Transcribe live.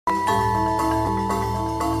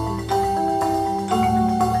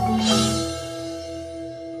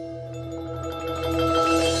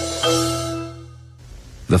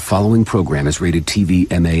The following program is rated TV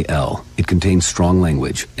MAL. It contains strong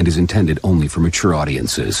language and is intended only for mature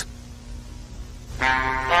audiences.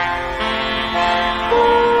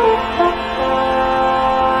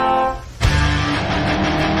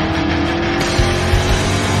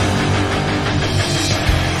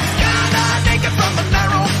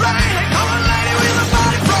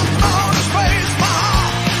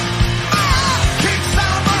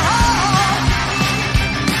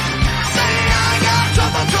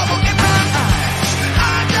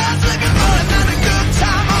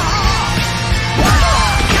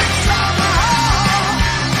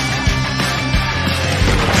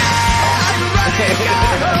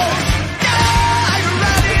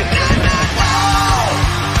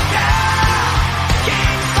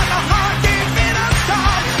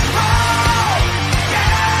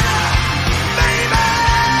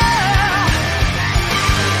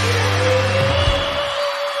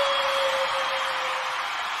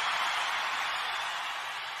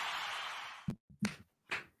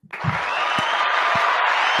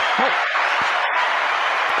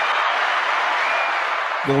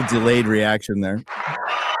 Little delayed reaction there.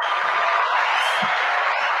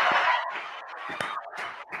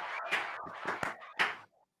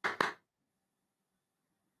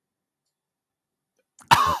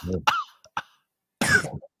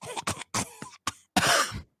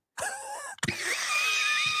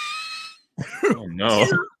 Oh no.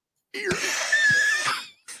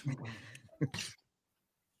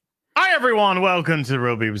 Hi everyone, welcome to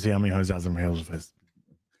Real BBC. I'm your host, RazorFist.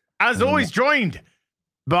 As always, joined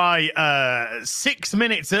by 6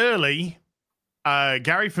 minutes early,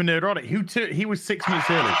 Gary from Neurotic. He was 6 minutes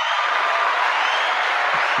early.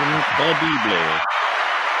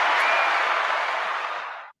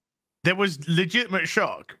 There was legitimate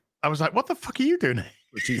shock. I was like, what the fuck are you doing here?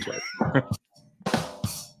 I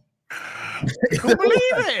couldn't believe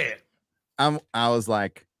it. I was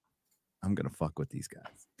like, I'm gonna fuck with these guys.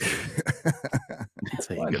 That's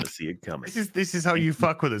how you're gonna see it coming. This is how you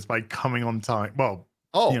fuck with us, by coming on time. Well,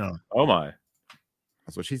 you know. Oh my.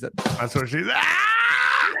 That's what she said. That's what she said.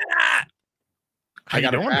 Ah! I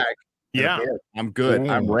got a bag. Yeah. I'm good. Ooh.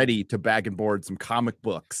 I'm ready to bag and board some comic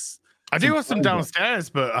books. I do have some downstairs,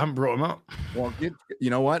 but I haven't brought them up. Well, you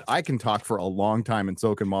know what? I can talk for a long time, and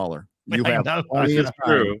so can Mahler. You I have know. plenty of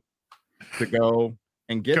time to go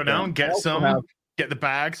and get Go down, get some. Have... Get the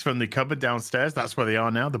bags from the cupboard downstairs. That's where they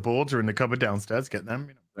are now. The boards are in the cupboard downstairs. Get them.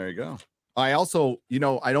 You know. There you go. I also,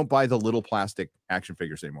 I don't buy the little plastic action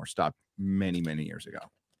figures anymore. Stopped many, many years ago.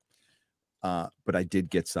 But I did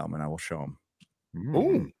get some, and I will show them.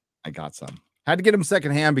 Ooh, I got some. Had to get them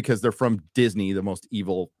secondhand because they're from Disney, the most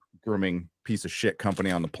evil, grooming piece of shit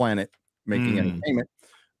company on the planet, making entertainment.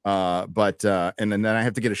 And then I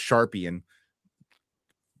have to get a Sharpie, and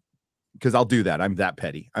because I'll do that. I'm that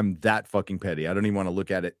petty. I'm that fucking petty. I don't even want to look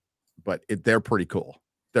at it, but they're pretty cool.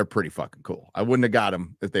 They're pretty fucking cool. I wouldn't have got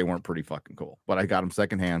them if they weren't pretty fucking cool, but I got them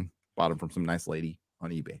secondhand, bought them from some nice lady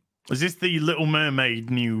on eBay. is this the Little Mermaid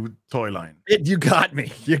new toy line? You got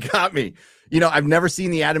me. You got me. I've never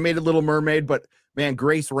seen the animated Little Mermaid, but man,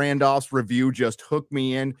 Grace Randolph's review just hooked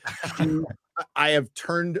me in. I have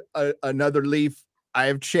turned another leaf. I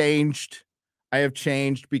have changed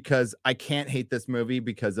because I can't hate this movie,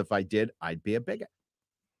 because if I did, I'd be a bigot.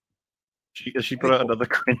 She put out another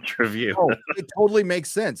cringe review. It totally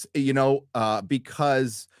makes sense,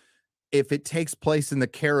 because if it takes place in the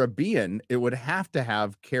Caribbean, it would have to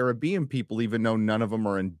have Caribbean people, even though none of them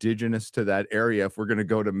are indigenous to that area. If we're going to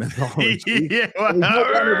go to mythology, we don't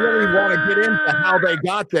really want to get into how they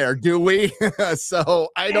got there, do we? So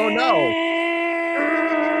I don't know.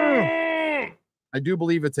 I do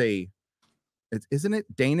believe isn't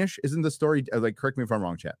it Danish? Isn't the story correct me if I'm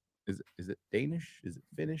wrong, chat? Is it Danish? Is it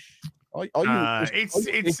Finnish?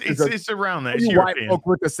 It's around there. It's you white European. folk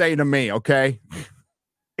with to say to me, okay?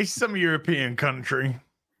 It's some European country.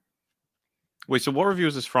 Wait, so what review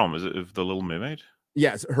is this from? Is it of The Little Mermaid?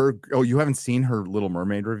 Yes, her. Oh, you haven't seen her Little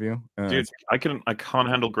Mermaid review? Dude, I can't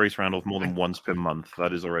handle Grace Randolph more than once per month.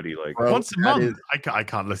 That is already once a month. I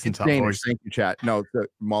can't listen to that voice. Thank you, chat. No,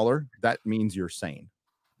 Mahler, that means you're sane.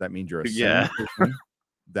 That means you're a sane person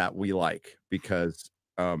that we like, because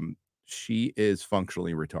she is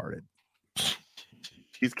functionally retarded.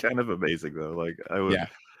 She's kind of amazing though. I would. Yeah.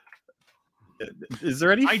 Is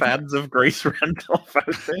there any fans of Grace Randolph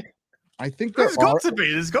out there? I think there's got to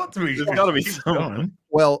be. There's got to be someone.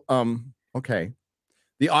 Well, okay.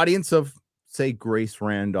 The audience of, say, Grace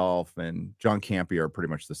Randolph and John Campea are pretty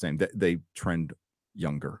much the same. They trend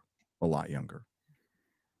younger, a lot younger.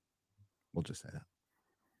 We'll just say that.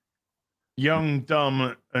 Young,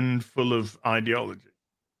 dumb, and full of ideology.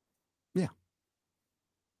 Yeah.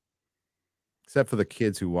 except for the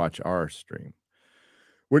kids who watch our stream,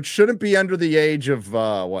 which shouldn't be under the age of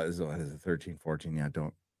what is it, 13, 14? Yeah,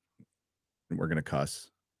 don't. We're gonna cuss.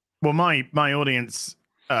 Well, my audience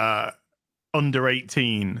under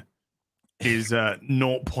 18 is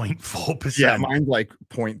 0.4%. Yeah, mine's like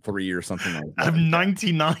 0.3 or something like that. I have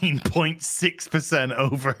 99.6%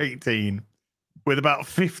 over 18, with about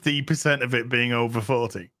 50% of it being over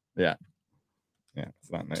 40. Yeah, it's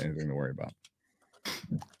not anything to worry about.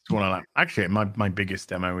 It's one I like. Actually, my biggest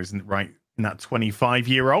demo isn't right in that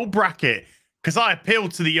 25-year-old bracket, because I appeal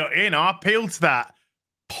to the I appeal to that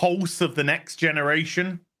pulse of the next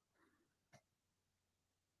generation.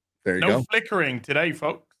 There you go. No flickering today,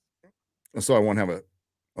 folks. So I won't have a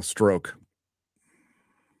stroke.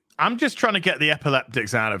 I'm just trying to get the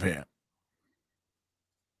epileptics out of here.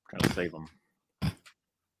 Trying to save them.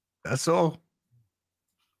 That's all.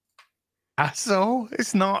 That's all.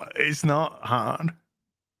 It's not hard.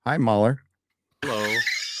 Hi, Mahler. Hello.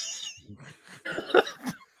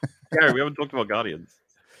 Gary, we haven't talked about Guardians.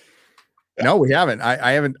 No, we haven't.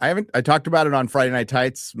 I haven't. I talked about it on Friday Night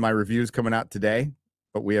Tights. My review's coming out today,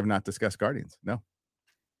 but we have not discussed Guardians. No.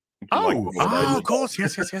 Of course.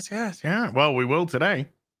 Yes. Yeah. Well, we will today.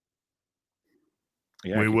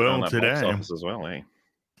 Yeah, we will today as well, eh?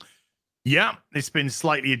 Yeah, it's been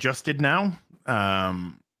slightly adjusted now.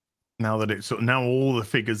 Now that now all the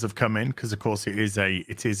figures have come in, because of course it is an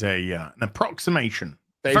approximation.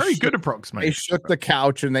 Very good approximation. They shook the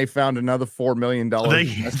couch and they found another $4 million.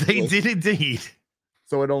 They did indeed.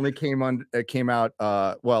 So it only came out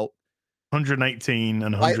 118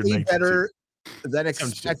 and 182. Slightly better than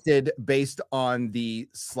expected, based on the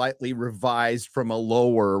slightly revised from a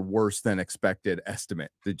lower, worse than expected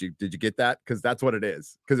estimate. Did you get that? Because that's what it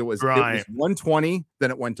is. Because it was 120,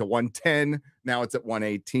 then it went to 110. Now it's at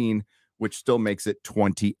 118, which still makes it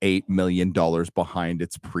 $28 million behind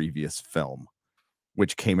its previous film,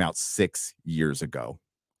 which came out 6 years ago.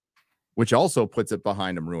 Which also puts it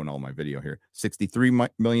behind. I'm ruining all my video here. $63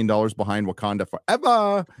 million behind Wakanda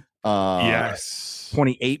Forever. Yes.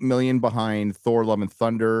 28 million behind Thor Love and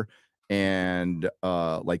Thunder, and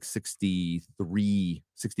like 63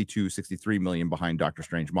 million behind Doctor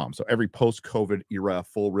Strange Mom. So every post-COVID era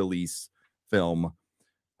full release film,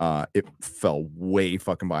 it fell way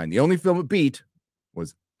fucking behind. The only film it beat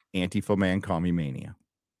was Antifa Man Commie Mania,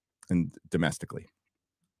 and domestically.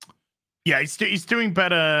 Yeah, he's doing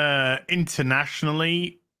better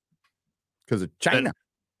internationally because of China.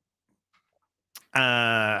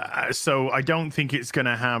 So I don't think it's going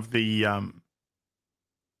to have the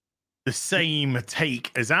same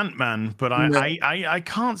take as Ant-Man, but I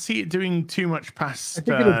can't see it doing too much past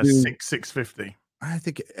 650. I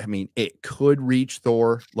mean, it could reach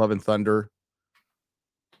Thor Love and Thunder.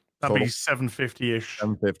 That'd be 750-ish.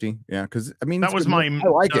 750, yeah. Because I mean, that was my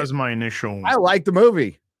initial. I like the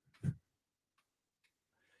movie.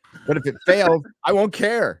 But if it fails, I won't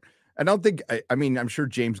care. I don't think. I mean, I'm sure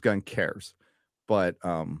James Gunn cares, but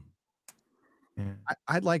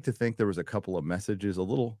I'd like to think there was a couple of messages,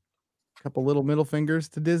 couple little middle fingers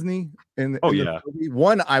to Disney. In the movie.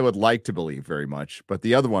 One I would like to believe very much, but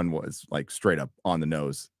the other one was like straight up on the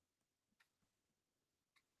nose.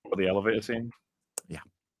 Or the elevator scene. Yeah.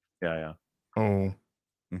 Oh.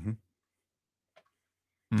 Mm-hmm.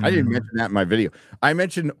 I didn't mention that in my video. I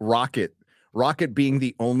mentioned Rocket being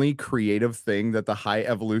the only creative thing that the High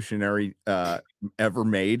Evolutionary ever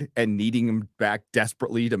made, and needing him back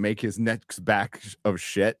desperately to make his next batch of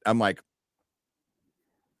shit. I'm like,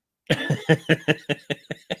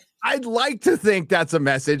 I'd like to think that's a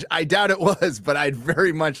message. I doubt it was, but I'd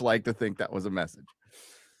very much like to think that was a message.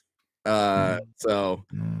 So,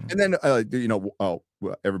 and then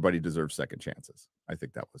everybody deserves second chances. I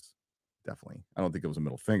think that was definitely. I don't think it was a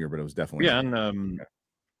middle finger, but it was definitely. Yeah, and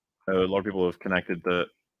a lot of people have connected that.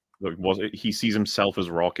 He sees himself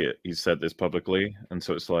as Rocket. He's said this publicly, and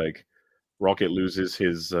so it's like Rocket loses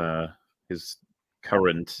his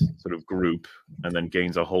current sort of group, and then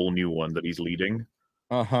gains a whole new one that he's leading.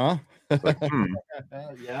 Yeah.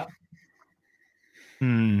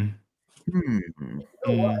 The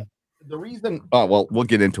reason, we'll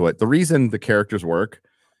get into it. The reason the characters work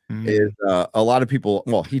is a lot of people.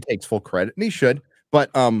 Well, he takes full credit, and he should,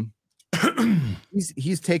 but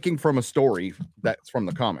he's taking from a story that's from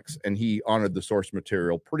the comics, and he honored the source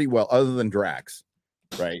material pretty well, other than Drax,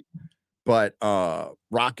 right? But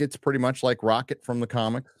Rocket's pretty much like Rocket from the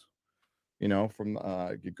comics. You know, from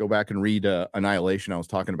you go back and read Annihilation. I was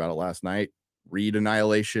talking about it last night. Read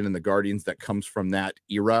Annihilation and the Guardians that comes from that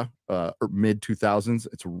era, or mid 2000s.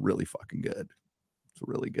 It's really fucking good. It's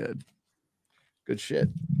really good. Good shit.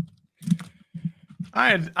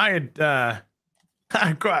 I had I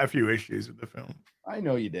had quite a few issues with the film. I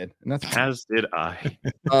know you did, and that's As did I.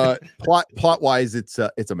 plot wise, it's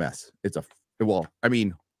a mess. I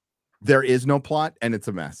mean, there is no plot, and it's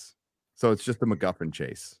a mess. So it's just a MacGuffin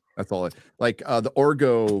chase. That's all. The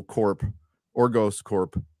Orgos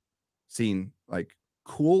Corp scene, like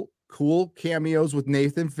cool cameos with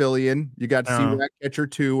Nathan Fillion. You got to see Ratcatcher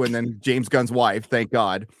 2 and then James Gunn's wife. Thank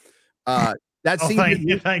God. That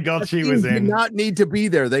scene thank God she was in. Did not need to be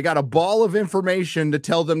there. They got a ball of information to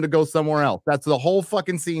tell them to go somewhere else. That's the whole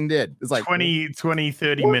fucking scene did. It's like 20,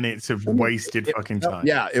 30 minutes of wasted fucking time.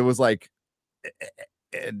 Yeah, it was like,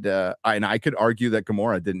 and I could argue that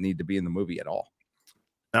Gamora didn't need to be in the movie at all.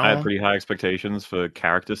 I had pretty high expectations for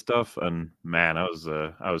character stuff, and man, I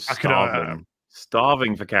was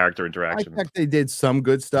starving for character interaction. I think they did some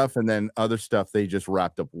good stuff, and then other stuff they just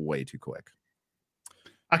wrapped up way too quick.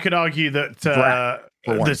 I could argue that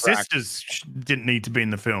the sisters didn't need to be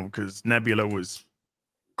in the film because Nebula was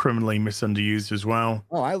criminally misunderused as well.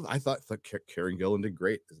 Oh, I thought Karen Gillan did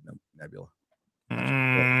great as Nebula.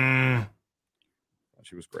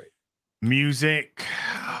 She was great. Music,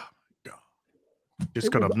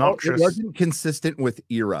 just got obnoxious. It wasn't consistent with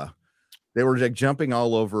era. They were like jumping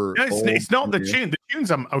all over. No, it's not the tune. The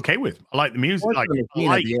tunes I'm okay with. I like the music. I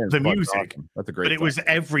like the music. Awesome. That's a great. But it was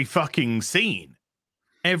every fucking scene.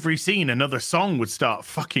 Every scene, another song would start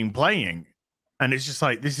fucking playing, and it's just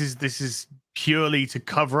like this is purely to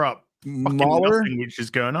cover up nothing which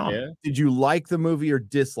is going on. Yeah. Did you like the movie or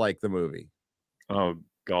dislike the movie? Oh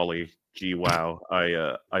golly, gee, wow!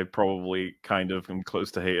 I probably kind of am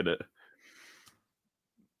close to hating it.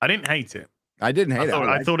 I didn't hate it. I didn't hate it.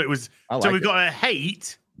 I thought it was. So we've got a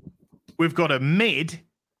hate, we've got a mid,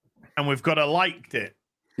 and we've got a liked it.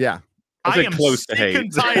 Yeah. I am sick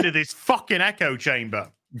and tired of this fucking echo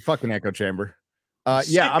chamber. Fucking echo chamber.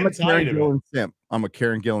 Yeah, I'm a Karen Gillan simp. I'm a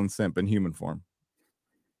Karen Gillan simp in human form.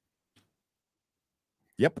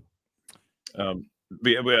 Yep.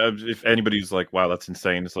 If anybody's like, wow, that's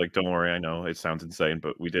insane, it's like, don't worry, I know it sounds insane,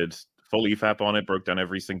 but we did full EFAP on it, broke down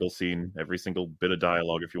every single scene, every single bit of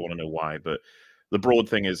dialogue if you want to know why. But the broad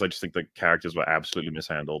thing is, I just think the characters were absolutely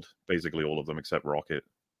mishandled. Basically all of them except Rocket.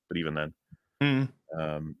 But even then.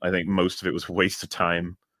 I think most of it was a waste of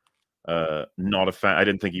time. Not a fan. I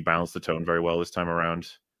didn't think he balanced the tone very well this time around.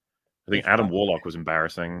 I think Adam Warlock was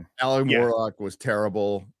embarrassing. Warlock was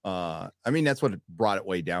terrible. I mean, that's what brought it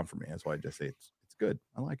way down for me. That's why I just say it's good.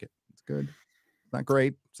 I like it. It's good. It's not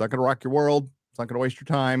great. It's not going to rock your world. It's not going to waste your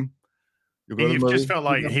time. It just felt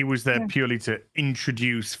like he was there purely to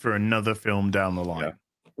introduce for another film down the line. Yeah.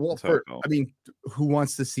 Well, I mean, who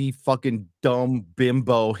wants to see fucking dumb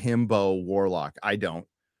bimbo himbo Warlock? I don't.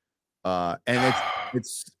 And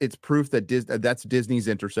it's proof that that's Disney's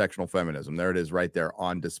intersectional feminism. There it is, right there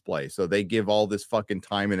on display. So they give all this fucking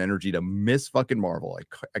time and energy to Miss fucking Marvel, like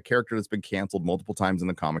a character that's been canceled multiple times in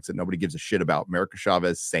the comics that nobody gives a shit about. America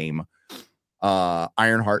Chavez, same.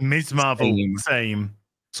 Ironheart, Miss Marvel, same.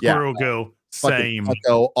 Squirrel Girl, same.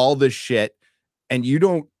 All this shit, and you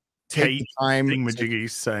don't take the time to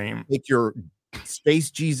same. Take your Space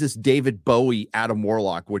Jesus David Bowie Adam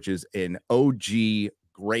Warlock, which is an OG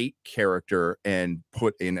great character, and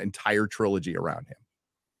put an entire trilogy around him.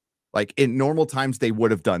 Like in normal times, they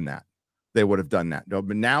would have done that. No,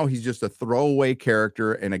 but now he's just a throwaway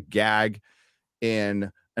character and a gag in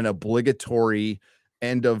an obligatory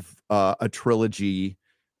end of a trilogy,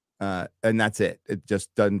 and that's it. It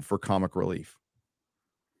just done for comic relief.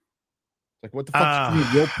 Like, what the fuck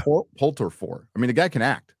is Will Poulter for? I mean, the guy can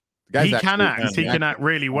act. He can act. He can act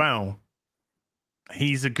really well.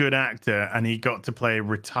 He's a good actor, and he got to play a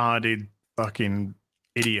retarded fucking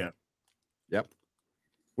idiot. Yep.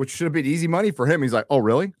 Which should have been easy money for him. He's like, oh,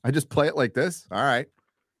 really? I just play it like this? All right.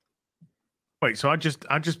 Wait, so I've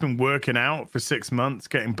just been working out for 6 months,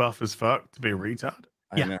 getting buff as fuck to be a retard?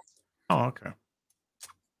 Yeah. Oh, okay.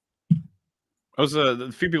 I was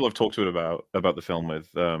a few people I've talked to it about the film with.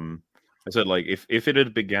 I said, like, if it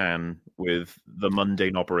had began with the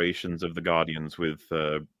mundane operations of the Guardians, with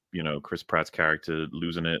Chris Pratt's character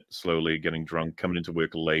losing it slowly, getting drunk, coming into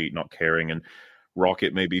work late, not caring, and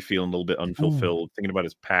Rocket maybe feeling a little bit unfulfilled, thinking about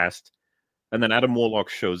his past, and then Adam Warlock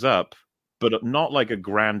shows up, but not like a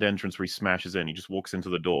grand entrance where he smashes in. He just walks into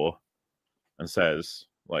the door and says,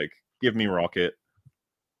 like, give me Rocket,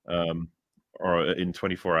 or in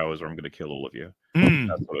 24 hours, or I'm going to kill all of you.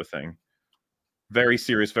 That sort of thing. Very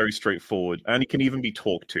serious, very straightforward, and he can even be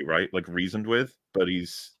talked to, right? Like reasoned with, but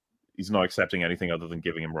he's not accepting anything other than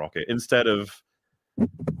giving him Rocket instead of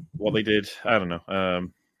what they did. I don't know. I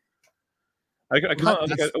wouldn't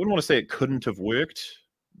want to say it couldn't have worked,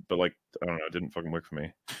 but like I don't know, it didn't fucking work for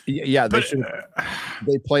me. Yeah, they should.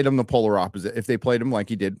 They played him the polar opposite. If they played him like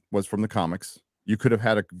he did was from the comics, you could have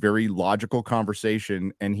had a very logical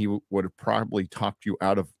conversation, and he would have probably talked you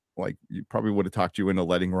out of you probably would have talked you into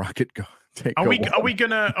letting Rocket go. Are we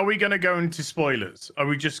gonna go into spoilers? Are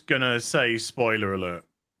we just gonna say spoiler alert?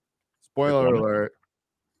 Spoiler alert.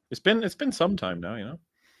 It's been some time now, you know.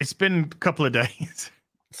 It's been a couple of days.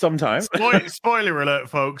 Sometimes. Spoiler alert,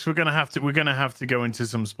 folks. We're gonna have to go into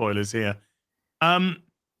some spoilers here.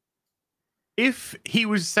 If he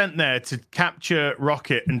was sent there to capture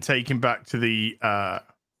Rocket and take him back to the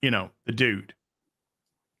the dude,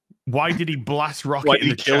 why did he blast Rocket in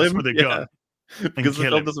the chest with a gun? Because the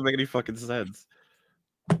film doesn't make any fucking sense.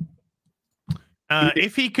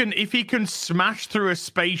 If he can smash through a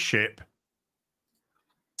spaceship,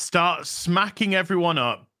 start smacking everyone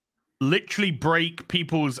up, literally break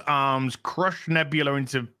people's arms, crush Nebula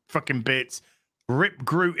into fucking bits, rip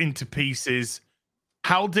Groot into pieces,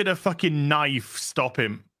 how did a fucking knife stop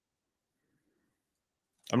him?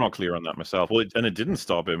 I'm not clear on that myself. Well, and it didn't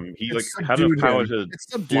stop him. He had enough power to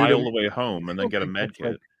fly all the way home and then get a med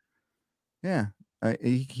kit. Yeah,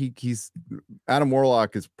 he's Adam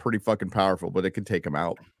Warlock is pretty fucking powerful, but it can take him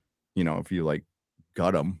out. You know, if you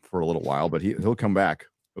gut him for a little while, but he'll come back.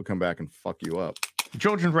 He'll come back and fuck you up.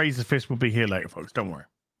 George and RazorFist will be here later, folks. Don't worry.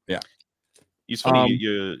 Yeah. It's funny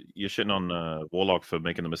you're shitting on Warlock for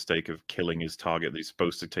making the mistake of killing his target that he's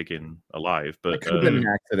supposed to take in alive, but it could have been an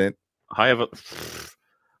accident. High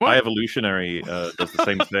Evolutionary does the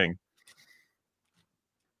same thing.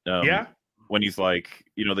 Yeah. When he's like,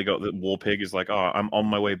 they got the War Pig is like, oh, I'm on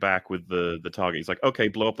my way back with the target. He's like, okay,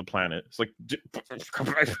 blow up the planet. It's like,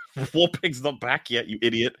 War Pig's not back yet, you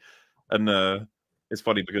idiot. And it's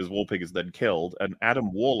funny because War Pig is then killed, and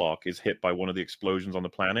Adam Warlock is hit by one of the explosions on the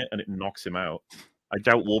planet, and it knocks him out. I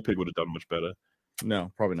doubt War Pig would have done much better. No,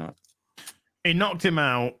 probably not. It knocked him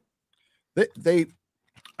out. But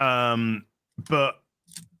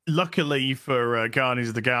luckily for Guardians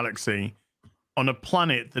of the Galaxy, on a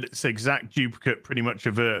planet that it's exact duplicate pretty much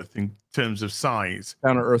of Earth in terms of size.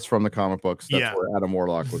 Down to Earth from the comic books. That's where Adam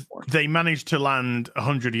Warlock was born. They managed to land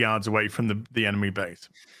 100 yards away from the enemy base.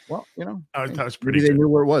 Well, that was pretty They knew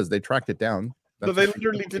where it was. They tracked it down. But they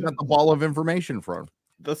literally didn't got the ball of information from.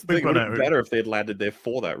 That's the thing. It would have been better if they had landed there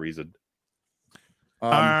for that reason.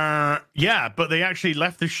 Yeah, but they actually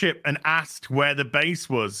left the ship and asked where the base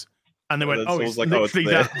was. And they went, it's literally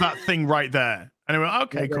that thing right there. And they went,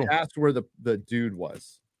 okay, cool. They asked where the dude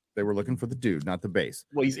was. They were looking for the dude, not the base.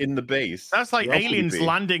 Well, he's in the base. That's like aliens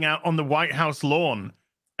landing out on the White House lawn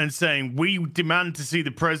and saying, we demand to see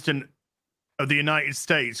the president of the United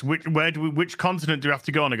States. Which continent do we have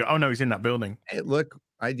to go on? And go, oh, no, he's in that building. Hey, look,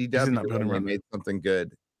 IDW they made something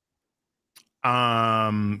good.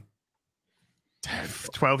 12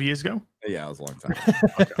 years ago? Yeah, it was a long time.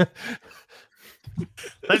 Okay.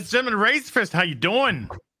 Ladies and gentlemen, RazorFist, how you doing?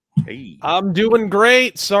 Hey. I'm doing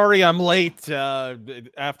great. Sorry I'm late.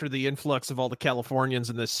 After the influx of all the Californians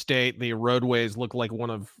in this state, the roadways look like one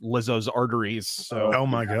of Lizzo's arteries. So oh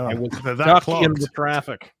my God. I was stuck in the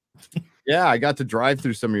traffic. Yeah, I got to drive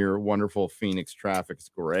through some of your wonderful Phoenix traffic. It's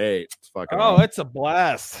great. It's fucking awesome. It's a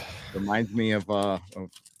blast. Reminds me of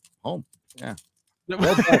home. Yeah.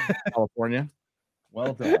 Well done, California.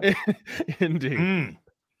 Well done. Indeed.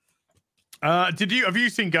 Have you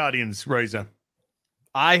seen Guardians, Razor?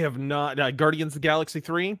 I have not. Guardians of the Galaxy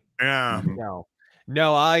 3? Yeah.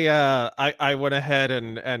 No, I went ahead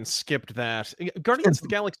and skipped that. Guardians of the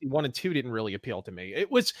Galaxy 1 and 2 didn't really appeal to me.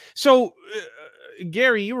 It was so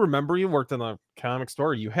Gary, you remember you worked in a comic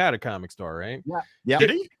store. You had a comic store, right? Yeah.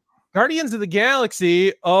 Did he? Guardians of the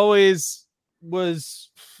Galaxy always was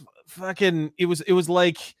fucking. It was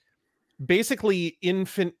like basically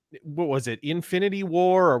what was it? Infinity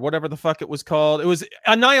War or whatever the fuck it was called. It was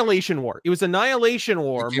Annihilation War. It was Annihilation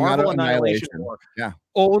War. Marvel Annihilation War. Yeah.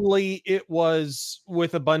 Only it was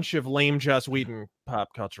with a bunch of lame Joss Whedon pop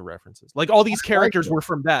culture references. Like all these characters were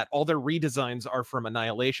from that. All their redesigns are from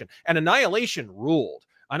Annihilation. And Annihilation ruled.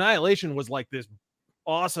 Annihilation was like this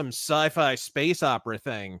awesome sci-fi space opera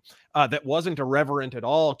thing that wasn't irreverent at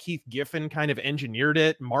all. Keith Giffen kind of engineered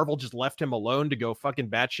it. Marvel just left him alone to go fucking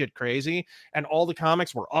batshit crazy. And all the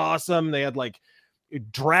comics were awesome. They had like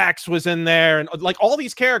Drax was in there and like all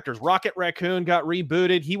these characters. Rocket Raccoon got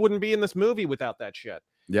rebooted. He wouldn't be in this movie without that shit.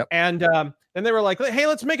 Yep. And then they were like, hey,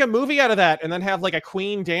 let's make a movie out of that and then have like a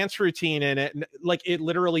Queen dance routine in it. And like it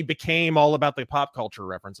literally became all about the pop culture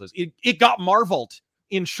references. It got marveled.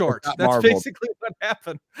 In short, that's basically what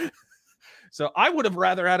happened. So I would have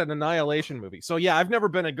rather had an Annihilation movie. So yeah, I've never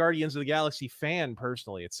been a Guardians of the Galaxy fan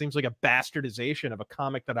personally. It seems like a bastardization of a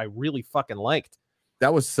comic that I really fucking liked.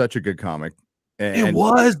 That was such a good comic. It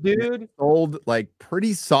was, dude. Sold like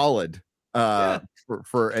pretty solid. Yeah.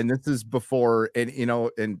 And this is before, and they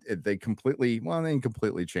didn't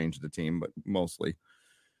completely changed the team, but mostly.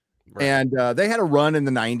 Right. And they had a run in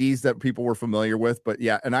the 90s that people were familiar with, but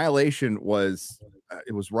yeah, Annihilation was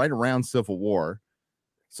it was right around Civil War.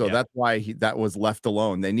 So that's why that was left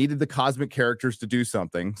alone. They needed the cosmic characters to do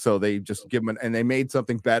something, so they just give them, and they made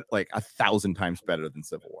something better, like 1,000 times better than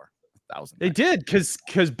Civil War. 1,000. They did,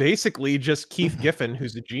 because basically just Keith Giffen,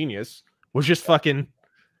 who's a genius, was just fucking.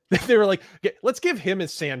 They were like, let's give him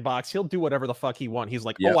his sandbox. He'll do whatever the fuck he wants. He's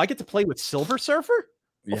like, oh, I get to play with Silver Surfer?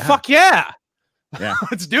 Yeah. Well, fuck yeah. Yeah.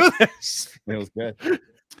 Let's do this. It was good.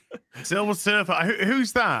 Silver Surfer.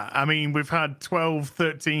 Who's that? I mean, we've had 12,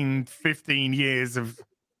 13, 15 years of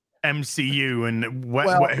MCU, and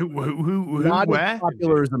who not where? as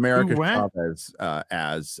popular as America Who,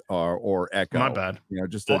 Chavez or Echo. My bad.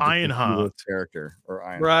 Just or a Ironheart character or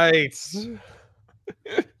Ironheart. Right.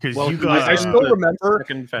 Because Well, you guys. I still remember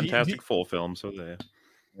Second Fantastic Four film, so there.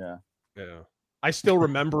 Yeah. I still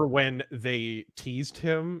remember when they teased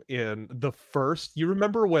him in the first. You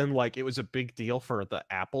remember when like it was a big deal for the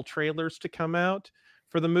Apple trailers to come out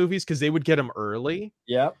for the movies because they would get them early.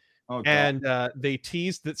 Yep. Oh, and they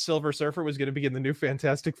teased that Silver Surfer was going to be in the new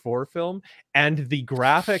Fantastic Four film, and the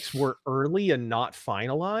graphics were early and not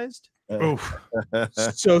finalized. Oof.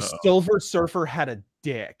 So Silver Surfer had a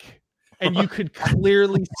dick, and you could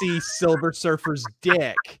clearly see Silver Surfer's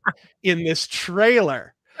dick in this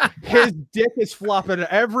trailer. His dick is flopping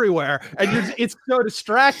everywhere, and it's so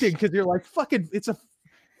distracting because you're like, "Fucking!" It's a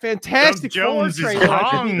Fantastic Four trailer.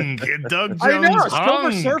 Doug Jones, I know,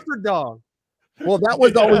 hung. Silver Surfer dog. Well, that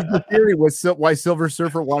was always the theory was why Silver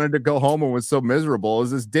Surfer wanted to go home and was so miserable is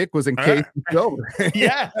his dick was encased in silver.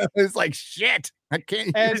 Yeah. It's like shit. I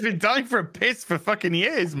can't. And he's been dying for a piss for fucking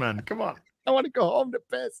years, man. Come on. I want to go home to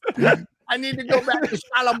piss. I need to go back to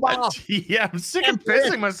Shalabah. Yeah, I'm sick of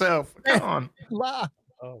pissing myself. Come on.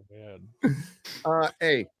 Oh man.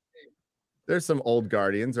 Hey, there's some old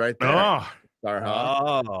Guardians right there. Oh,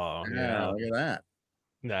 Oh yeah, look at that.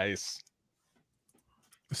 Nice.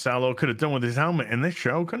 Salo could have done with his helmet in this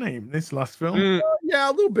show, couldn't he? This last film. Yeah,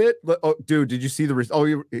 a little bit. Oh, dude, did you see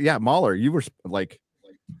the? Yeah, Mahler, you were like.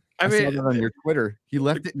 I mean, saw that on your Twitter, he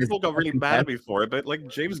left it. People got really mad at me for it, but like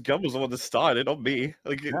James Gunn was the one that started, not me.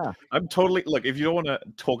 Like, I'm totally like, if you don't want to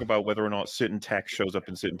talk about whether or not certain text shows up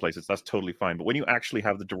in certain places, that's totally fine. But when you actually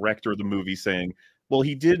have the director of the movie saying, "Well,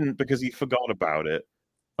 he didn't because he forgot about it,"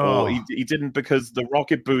 or he didn't because the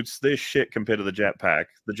rocket boots this shit compared to the jetpack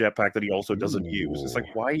that he also doesn't use. It's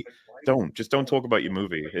like, why don't talk about your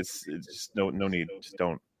movie? It's just no need, just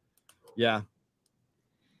don't. Yeah.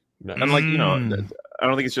 And like, I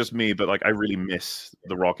don't think it's just me, but like I really miss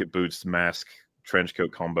the rocket boots, mask, trench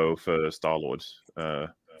coat combo for Star-Lord. I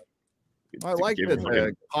like that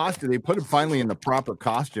the costume. They put him finally in the proper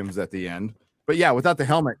costumes at the end, but yeah, without the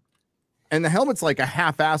helmet. And the helmet's like a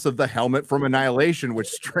half-ass of the helmet from Annihilation, which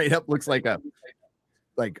straight up looks like a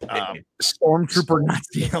stormtrooper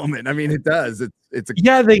Nazi helmet. I mean, it does.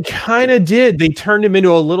 Yeah, they kind of did. They turned him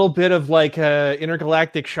into a little bit of like a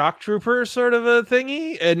intergalactic shock trooper sort of a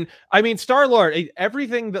thingy. And I mean, Star-Lord,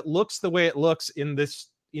 everything that looks the way it looks in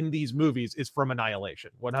these movies is from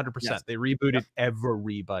Annihilation. 100%. Yes. They rebooted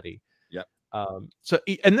everybody. Yep.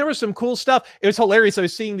 And there was some cool stuff. It was hilarious. I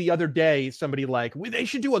was seeing the other day somebody like, they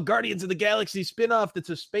should do a Guardians of the Galaxy spin-off that's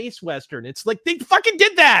a space western. It's like they fucking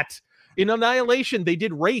did that. In Annihilation, they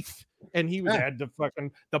did Wraith, and he had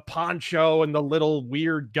the poncho and the little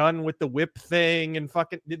weird gun with the whip thing, and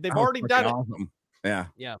they've already done awesome. it.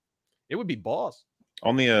 Yeah, it would be boss.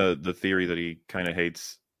 On the theory that he kind of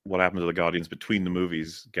hates what happened to the Guardians between the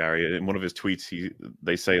movies, Gary, in one of his tweets,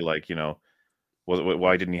 they say like,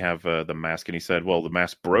 why didn't he have the mask? And he said, well, the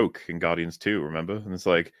mask broke in Guardians 2, remember? And it's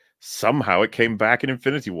like somehow it came back in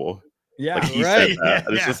Infinity War. Yeah, like he said that.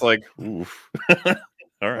 And it's just like, oof.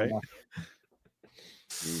 All right.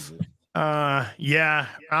 Yeah,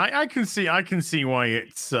 I can see why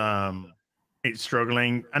it's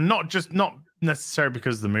struggling, and not necessarily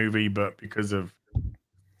because of the movie, but because of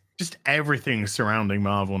just everything surrounding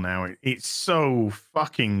Marvel now. It's so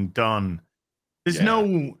fucking done. There's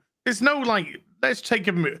no like, let's take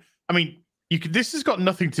a. I mean, this has got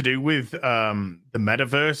nothing to do with the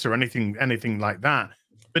metaverse or anything like that.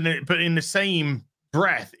 But in the same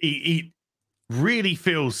breath, it really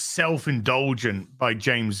feels self-indulgent by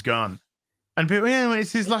James Gunn. And people,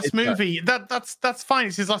 it's his last movie. That's fine.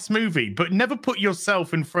 It's his last movie, but never put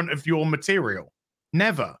yourself in front of your material.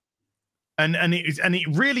 Never. And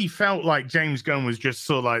it really felt like James Gunn was just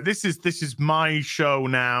sort of like, this is my show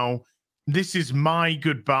now. This is my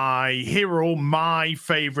goodbye. Here are all my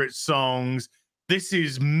favorite songs. This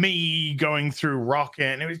is me going through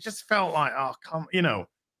Rocket. And it just felt like, oh, come,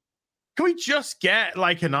 can we just get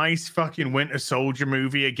like a nice fucking Winter Soldier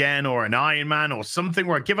movie again, or an Iron Man or something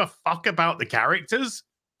where I give a fuck about the characters,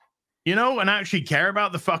 and actually care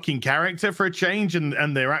about the fucking character for a change,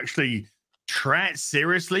 and they're actually treated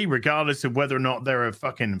seriously, regardless of whether or not they're a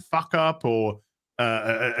fucking fuck up or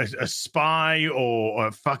a spy or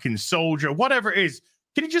a fucking soldier, whatever it is.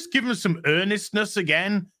 Can you just give them some earnestness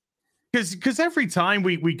again? Because every time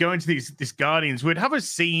we go into these Guardians, we'd have a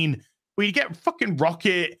scene where you get fucking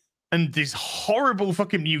Rocket and these horrible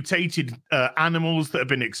fucking mutated animals that have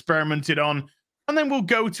been experimented on. And then we'll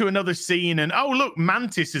go to another scene and, oh, look,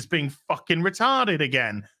 Mantis is being fucking retarded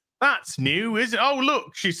again. That's new, is it? Oh,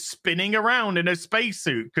 look, she's spinning around in a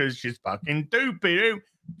spacesuit because she's fucking doopy.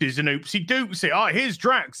 She's an oopsie doopsie. Oh, here's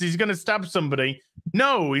Drax. He's going to stab somebody.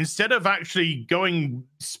 No, instead of actually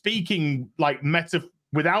speaking like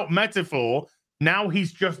without metaphor, now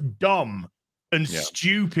he's just dumb and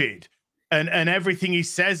stupid. And everything he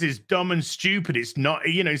says is dumb and stupid. It's not,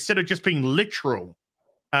 instead of just being literal,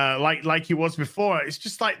 like he was before, it's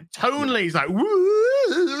just like tonally, he's like,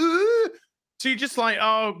 woo. So you're just like,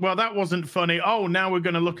 oh, well, that wasn't funny. Oh, now we're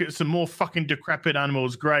going to look at some more fucking decrepit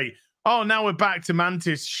animals. Great. Oh, now we're back to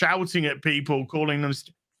Mantis shouting at people, calling them.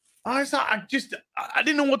 I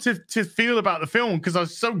didn't know what to feel about the film because I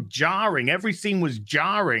was so jarring. Every scene was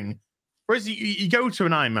jarring. Whereas you go to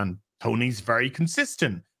an Iron Man, Tony's very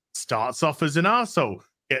consistent. Starts off as an arsehole,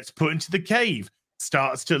 gets put into the cave,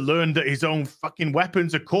 starts to learn that his own fucking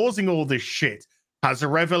weapons are causing all this shit, has a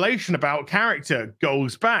revelation about character,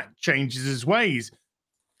 goes back, changes his ways.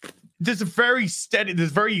 There's a very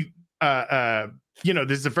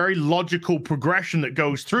logical progression that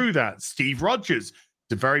goes through that. Steve Rogers is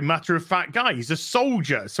a very matter-of-fact guy. He's a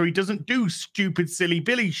soldier, so he doesn't do stupid, silly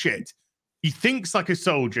Billy shit. He thinks like a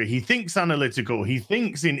soldier. He thinks analytical. He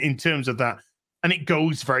thinks in terms of that. And it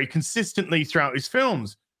goes very consistently throughout his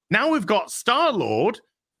films. Now we've got Star-Lord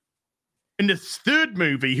in the third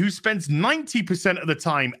movie who spends 90% of the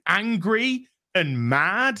time angry and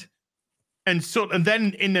mad. And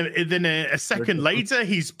then a second later,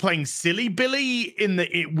 he's playing silly Billy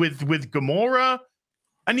with Gamora.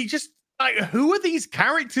 And he just, like, who are these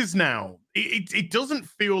characters now? It doesn't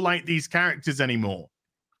feel like these characters anymore.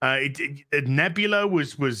 Nebula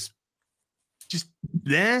was just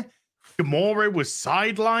there. Gamora was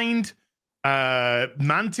sidelined.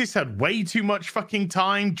 Mantis had way too much fucking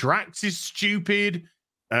time. Drax is stupid.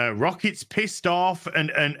 Rocket's pissed off,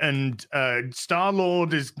 and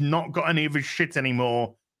Star-Lord has not got any of his shit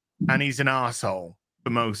anymore, and he's an asshole for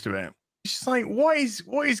most of it. It's just like, what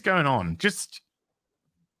is going on? Just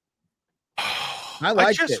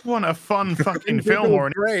I just want a fun fucking film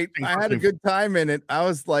or great. I had a good time in it. I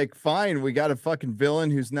was like, fine, we got a fucking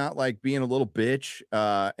villain who's not like being a little bitch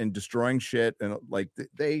and destroying shit, and like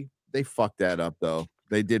they fucked that up though.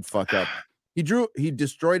 They did fuck up. He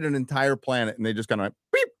destroyed an entire planet, and they just kind of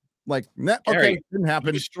beep, like, nah, okay, didn't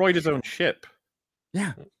happen. He destroyed his own ship.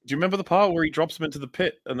 Yeah. Do you remember the part where he drops him into the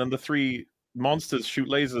pit, and then the three monsters shoot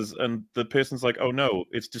lasers, and the person's like, "Oh no,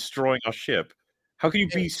 it's destroying our ship." How can you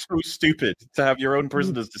be so stupid to have your own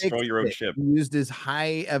prisoners destroy your own ship? He used his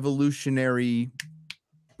high evolutionary,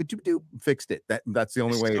 fixed it. That's the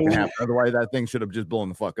only way it can happen. Otherwise, that thing should have just blown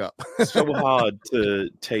the fuck up. It's so hard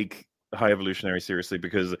to take high evolutionary seriously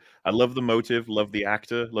because I love the motive, love the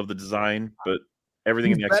actor, love the design, but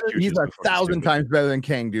everything in the execution. He's 1,000 times better than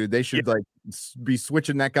Kang, dude. They should like be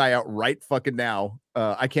switching that guy out right fucking now.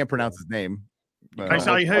 I can't pronounce his name.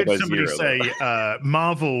 I heard somebody say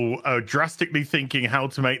Marvel drastically thinking how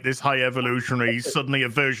to make this high evolutionary suddenly a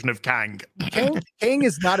version of Kang. Kang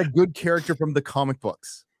is not a good character from the comic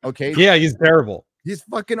books. Okay. Yeah, he's terrible. He's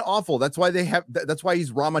fucking awful. That's why that's why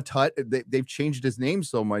he's Rama Tut. They've changed his name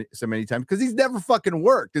so many times because he's never fucking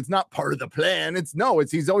worked. It's not part of the plan.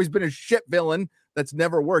 He's always been a shit villain that's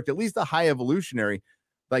never worked. At least a high evolutionary.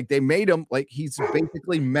 Like they made him like he's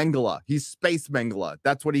basically Mengele. He's space Mengele.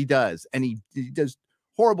 That's what he does. And he does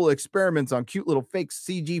horrible experiments on cute little fake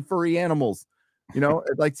CG furry animals.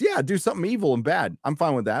 Like, yeah, do something evil and bad. I'm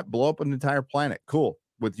fine with that. Blow up an entire planet. Cool.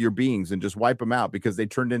 With your beings and just wipe them out because they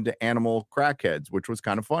turned into animal crackheads, which was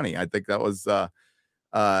kind of funny. I think that was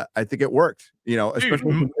I think it worked,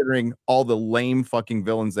 especially considering all the lame fucking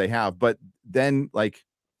villains they have. But then, like,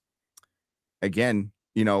 again,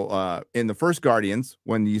 in the first Guardians,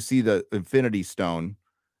 when you see the Infinity Stone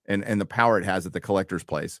and the power it has at the collector's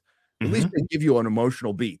place, at least they give you an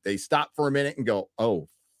emotional beat. They stop for a minute and go, oh,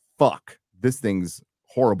 fuck, this thing's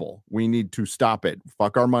horrible. We need to stop it.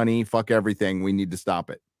 Fuck our money. Fuck everything. We need to stop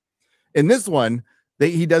it. In this one,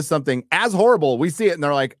 he does something as horrible. We see it, and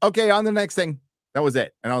they're like, "Okay, on the next thing." That was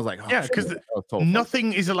it, and I was like, oh, "Yeah," because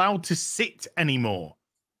nothing is allowed to sit anymore.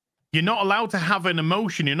 You're not allowed to have an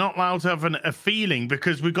emotion. You're not allowed to have a feeling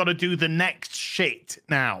because we've got to do the next shit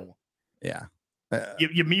now. Yeah,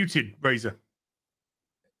 you're muted, Razor.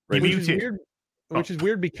 You're muted. Which is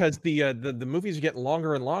weird because the movies are getting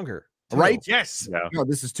longer and longer. Right? Yes. Yeah. No,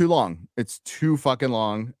 this is too long. It's too fucking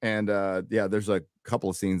long. And yeah, there's a couple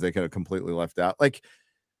of scenes they could have completely left out. Like,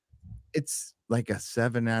 it's like a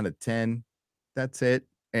 7 out of 10. That's it.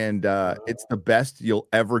 And it's the best you'll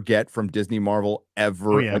ever get from Disney Marvel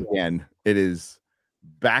ever again. It is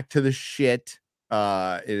back to the shit.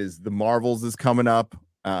 It is the Marvels is coming up.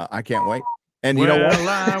 I can't wait. And you know what?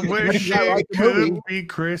 I wish it could be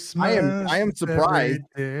Christmas. I am surprised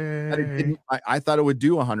that it didn't. I thought it would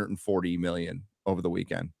do 140 million over the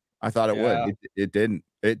weekend. I thought it would. It didn't.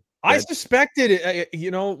 I suspected,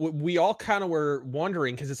 we all kind of were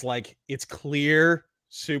wondering because it's clear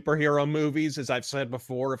superhero movies, as I've said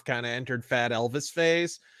before, have kind of entered Fat Elvis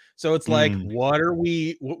phase. So it's like, what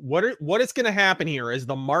is going to happen here? Is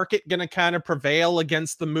the market going to kind of prevail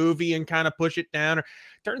against the movie and kind of push it down? Or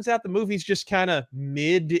turns out the movie's just kind of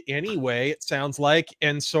mid anyway, it sounds like,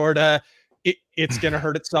 and sort of it's going to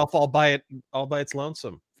hurt itself all by its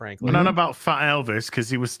lonesome, frankly. Well, not about Fat Elvis because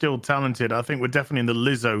he was still talented. I think we're definitely in the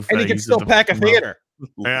Lizzo phase. And he can still pack a theater.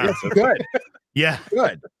 Yeah, that's good. Yeah,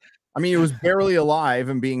 good. I mean, it was barely alive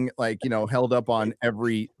and being held up on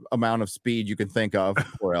every amount of speed you can think of.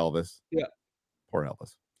 Poor Elvis. Yeah. Poor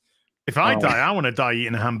Elvis. If I die, I want to die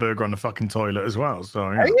eating a hamburger on the fucking toilet as well. So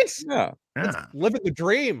yeah. Living the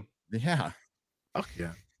dream. Yeah. Fuck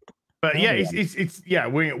yeah. But yeah, it's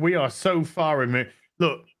we are so far removed.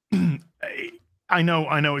 Look, I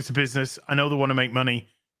know it's a business. I know they want to make money,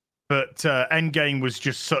 but Endgame was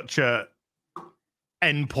just such a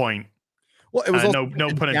end point. Well, it was no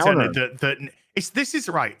pun intended. This is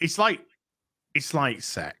right. It's like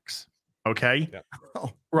sex. Okay. Yeah.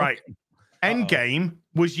 Oh, right. Endgame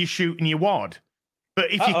was you shooting your wad,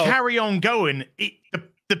 but if you carry on going,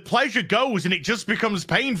 the pleasure goes and it just becomes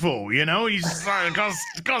painful. You know, you just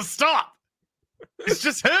gotta stop. It's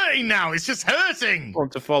just hurting now. It's just hurting.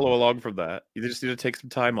 To follow along from that, you just need to take some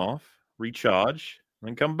time off, recharge, and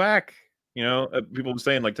then come back. You know, people were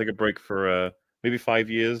saying take a break for maybe 5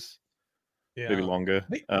 years. Yeah. Maybe longer.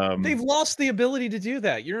 They've lost the ability to do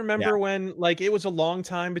that. You remember when it was a long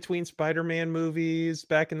time between Spider-Man movies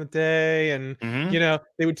back in the day, and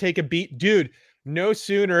they would take a beat. Dude, no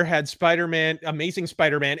sooner had Amazing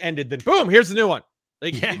Spider-Man ended than boom, here's the new one.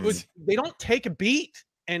 They don't take a beat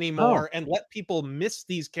anymore and let people miss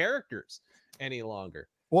these characters any longer.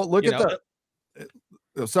 Well, look at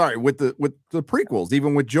with the prequels,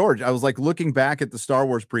 even with George, I was looking back at the Star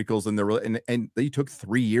Wars prequels, and they took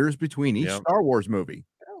 3 years between each Star Wars movie.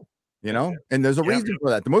 And there's a reason for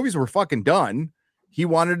that. The movies were fucking done. He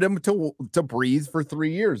wanted them to breathe for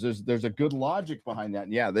 3 years. There's a good logic behind that.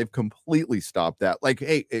 And yeah, they've completely stopped that.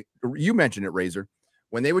 You mentioned it, Razor,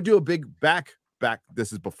 when they would do a big back.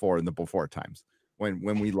 This is before times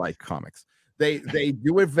when we like comics. They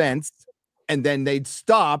do events. And then they'd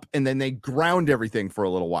stop, and then they ground everything for a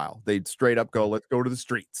little while. They'd straight up go, let's go to the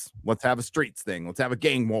streets. Let's have a streets thing. Let's have a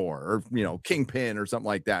gang war, or Kingpin or something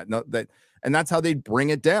like that. And that's how they'd bring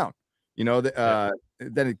it down. Then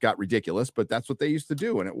it got ridiculous, but that's what they used to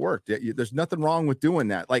do, and it worked. There's nothing wrong with doing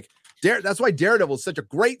that. That's why Daredevil is such a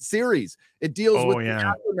great series. It deals with the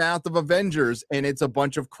aftermath of Avengers, and it's a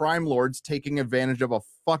bunch of crime lords taking advantage of a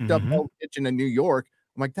fucked up kitchen in New York.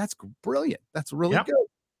 I'm like, that's brilliant. That's really good.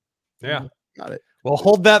 Yeah. Got it. Well,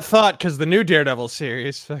 hold that thought because the new Daredevil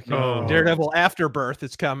series, Daredevil Afterbirth,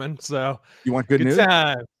 is coming. So you want good news?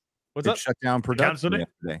 What's up? Shut down production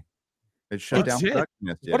yesterday. It shut down production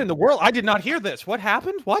yesterday. What in the world? I did not hear this. What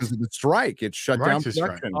happened? What? Because of the strike. It shut down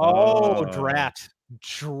production. Oh, drat.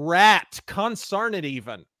 Consarn it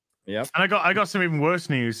even. Yep. And I got some even worse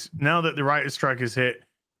news. Now that the writer's strike has hit,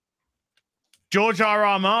 George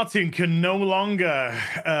R.R. Martin can no longer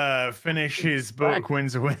finish his book,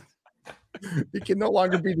 Winds of Wind. He can no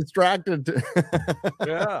longer be distracted.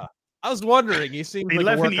 Yeah. I was wondering. He seemed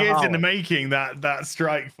 11 years in the making, that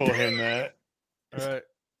strike for him there. Right.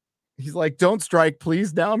 He's like, don't strike,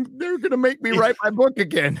 please. Now they're going to make me write my book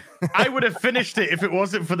again. I would have finished it if it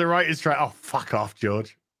wasn't for the writer's strike. Oh, fuck off,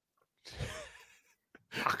 George.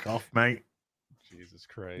 Fuck off, mate. Jesus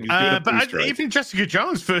Christ. But even Jessica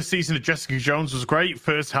Jones, first season of Jessica Jones was great.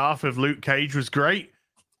 First half of Luke Cage was great.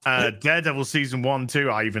 Daredevil season 1, 2,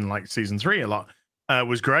 I even like season 3 a lot,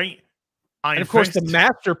 was great. And of course, the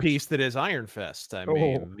masterpiece that is Iron Fist. I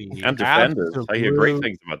mean, and Defenders. I hear great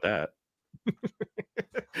things about that.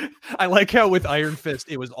 I like how with Iron Fist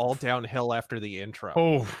it was all downhill after the intro.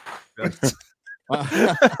 Oh,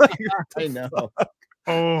 I know.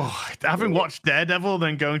 oh, having watched Daredevil,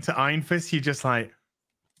 then going to Iron Fist, you're just like,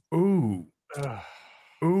 ooh,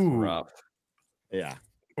 ooh, Rough. Yeah.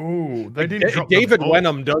 ooh. They didn't drop David the ball.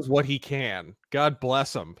 Wenham does what he can. God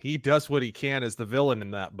bless him. He does what he can as the villain in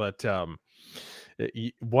that. But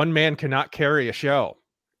one man cannot carry a show.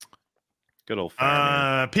 Good old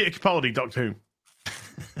fireman. Peter Capaldi, Doctor Who.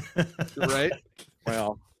 Right?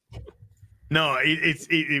 Well, No,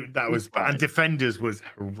 that was bad. And Defenders was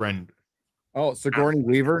horrendous. oh, Sigourney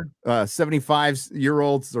Weaver,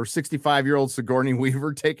 75-year-old or 65-year-old Sigourney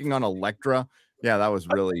Weaver taking on Elektra. Yeah, that was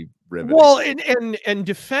really riveting. Well, and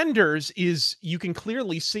Defenders is, you can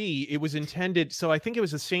clearly see it was intended. So I think it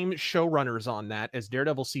was the same showrunners on that as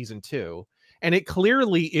Daredevil season 2. And it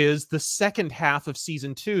clearly is the second half of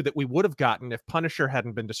season 2 that we would have gotten if Punisher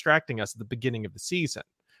hadn't been distracting us at the beginning of the season.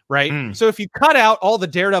 Right. So if you cut out all the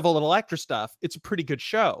Daredevil and Elektra stuff, it's a pretty good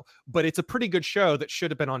show, but it's a pretty good show that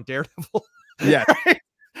should have been on Daredevil. Yeah. Right?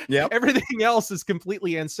 Yeah. Everything else is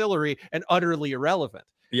completely ancillary and utterly irrelevant.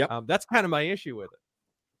 Yep. That's kind of my issue with it.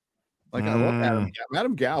 Like I love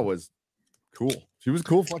Madame Gao was cool. She was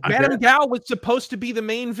cool. Madame Gao was supposed to be the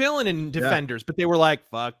main villain in Defenders, but they were like,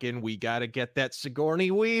 fucking, we got to get that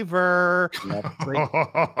Sigourney Weaver. Yep.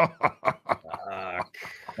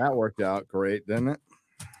 That worked out great, didn't it?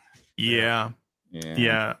 Yeah.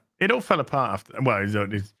 Yeah. It all fell apart after. Well,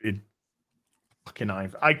 it fucking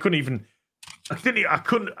I couldn't even. I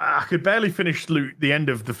could barely finish the end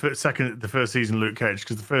of the first season Luke Cage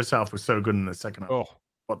because the first half was so good and the second half. Oh,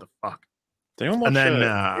 what the fuck! Did anyone watch and then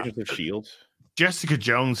Agents of S.H.I.E.L.D.? Jessica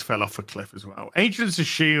Jones fell off a cliff as well. Agents of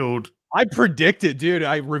S.H.I.E.L.D. I predicted, dude.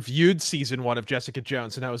 I reviewed season 1 of Jessica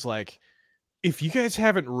Jones, and I was like, if you guys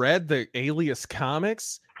haven't read the Alias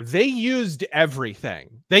comics, they used everything.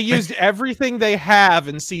 They used everything they have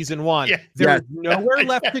in season 1. Yeah. There's nowhere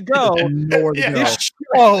left to go. This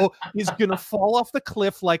show is gonna fall off the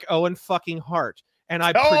cliff like Owen fucking Hart. And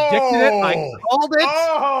I predicted it. I called it.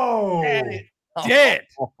 Oh, and it did.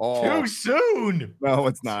 Too soon. No,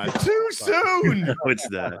 it's not. Too soon. No, it's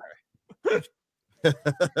not.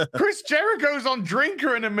 Chris Jericho's on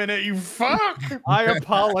Drinker in a minute. You fuck. I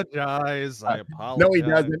apologize. I apologize. No, he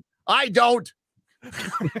doesn't. I don't.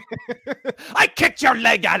 I kicked your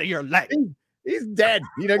leg out of your leg. He's dead.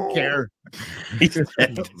 He doesn't care. He's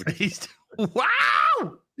dead.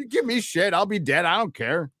 Wow. You give me shit. I'll be dead. I don't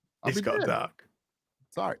care. It's got dark.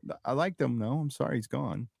 Sorry. I liked him. No, I'm sorry. He's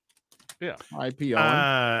gone. Yeah. IPO.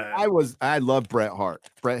 I love Bret Hart.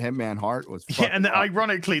 Bret Hitman Hart was yeah, and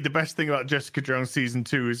ironically, the best thing about Jessica Jones season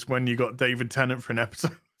 2 is when you got David Tennant for an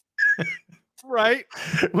episode. Right.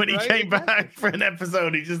 When he came back for an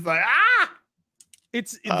episode, he's just like,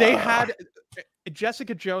 they had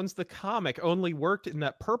Jessica Jones, the comic, only worked in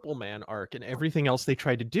that Purple Man arc, and everything else they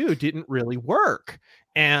tried to do didn't really work.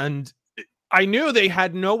 And I knew they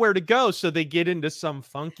had nowhere to go, so they get into some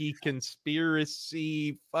funky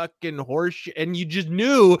conspiracy fucking horseshit, and you just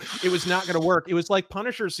knew it was not going to work. It was like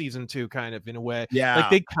Punisher season 2, kind of, in a way. Yeah. Like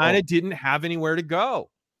they kind of didn't have anywhere to go.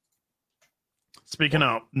 Speaking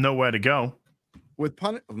of nowhere to go, with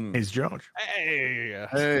is George.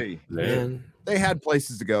 Hey, Man. they had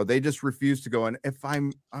places to go. They just refused to go. And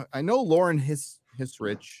I know Lauren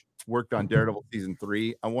Hisrich worked on Daredevil season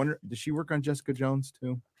 3. I wonder, did she work on Jessica Jones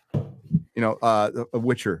too? You know, a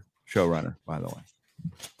Witcher showrunner, by the way.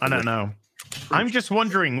 I don't know. I'm just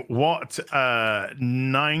wondering what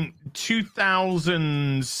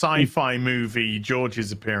 2000 sci-fi movie George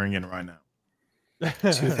is appearing in right now.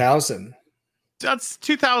 2000. That's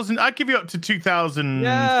 2000. I'd give you up to 2014.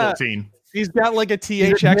 Yeah. He's got like a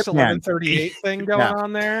THX 1138 thing going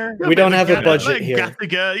on there. We don't have a budget like here.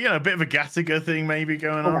 Gattaca, a bit of a Gattaca thing maybe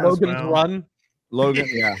going on. Logan's Run. Logan,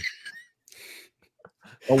 yeah.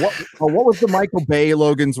 What was the Michael Bay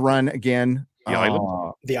Logan's Run again? The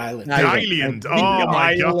Island. The Island. The Island. Oh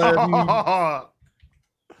my god.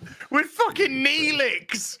 With fucking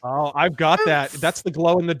Neelix. Oh, I've got that. That's the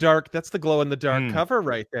glow in the dark. That's the glow in the dark cover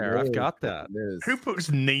right there. I've got that. Who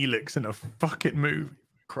puts Neelix in a fucking movie?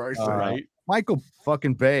 Christ, right? Michael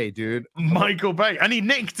fucking Bay, dude. Michael Bay, and he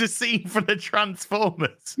nicked a scene from the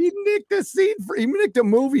Transformers. He nicked a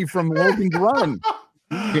movie from Logan's Run.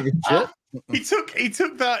 Shit. He took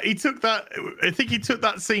that. I think he took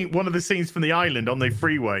that scene, one of the scenes from The Island on the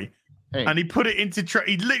freeway, and he put it into.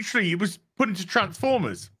 It was put into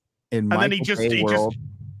Transformers. In and then he world,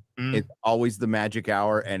 it's always the magic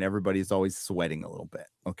hour, and everybody's always sweating a little bit.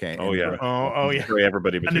 Okay. Oh yeah. Oh yeah.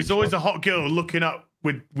 Everybody. And there's always a hot girl looking up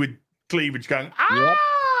with cleavage, going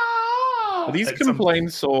ah. Are these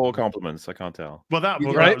complaints or compliments? I can't tell. Well, that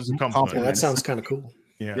Right? was a Yeah, compliment. that sounds kind of cool.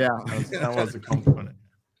 Yeah, Yeah. that was a compliment.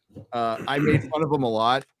 I made fun of him a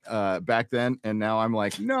lot back then, and now I'm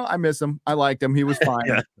like, no, I miss him. I liked him. He was fine.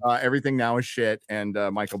 Yeah. Everything now is shit, and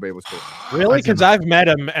Michael Bay was cool. Really? Because I've met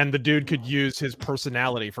him, and the dude could use his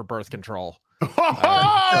personality for birth control. You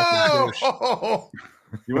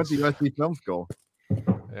went to USC Film School.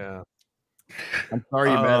 Yeah. I'm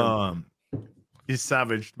sorry you met him. You're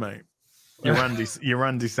savage, mate. You're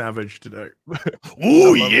Randy Savage today.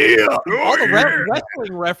 Oh yeah! All the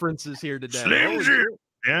wrestling references here today. Slim Jim.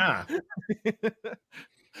 Yeah.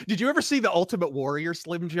 Did you ever see the Ultimate Warrior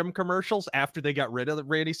Slim Jim commercials after they got rid of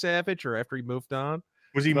Randy Savage or after he moved on?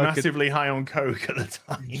 Was he massively high on coke at the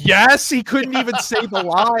time? Yes, he couldn't even say the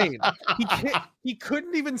line. He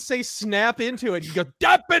couldn't even say "snap into it." He go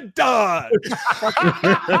 "dap and done."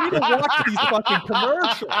 I need to watch these fucking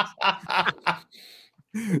commercials.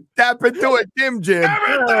 Tap into it, Jim.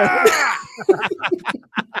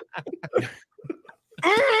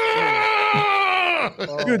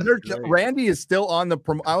 Dude, Randy is still on the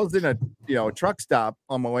I was in a truck stop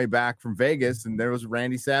on my way back from Vegas, and there was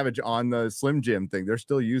Randy Savage on the Slim Jim thing. They're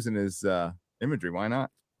still using his imagery. Why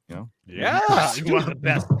not? Yeah, dude, the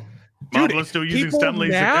best. Dude, still using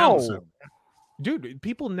Stanley's now, account. dude,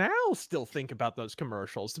 people now still think about those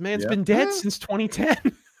commercials. The man's been dead since 2010.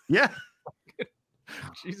 Yeah.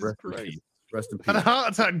 Jesus Christ. Rest in peace. Had a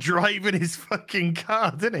heart attack driving his fucking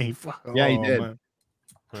car, didn't he? Yeah, he did. Man.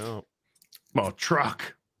 Oh. Well,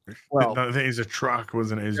 truck. Well, I think it's a truck,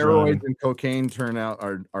 wasn't it? Steroids and cocaine turnout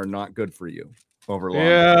are not good for you over long.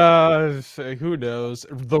 Yeah, who knows?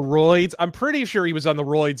 The roids. I'm pretty sure he was on the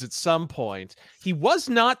roids at some point. He was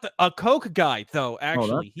not a coke guy, though.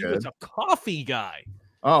 Actually, he was a coffee guy.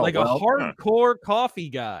 Oh, like a hardcore coffee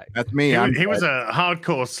guy. That's me. He was a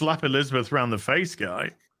hardcore slap Elizabeth round the face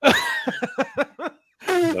guy. Is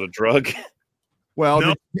that a drug? Well,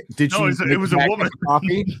 no, did she? It was a woman.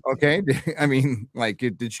 Coffee? Okay. I mean, like,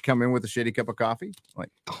 did she come in with a shitty cup of coffee? Like,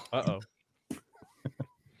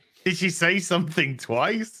 Did she say something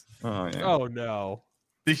twice? Oh yeah. Oh no.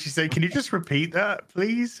 Did she say, "Can you just repeat that,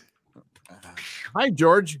 please"? Hi,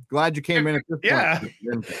 George. Glad you came in at this point.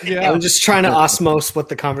 Yeah. I'm just trying to osmose what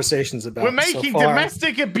the conversation's about. We're making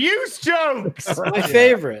domestic abuse jokes. My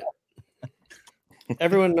favorite.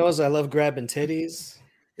 Everyone knows I love grabbing titties.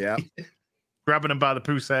 Yeah. Grabbing them by the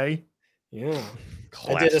pussy. Yeah.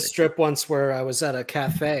 Classic. I did a strip once where I was at a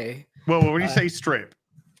cafe. Well, when you say strip,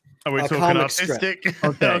 are we talking artistic?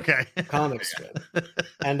 Strip. Okay. Comic strip.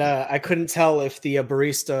 And I couldn't tell if the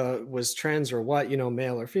barista was trans or what,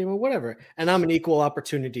 male or female, whatever. And I'm an equal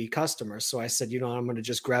opportunity customer. So I said, I'm going to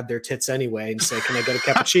just grab their tits anyway and say, can I get a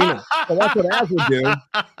cappuccino? Well, that's what Az would do.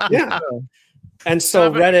 Yeah. And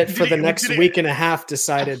so Reddit for the next week and a half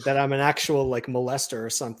decided that I'm an actual molester or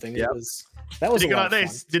something. Yep. That was Did he a go lot like of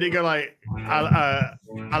this? fun. Did he go like, I'll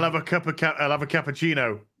have a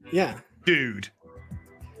cappuccino, Yeah. dude?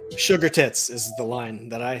 Sugar tits is the line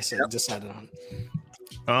that I decided on.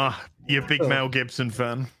 Ah, you big Mel Gibson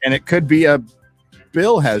fan. And it could be a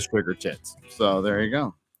Bill has sugar tits. So there you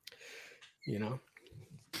go.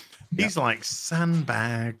 He's like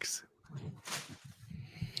sandbags.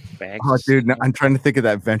 Oh, dude, I'm trying to think of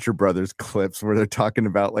that Venture Brothers clips where they're talking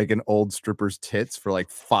about an old stripper's tits for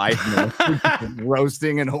 5 minutes,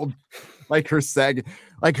 roasting an old, her sag,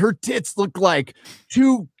 her tits look like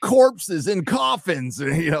 2 corpses in coffins.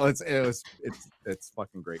 It's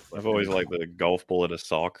fucking great. I've always liked the golf ball in a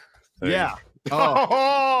sock thing. Yeah.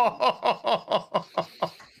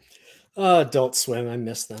 Adult Swim, I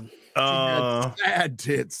miss them. Sad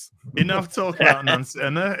tits. Enough talk about Nancy.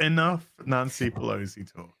 Enough Nancy Pelosi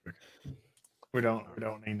talk. We don't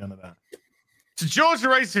need none of that. So George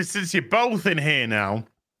RazorFist, since you're both in here now,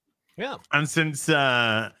 Yeah. and since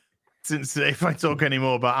if I talk any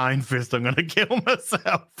more about Iron Fist, I'm gonna kill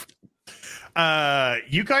myself.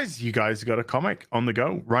 You guys got a comic on the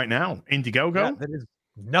go right now. Indiegogo. Yeah, that is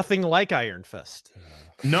nothing like Iron Fist.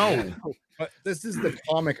 No. But this is the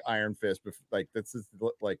comic Iron Fist. This is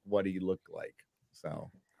what he looked like. So,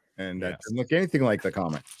 and Yes. doesn't look anything like the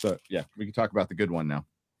comic. So yeah, we can talk about the good one now.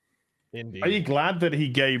 Indeed. Are you glad that he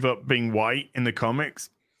gave up being white in the comics?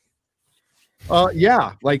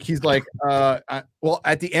 Yeah, he's well,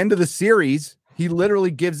 at the end of the series, he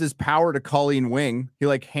literally gives his power to Colleen Wing. He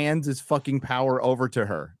hands his fucking power over to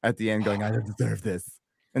her at the end, going, "I don't deserve this."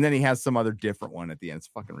 And then he has some other different one at the end. It's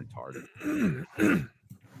fucking retarded.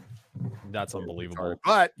 That's unbelievable.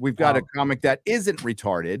 But we've got a comic that isn't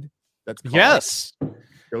retarded. That's called, Yes.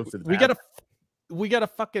 goes to the We got a we got a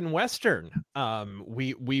fucking Western.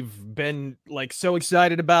 We've been like so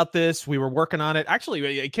excited about this. We were working on it.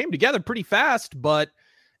 Actually, it came together pretty fast, but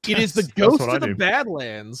it is the Ghost of the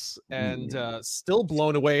Badlands, and still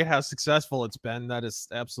blown away how successful it's been. That is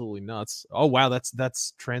absolutely nuts. Oh wow,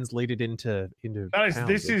 that's translated into that is pounds.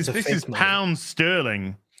 this is pounds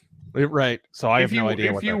sterling, right? So I have no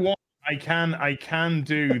idea. If you want, I can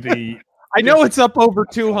do the. I know it's up over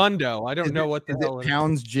 200. I don't know what the hell it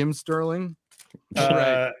pounds Jim Sterling.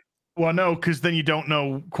 Right. Well, no, because then you don't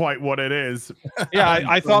know quite what it is. Yeah,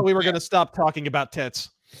 I thought we were going to stop talking about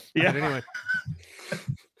tits. Yeah. But anyway.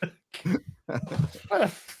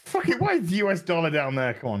 Why is the US dollar down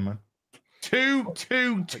there? Come on, man.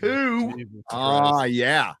 222.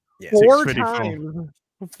 Yeah. Four times.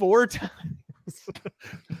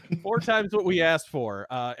 4 times what we asked for,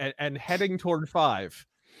 and heading toward 5.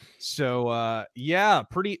 So yeah,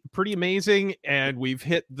 pretty amazing. And we've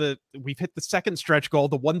hit the second stretch goal,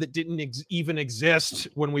 the one that didn't even exist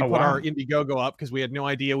when we put our Indiegogo up, because we had no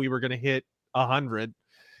idea we were going to hit 100.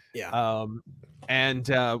 Yeah.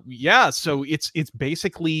 Yeah, so it's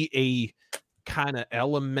basically a kind of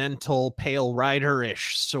elemental Pale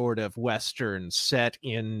Rider-ish sort of Western set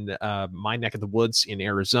in my neck of the woods in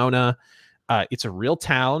Arizona. It's a real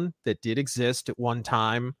town that did exist at one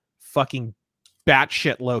time. Fucking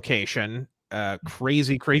batshit location.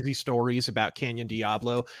 Crazy stories about Canyon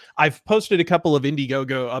Diablo. I've posted a couple of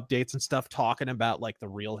Indiegogo updates and stuff talking about like the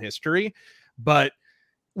real history, but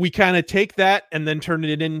we kind of take that and then turn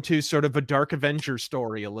it into sort of a Dark Avenger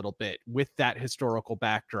story a little bit with that historical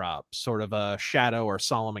backdrop, sort of a Shadow or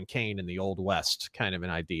Solomon Kane in the Old West kind of an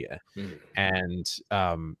idea. And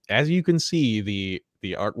as you can see, the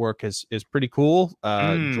artwork is pretty cool.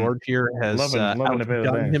 George here has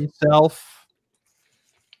outdone himself.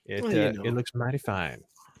 It looks mighty fine.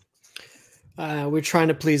 We're trying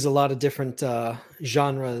to please a lot of different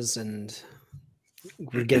genres, and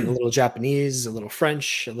we're getting a little Japanese, a little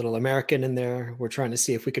French, a little American in there. We're trying to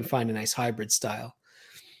see if we can find a nice hybrid style.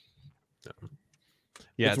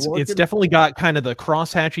 Yeah, it's definitely got kind of the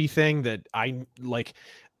crosshatchy thing that I like.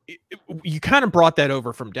 You kind of brought that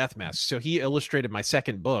over from Death Mask. So he illustrated my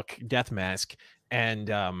second book, Death Mask, and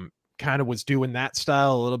kind of was doing that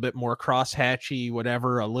style, a little bit more crosshatchy,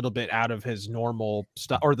 whatever, a little bit out of his normal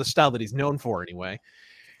style, or the style that he's known for anyway.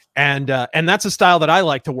 And that's a style that I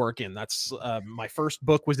like to work in. That's my first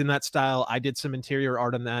book was in that style. I did some interior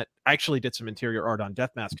art on that. I actually did some interior art on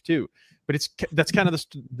Death Mask too. But that's kind of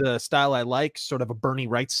the style I like, sort of a Bernie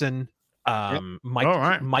Wrightson,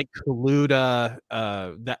 Mike Kaluta,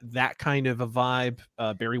 that kind of a vibe.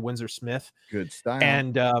 Barry Windsor Smith, good style,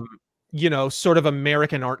 and sort of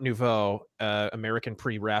American Art Nouveau, American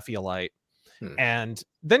pre-Raphaelite. And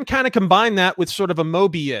then kind of combine that with sort of a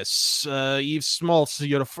Mobius, Yves Schmaltz,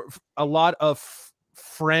 a lot of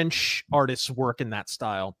French artists work in that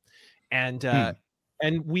style. And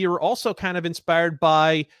we are also kind of inspired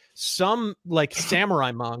by some like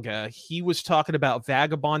samurai manga. He was talking about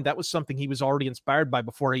Vagabond. That was something he was already inspired by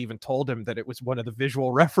before I even told him that it was one of the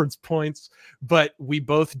visual reference points. But we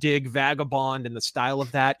both dig Vagabond and the style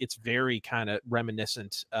of that. It's very kind of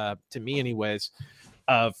reminiscent, to me anyways,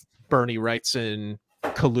 of Bernie Wrightson,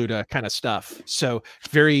 Kaluta kind of stuff. So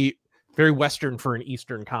very, very Western for an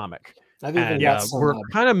Eastern comic. And we're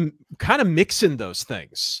kind of mixing those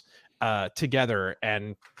things together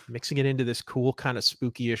and mixing it into this cool kind of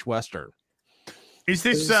spooky-ish Western. Is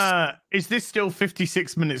this still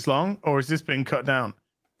 56 minutes long, or has this been cut down?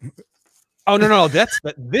 Oh no, this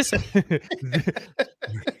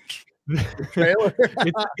trailer.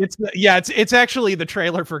 It's actually the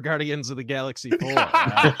trailer for Guardians of the Galaxy 4.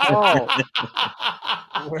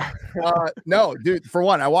 No, dude. For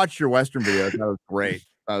one, I watched your Western video. That was great.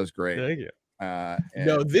 Thank you.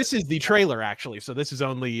 No, this is the trailer actually. So this is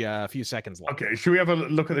only a few seconds long. Okay, should we have a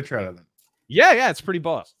look at the trailer then? Yeah, it's pretty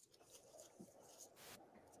boss.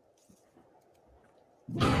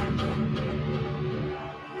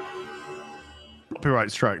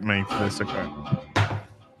 Copyright strike me for this. Okay.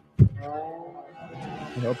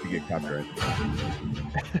 I hope you get copyright.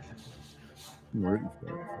 I'm rooting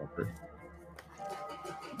for it.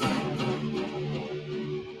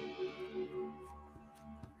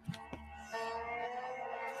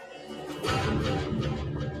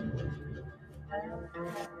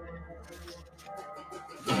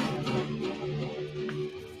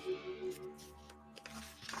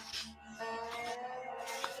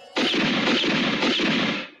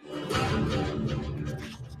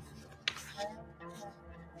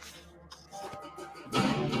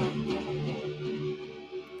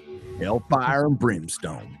 Hellfire and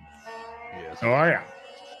brimstone. Yes. Oh yeah.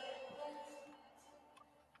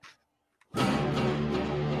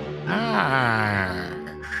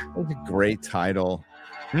 That's a great title.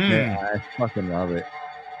 Mm. Yeah, I fucking love it.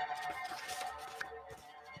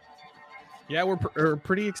 Yeah, we're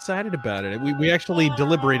pretty excited about it. We actually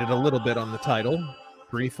deliberated a little bit on the title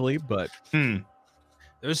briefly, but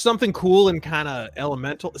there's something cool and kind of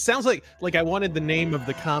elemental. It sounds like I wanted the name of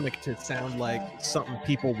the comic to sound like something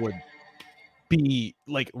people would be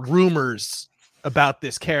like rumors about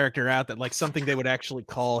this character out there, like something they would actually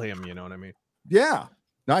call him. You know what I mean? Yeah.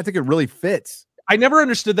 No, I think it really fits. I never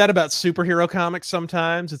understood that about superhero comics.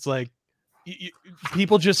 Sometimes it's like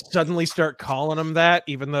people just suddenly start calling them that,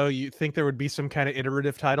 even though you think there would be some kind of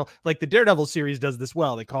iterative title. Like the Daredevil series does this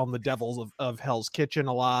well. They call them the Devils of Hell's Kitchen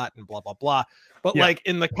a lot and blah, blah, blah. But like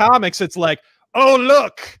in the comics, it's like, oh,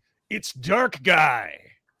 look, it's Dark Guy.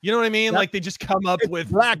 You know what I mean? Yep. Like they just come up with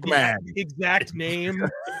Black Man exact name.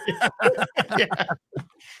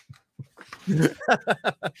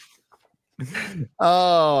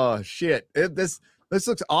 Oh shit! This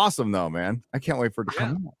looks awesome though, man. I can't wait for it to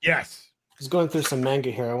come out. Yes. I was going through some manga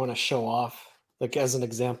here. I want to show off, like as an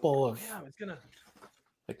example of. Yeah, I was gonna.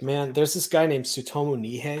 Like, man, there's this guy named Tsutomu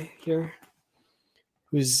Nihei here,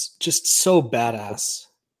 who's just so badass.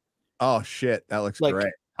 Oh shit, that looks like,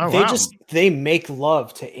 great. Oh, they make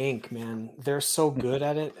love to ink, man. They're so good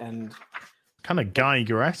at it, and kind of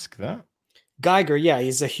Geiger-esque that. Geiger, yeah,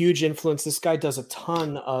 he's a huge influence. This guy does a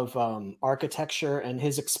ton of architecture, and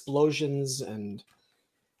his explosions, and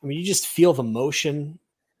I mean, you just feel the motion.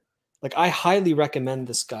 Like, I highly recommend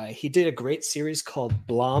this guy. He did a great series called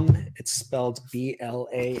Blame. It's spelled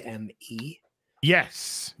Blame.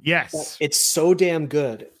 Yes. It's so damn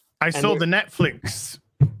good. I saw the Netflix.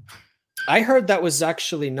 I heard that was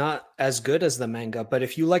actually not as good as the manga, but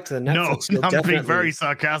if you liked the Netflix, no, I'm being very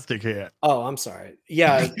sarcastic here. Oh, I'm sorry.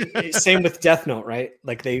 Yeah, same with Death Note, right?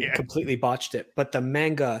 Like they completely botched it. But the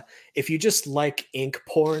manga, if you just like ink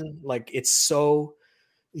porn, like it's so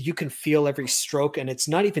you can feel every stroke, and it's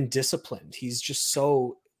not even disciplined. He's just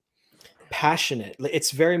so passionate.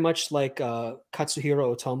 It's very much like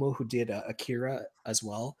Katsuhiro Otomo, who did Akira as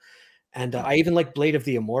well. And I even like Blade of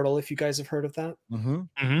the Immortal, if you guys have heard of that.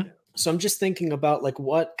 So I'm just thinking about like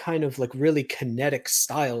what kind of like really kinetic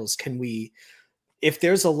styles can we, if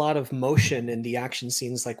there's a lot of motion in the action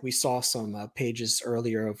scenes, like we saw some pages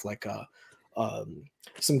earlier of like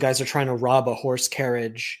some guys are trying to rob a horse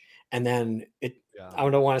carriage, and then I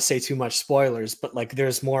don't want to say too much spoilers, but like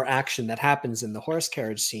there's more action that happens in the horse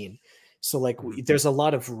carriage scene. So like there's a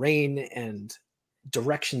lot of rain and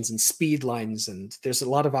directions and speed lines, and there's a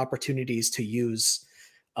lot of opportunities to use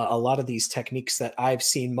a lot of these techniques that I've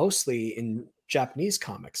seen mostly in Japanese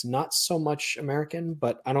comics, not so much American,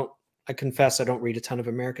 but I confess I don't read a ton of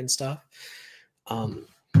American stuff.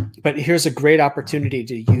 But here's a great opportunity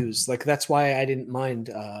to use, like, that's why I didn't mind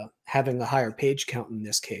having a higher page count in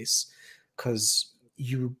this case, because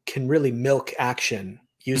you can really milk action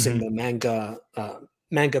using the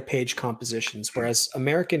manga page compositions, whereas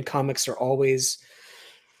American comics are always,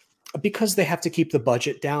 because they have to keep the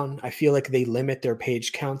budget down, I feel like they limit their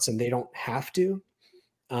page counts, and they don't have to.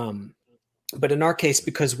 But in our case,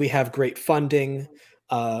 because we have great funding,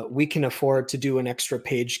 we can afford to do an extra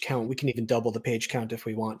page count. We can even double the page count if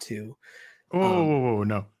we want to.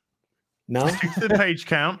 No. No? Stick to the page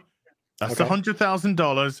count. That's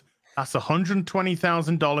 $100,000. That's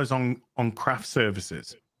 $120,000 on craft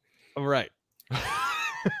services. All right.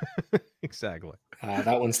 Exactly.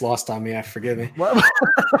 That one's lost on me. Forgive me.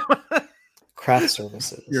 Craft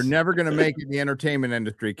services. You're never going to make it in the entertainment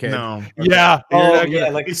industry, kid. No. Yeah.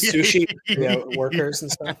 Like sushi workers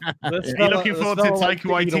and stuff. You're looking forward to Taika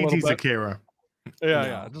Waititi's Akira.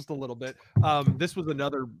 Yeah, just a little bit. This was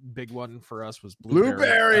another big one for us. Was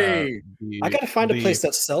Blueberry. I gotta find a place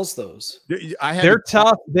that sells those. They're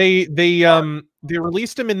tough. They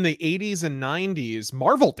released them in the 80s and 90s.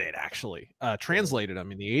 Marvel did actually translated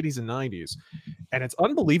them in the 80s and 90s, and it's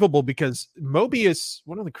unbelievable because Mobius.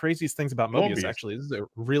 One of the craziest things about Mobius actually, this is a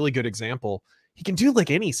really good example. He can do like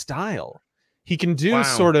any style. He can do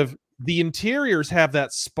sort of the interiors have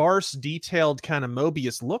that sparse, detailed kind of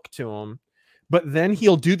Mobius look to them. But then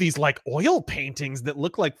he'll do these like oil paintings that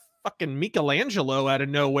look like fucking Michelangelo out of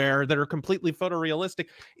nowhere that are completely photorealistic.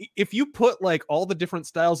 If you put like all the different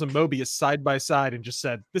styles of Mobius side by side and just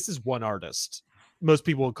said, this is one artist, most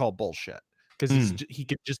people would call bullshit because he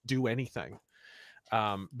could just do anything.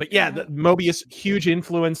 But yeah, Mobius, huge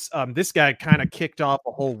influence. This guy kind of kicked off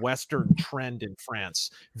a whole Western trend in France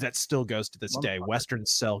that still goes to this day.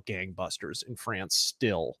 Westerns sell gangbusters in France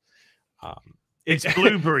still. It's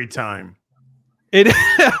Blueberry time. It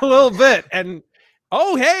a little bit, and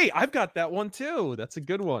Oh, hey, I've got that one too. That's a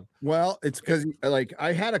good one. Well, it's because like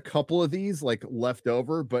I had a couple of these like left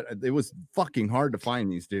over, but it was fucking hard to find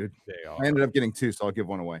these, dude. They I ended up getting 2, so I'll give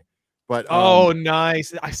one away. But oh,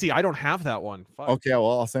 nice. I see. I don't have that one. Fuck. okay,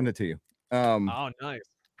 well, I'll send it to you. Oh, nice.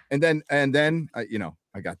 And then you know,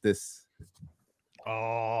 I got this.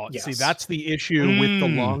 Oh, Yes. see, that's the issue with The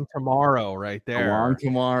Long Tomorrow right A there. Long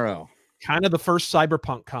Tomorrow. Kind of the first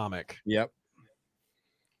cyberpunk comic. Yep.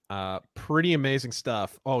 Pretty amazing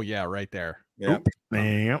stuff. Oh yeah, right there. Yep.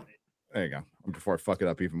 Yep. There you go. Before I fuck it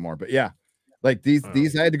up even more. But yeah, like these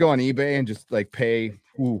I had to go on eBay and just like pay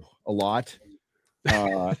a lot.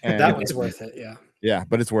 And That one's worth it. Yeah. Yeah,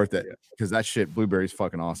 but it's worth it because that shit Blueberry's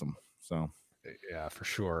fucking awesome. So Yeah, for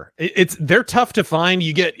sure. They're tough to find.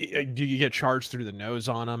 You get charged through the nose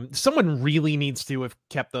on them. Someone really needs to have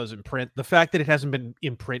kept those in print. The fact that it hasn't been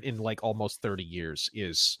in print in like almost 30 years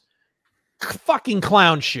is fucking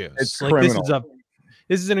clown shoes. It's like criminal.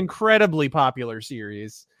 this is an incredibly popular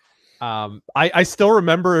series. I still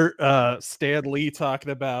remember Stan Lee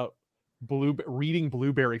talking about reading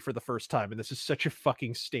Blueberry for the first time, and this is such a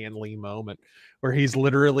fucking Stan Lee moment where he's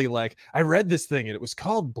literally like, I read this thing and it was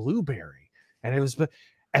called Blueberry, and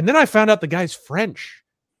then I found out the guy's French,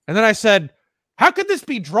 and then I said, how could this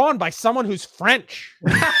be drawn by someone who's French?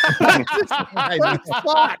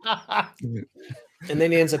 And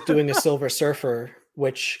then he ends up doing a Silver Surfer,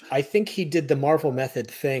 which I think he did the Marvel method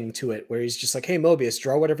thing to it, where he's just like, hey, Mobius,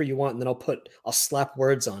 draw whatever you want, and then I'll slap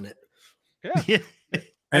words on it. Yeah.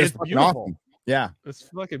 And it's fucking beautiful. awesome. Yeah. It's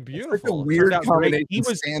fucking It's beautiful. such a It weird turned out great.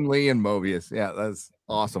 combination. Stan Lee and Mobius. Yeah, that's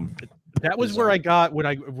awesome. That was where I got when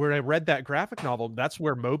I read that graphic novel. That's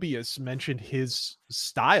where Mobius mentioned his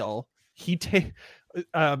style.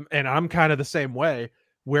 And I'm kind of the same way,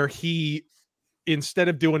 where he, instead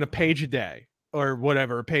of doing a page a day or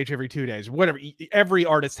whatever, a page every 2 days, whatever, every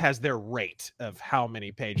artist has their rate of how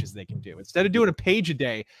many pages they can do. Instead of doing a page a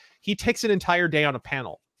day, he takes an entire day on a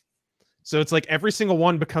panel. So it's like every single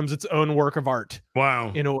one becomes its own work of art.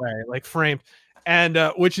 Wow. In a way, like framed. And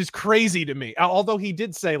which is crazy to me. Although he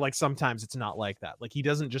did say like sometimes it's not like that. Like he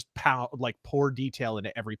doesn't just pour detail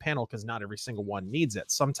into every panel because not every single one needs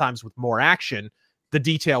it. Sometimes with more action, the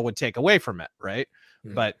detail would take away from it, right?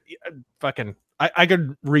 Mm. But fucking, I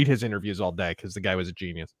could read his interviews all day because the guy was a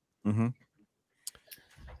genius. Mm-hmm.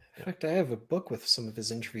 In fact, I have a book with some of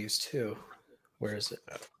his interviews too. Where is it?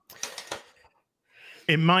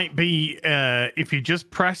 It might be if you just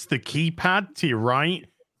press the keypad to your right,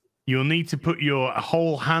 you'll need to put your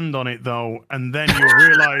whole hand on it though, and then you'll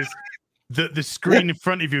realize that the screen in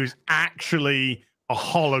front of you is actually a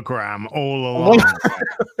hologram all along.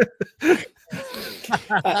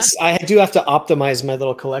 I do have to optimize my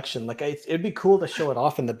little collection. Like it'd be cool to show it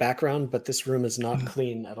off in the background, but this room is not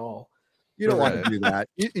clean at all. You don't want to do that.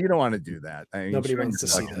 You don't want to do that. I mean, Nobody wants to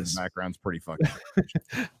see the this. background's pretty fucking.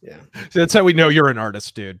 Yeah. So that's how we know you're an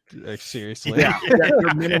artist, dude. Like, seriously. Yeah. You're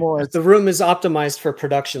minimalist. The room is optimized for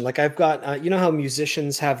production. Like I've got, you know how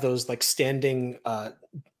musicians have those like standing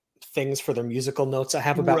things for their musical notes? I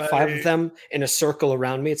have about 5 of them in a circle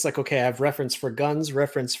around me. It's like, okay, I have reference for guns,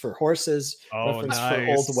 reference for horses, reference for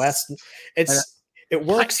Old West. It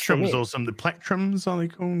works for me. Or something. Plectrums are they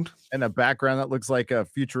called? And a background that looks like a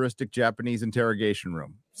futuristic Japanese interrogation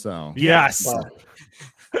room. So yes. Well,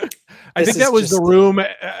 I think this that was is the just- room.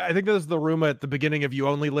 I think that was the room at the beginning of You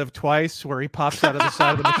Only Live Twice, where he pops out of the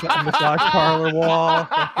side of the massage parlor wall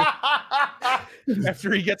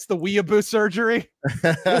after he gets the weeaboo surgery.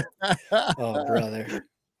 Oh, brother.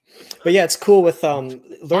 But yeah, it's cool with learning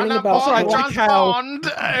about. I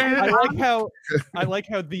like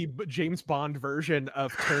how the James Bond version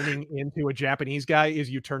of turning into a Japanese guy is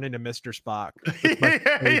you turn into Mr. Spock.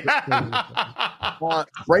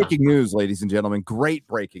 Breaking news, ladies and gentlemen. Great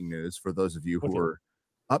breaking news for those of you who were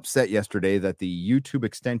upset yesterday that the YouTube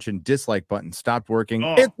extension dislike button stopped working.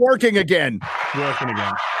 Oh. It's working again. Working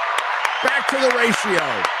again. Back to the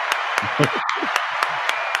ratio.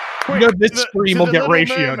 You know, this To the- stream to will the get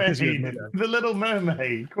Little ratioed. Mermaid. The Little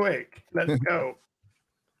Mermaid. Quick. Let's go.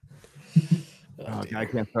 Oh, I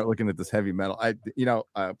can't start looking at this heavy metal.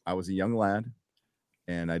 I was a young lad,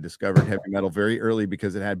 and I discovered heavy metal very early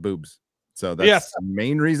because it had boobs. So that's the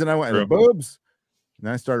main reason I went. Boobs. And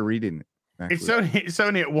then I started reading it. It's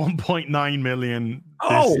only at 1.9 million.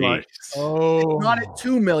 Oh, dislikes. It's not at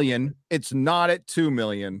 2 million. It's not at 2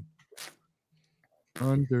 million.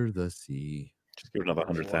 Under the sea. Just give it another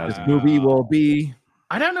 100,000. This movie will be.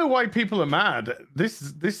 I don't know why people are mad. This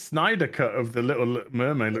Snyder cut of the Little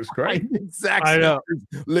Mermaid looks great. Exactly. I know.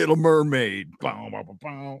 Little Mermaid. Bow, bow, bow,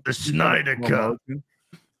 bow. The Snyder cut.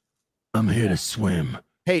 I'm here to swim.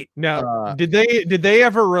 Hey, Now, did they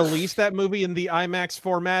ever release that movie in the IMAX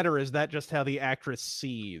format, or is that just how the actress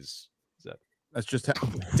sees? that's just how.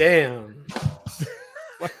 Damn.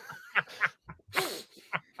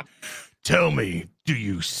 Tell me, do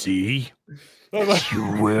you see?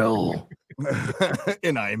 You will.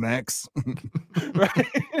 In IMAX.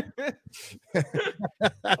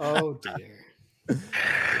 Oh dear.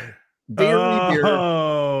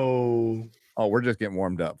 Oh, We're just getting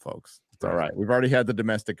warmed up, folks. It's all right. We've already had the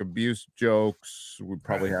domestic abuse jokes. We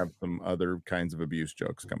probably have some other kinds of abuse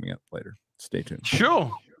jokes coming up later. Stay tuned.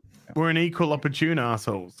 sure. We're an equal opportune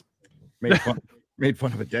assholes. Made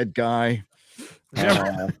fun of a dead guy.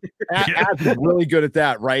 Yeah. Ad's really good at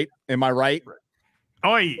that, right? Am I right?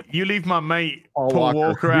 Oi, you leave my mate Paul Paul Walker.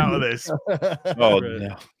 Walker out of this. Oh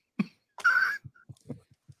no.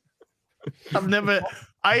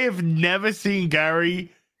 I have never seen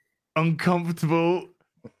Gary uncomfortable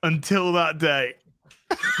until that day.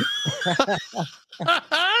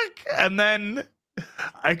 And then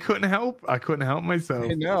I couldn't help myself.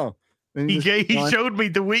 I know. And He showed me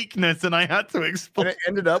the weakness and I had to and explain. it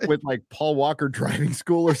ended up with like Paul Walker driving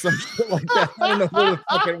school or some shit like that. I don't know where the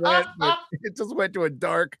fuck it went, but it just went to a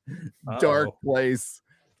dark place.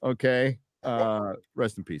 Okay.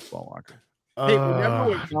 Rest in peace, Paul Walker. Hey, remember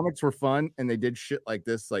when comics were fun and they did shit like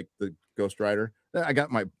this, like the Ghost Rider? I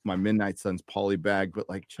got my Midnight Suns poly bag, but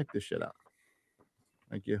like, check this shit out.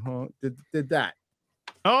 Like, you did that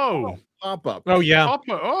Oh, pop up? Oh yeah.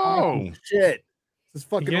 Papa. Oh, Shit, this is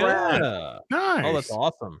fucking rad. nice. Oh, that's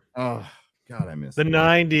awesome. Oh God, I miss The it.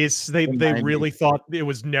 90s, they 90s. really thought it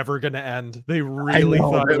was never going to end. They I really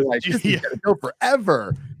know, thought they're it was like, this Yeah. is gonna go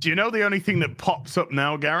forever. Do you know the only thing that pops up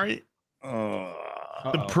now, Gary?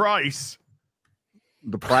 The price.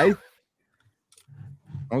 The price.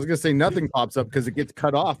 I was gonna say nothing pops up because it gets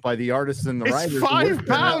cut off by the artists and the It's writers.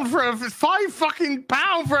 £5 for a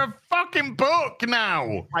 £5 for a fucking book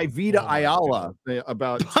now. By Vida Ayala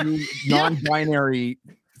about two non-binary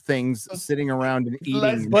things sitting around and eating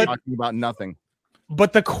and But- talking about nothing.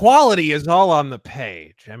 But the quality is all on the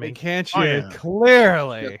page. I mean, can't you Oh, yeah.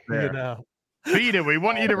 clearly, Yes, there. you know? Peter, we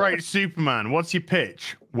want you to write Superman. What's your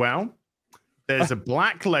pitch? Well, there's a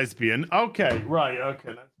black lesbian. Okay, right.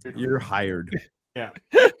 Okay. You're hired. Yeah.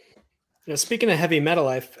 Speaking of heavy metal,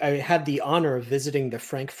 I had the honor of visiting the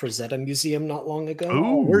Frank Frazetta Museum not long ago.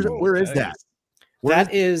 Ooh, Where is that?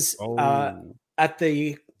 That is Oh. at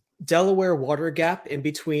the Delaware Water Gap in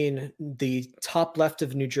between the top left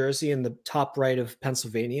of New Jersey and the top right of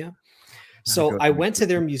Pennsylvania. So I went to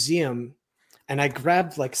their museum and I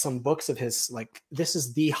grabbed like some books of his, like, this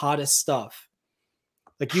is the hottest stuff.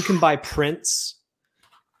 Like, you can buy prints.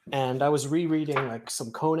 And I was rereading like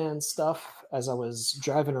some Conan stuff as I was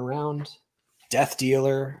driving around. Death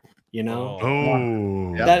Dealer, you know.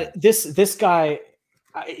 Oh. Yeah. That this guy,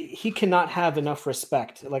 he cannot have enough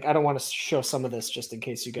respect. Like, I don't want to show some of this just in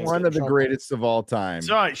case you guys. One get of the in trouble. greatest of all time. It's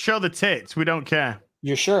all right. Show the tits. We don't care.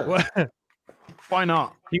 You're sure? Why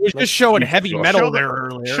not? He was just showing heavy metal Show the- there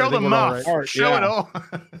earlier. Show They the went all muff. right. Art, Show it yeah. all.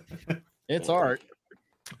 It's art.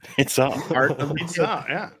 It's up. Art of It's not.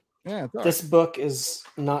 Yeah. Yeah, it's art. This book is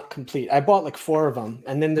not complete. I bought like 4 of them,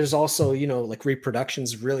 and then there's also, you know, like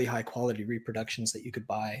reproductions, really high quality reproductions that you could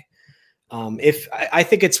buy. If I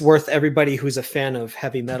think it's worth everybody who's a fan of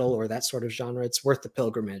heavy metal or that sort of genre, it's worth the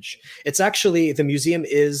pilgrimage. It's actually, the museum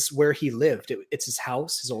is where he lived. It's his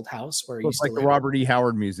house, his old house where he It's used like to the live. Robert E.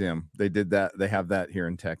 Howard Museum. They did that. They have that here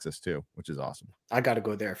in Texas too, which is awesome. I got to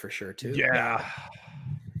go there for sure too. Yeah.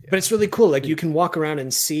 But it's really cool. Like, you can walk around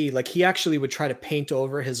and see, like, he actually would try to paint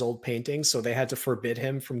over his old paintings, so they had to forbid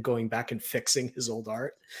him from going back and fixing his old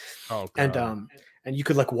art. Oh, And and you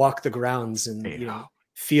could like walk the grounds and you know,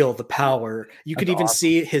 feel the power. You could even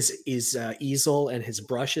see his easel and his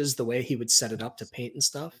brushes, the way he would set it up to paint and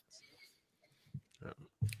stuff.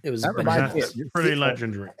 It was That reminds me That's of- pretty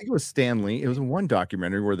legendary. I think it was Stanley. It was in one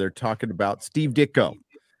documentary where they're talking about Steve Ditko.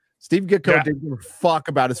 Steve Ditko Yeah. didn't give a fuck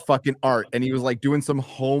about his fucking art, and he was like doing some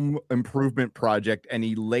home improvement project, and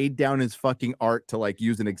he laid down his fucking art to like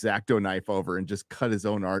use an X-Acto knife over and just cut his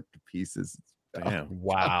own art to pieces. Damn.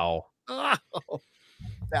 wow. Oh,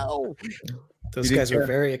 no. those He didn't guys were care.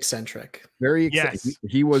 very eccentric. Very Yes.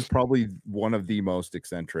 he was probably one of the most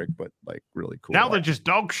eccentric, but like really cool. Now they're just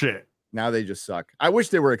dog shit. Now they just suck. I wish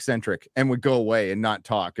they were eccentric and would go away and not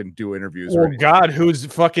talk and do interviews. or Oh anything. God, who's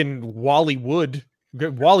fucking Wally Wood?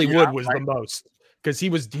 Wally Yeah, Wood was the most, because he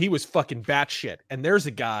was fucking batshit. And there's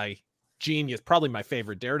a guy, genius, probably my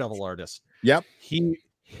favorite Daredevil artist. Yep.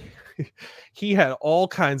 He had all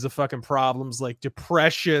kinds of fucking problems, like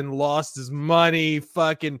depression, lost his money,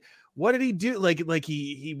 fucking what did he do? Like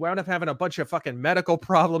he wound up having a bunch of fucking medical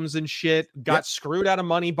problems and shit, got screwed out of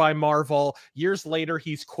money by Marvel. Years later,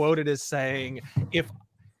 he's quoted as saying,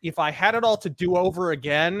 if I had it all to do over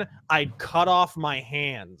again, I'd cut off my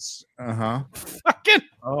hands. Fucking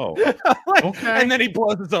okay. And then he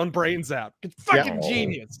blows his own brains out. It's fucking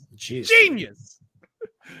genius. Jeez. Genius.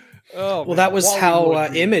 Oh, well, that was how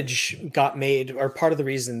Image got made, or part of the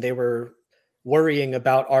reason they were worrying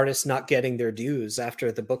about artists not getting their dues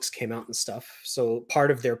after the books came out and stuff. So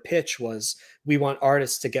part of their pitch was, we want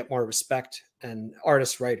artists to get more respect, and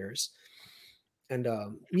writers. And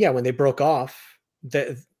when they broke off,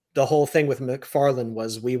 the whole thing with McFarlane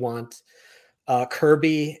was, we want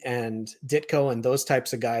Kirby and Ditko and those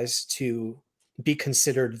types of guys to be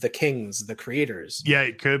considered the kings, the creators.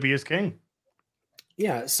 Yeah, Kirby is king.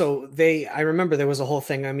 Yeah, so I remember there was a whole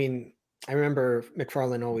thing. I mean, I remember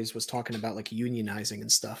McFarlane always was talking about like unionizing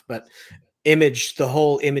and stuff, but the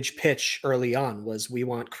whole Image pitch early on was, we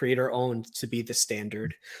want creator owned to be the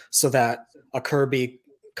standard, so that a Kirby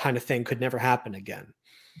kind of thing could never happen again.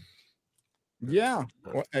 Yeah.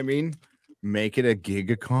 Well, I mean, make it a gig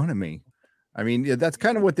economy. I mean, that's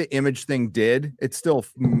kind of what the Image thing did. It still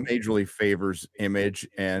majorly favors Image,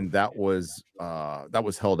 and that was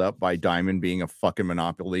held up by Diamond being a fucking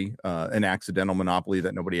monopoly, an accidental monopoly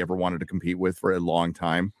that nobody ever wanted to compete with for a long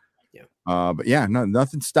time. Yeah. But yeah,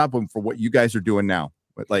 nothing stopped them for what you guys are doing now.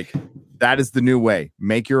 But like, that is the new way.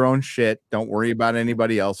 Make your own shit. Don't worry about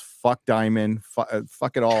anybody else. Fuck Diamond.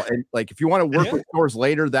 Fuck it all. And like, if you want to work with stores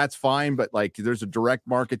later, that's fine. But like, there's a direct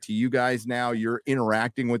market to you guys now. You're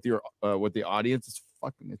interacting with your with the audience.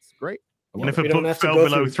 It's great. And if a book fell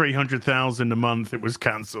below 300,000 a month, it was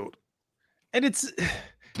cancelled.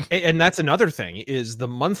 And that's another thing, is the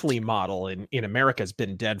monthly model in America has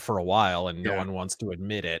been dead for a while, and no one wants to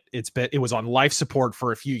admit it. It was on life support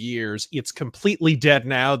for a few years. It's completely dead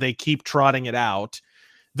now. They keep trotting it out.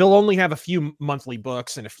 They'll only have a few monthly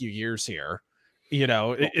books in a few years here. You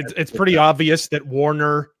know, it's pretty obvious that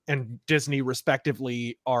Warner and Disney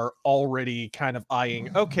respectively are already kind of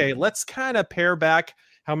eyeing, okay, let's kind of pare back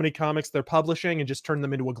how many comics they're publishing and just turn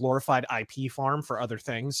them into a glorified IP farm for other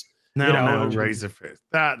things. No, RazorFist.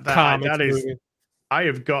 That is. I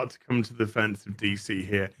have got to come to the defense of DC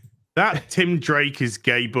here. That Tim Drake is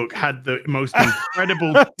gay book had the most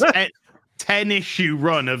incredible 10-issue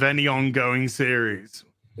run of any ongoing series.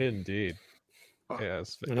 Indeed.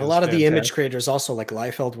 Yes. And a lot of the Image creators also, like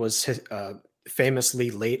Liefeld, was famously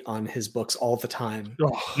late on his books all the time.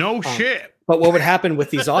 No shit. But what would happen with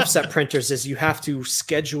these offset printers is you have to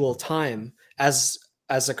schedule time as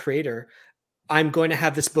a creator. I'm going to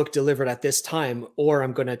have this book delivered at this time, or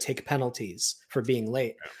I'm going to take penalties for being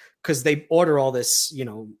late, because they order all this,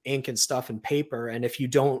 ink and stuff and paper. And if you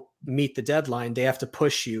don't meet the deadline, they have to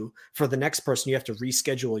push you for the next person. You have to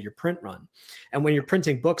reschedule your print run. And when you're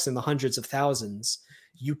printing books in the hundreds of thousands,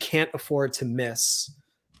 you can't afford to miss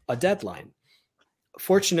a deadline.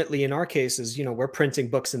 Fortunately, in our cases, we're printing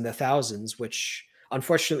books in the thousands, which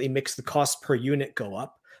unfortunately makes the cost per unit go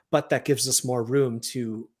up, but that gives us more room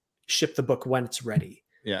to ship the book when it's ready.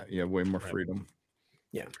 Yeah, way more freedom.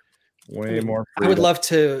 Yeah, way more freedom. I would love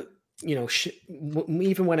to,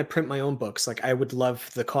 even when I print my own books, like, I would love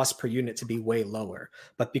the cost per unit to be way lower,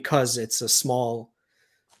 but because it's a small,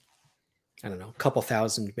 I don't know, couple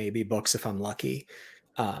thousand maybe books if I'm lucky,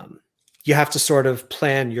 you have to sort of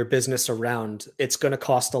plan your business around, it's going to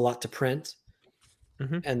cost a lot to print.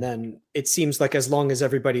 And then it seems like, as long as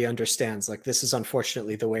everybody understands, like, this is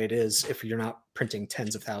unfortunately the way it is if you're not printing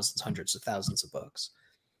tens of thousands, hundreds of thousands of books.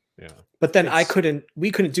 Yeah. But then we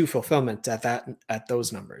couldn't do fulfillment at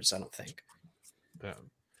those numbers, I don't think. Yeah.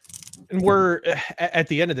 And we're at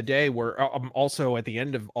the end of the day, we're also at the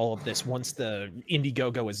end of all of this. Once the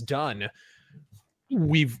Indiegogo is done,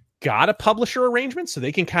 we've got a publisher arrangement so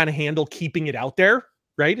they can kind of handle keeping it out there.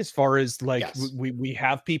 Right, as far as like, yes, we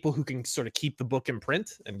have people who can sort of keep the book in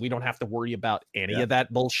print, and we don't have to worry about any of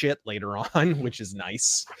that bullshit later on, which is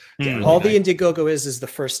nice. Yeah, all the Indiegogo is the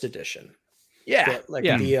first edition. Yeah,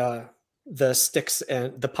 the sticks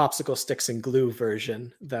and the popsicle sticks and glue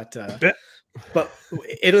version. That, but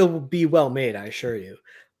it'll be well made, I assure you.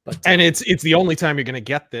 But and it's the only time you're going to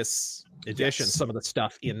get this edition. Yes. Some of the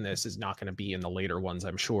stuff in this is not going to be in the later ones,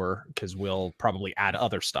 I'm sure, because we'll probably add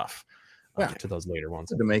other stuff to those later ones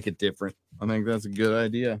to make it different. I think that's a good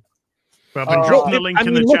idea. Well, I've been dropping the link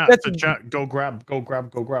in the chat. Go grab.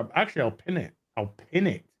 Actually, I'll pin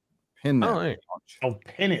it. Pin that. Right. I'll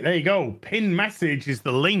pin it. There you go. Pin message is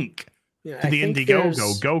the link to the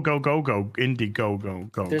Indiegogo. Go.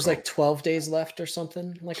 Indiegogo. There's like 12 days left or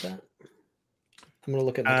something like that. I'm gonna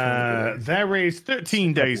look at the there is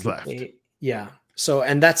 13 days left. Yeah. So,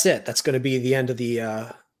 and that's it. That's going to be the end of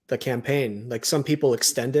the campaign. Like some people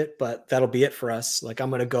extend it, but that'll be it for us. Like I'm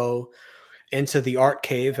going to go into the art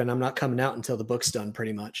cave, and I'm not coming out until the book's done,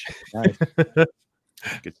 pretty much. Nice.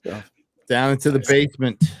 Good stuff. Down into the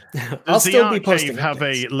basement. I'll Does the still be art posting cave have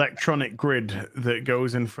updates. a electronic grid that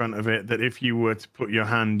goes in front of it that if you were to put your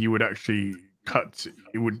hand, you would actually cut,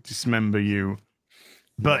 it would dismember you.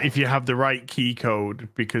 But if you have the right key code,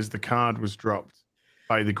 because the card was dropped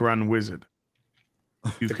by the Grand Wizard,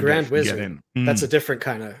 you The can Grand actually get Wizard. in. That's a different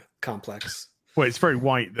kind of complex. Well, it's very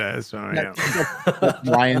white there, so yeah. That's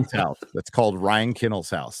Ryan's house. That's called Ryan Kinnell's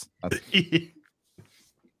house.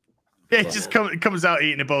 Yeah, it just comes out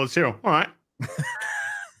eating a bowl of cereal. All right.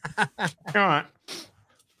 All right.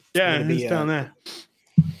 Yeah, gonna be, it's down there.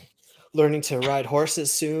 Learning to ride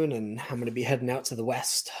horses soon, and I'm going to be heading out to the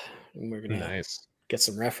west, and we're going to Nice. get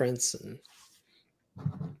some reference. And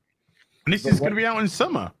And this is going to be out in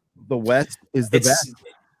summer. The West is the best.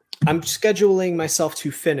 I'm scheduling myself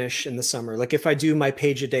to finish in the summer. Like if I do my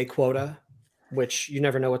page a day quota, which you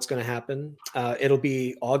never know what's going to happen, it'll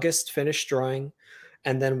be August finished drawing.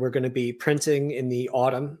 And then we're going to be printing in the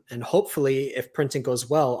autumn. And hopefully, if printing goes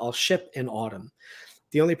well, I'll ship in autumn.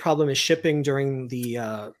 The only problem is shipping during the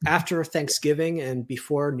after Thanksgiving and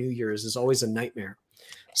before New Year's is always a nightmare.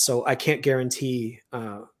 So I can't guarantee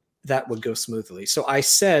that would go smoothly. So I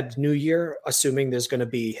said New Year, assuming there's going to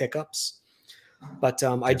be hiccups. But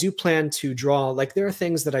I do plan to draw, like there are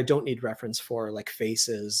things that I don't need reference for, like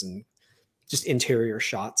faces and just interior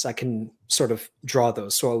shots. I can sort of draw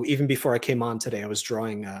those. So even before I came on today, I was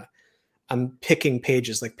drawing, I'm picking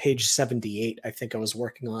pages, like page 78, I think I was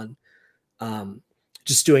working on,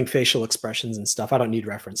 just doing facial expressions and stuff. I don't need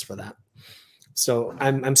reference for that. So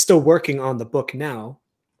I'm still working on the book now,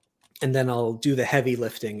 and then I'll do the heavy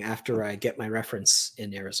lifting after I get my reference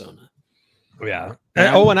in Arizona. Yeah.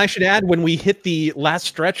 And I should add, when we hit the last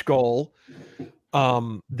stretch goal,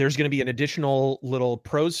 there's going to be an additional little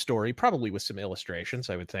prose story, probably with some illustrations,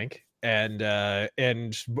 I would think, and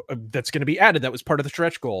that's going to be added. That was part of the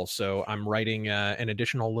stretch goal, so I'm writing an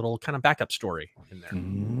additional little kind of backup story in there.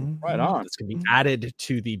 Right on. It's going to be added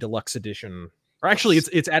to the deluxe edition, or actually,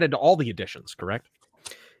 it's added to all the editions. Correct?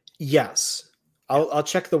 Yes. I'll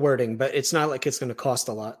check the wording, but it's not like it's going to cost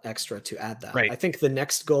a lot extra to add that. Right. I think the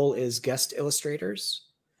next goal is guest illustrators.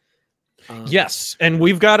 Yes, and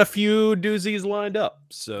we've got a few doozies lined up.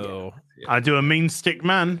 So I do a mean stick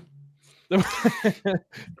man.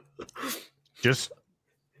 Just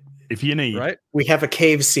if you need. right. We have a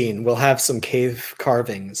cave scene. We'll have some cave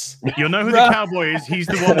carvings. You'll know who the cowboy is. He's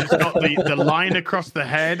the one that's got the line across the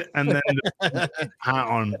head and then the hat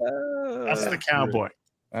on. That's the cowboy.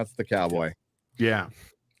 That's the cowboy. Yeah.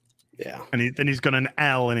 Yeah. And then he's got an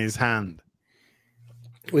L in his hand.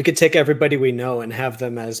 We could take everybody we know and have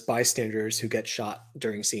them as bystanders who get shot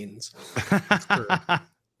during scenes.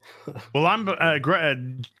 Well, I'm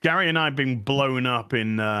Gary and I have been blown up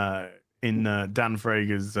in Dan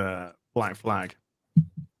Frager's Black Flag.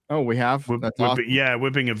 Oh, we have? That's awesome. We're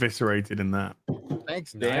being eviscerated in that.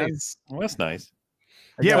 Thanks, Dan. Nice. Well, that's nice.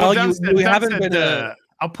 Yeah, Well, Dan you said, haven't been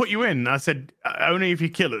I'll put you in. I said, only if you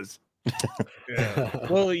kill us.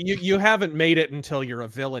 Well, you haven't made it until you're a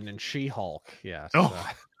villain in She-Hulk. Yeah. So. Oh.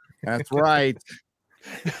 That's right.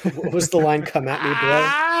 What was the line? Come at me,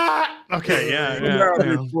 bro. Okay,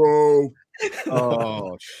 yeah. Bro.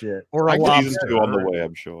 Oh shit! Or a I get season lobster. 2 on the way,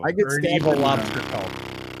 I'm sure. I get Or an stabbed evil in, lobster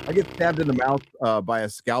cult. I get stabbed in the mouth by a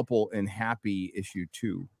scalpel in Happy issue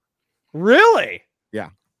 2. Really?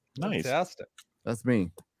 Nice. Fantastic. That's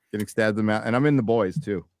me getting stabbed in the mouth, and I'm in The Boys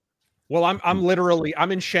too. Well, I'm literally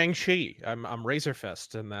in Shang-Chi. I'm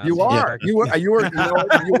RazorFist, and You are. You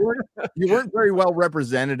weren't very well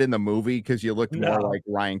represented in the movie because you looked more like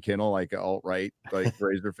Ryan Kinnell, like alt-right, like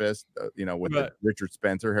RazorFist, with the Richard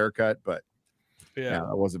Spencer haircut. But yeah,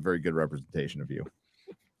 that wasn't very good representation of you.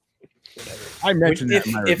 I mentioned that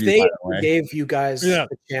in my if review, they by the way. gave you guys a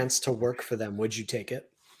chance to work for them, would you take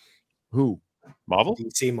it? Who? Marvel?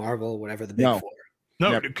 DC, Marvel, whatever the big No. four.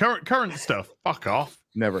 No, Never. current stuff. Fuck off.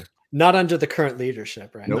 Never. Not under the current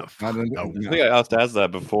leadership, right? Nope. No. No. I think I asked Az that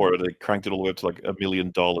before. They cranked it all the way up to like $1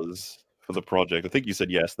 million for the project. I think you said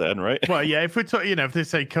yes then, right? Well, yeah. If we talk, if they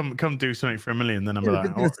say come do something for $1 million, then I'm Yeah, like,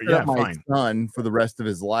 if it's oh, gonna yeah, set up my fine. son for the rest of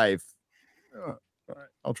his life.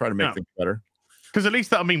 I'll try to make No. things better. Because at least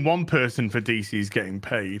that'll mean one person for DC is getting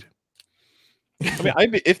paid. I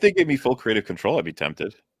mean, if they gave me full creative control, I'd be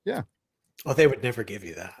tempted. Oh, they would never give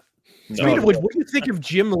you that. No. Rita, what do you think of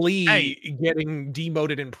Jim Lee getting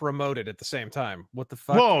demoted and promoted at the same time? What the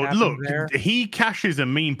fuck? Whoa, happened look, there? he cashes a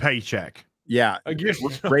mean paycheck. Yeah. I guess-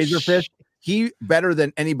 RazorFist. he better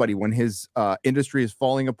than anybody when his industry is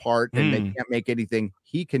falling apart and they can't make anything.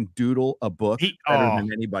 He can doodle a book better than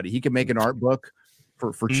anybody. He can make an art book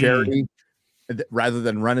for charity rather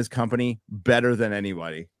than run his company better than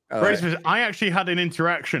anybody. I actually had an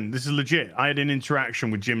interaction. This is legit. I had an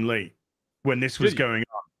interaction with Jim Lee when this was going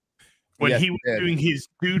on. When he was doing his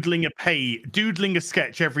doodling a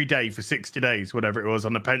sketch every day for 60 days, whatever it was,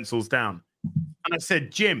 on the pencils down. And I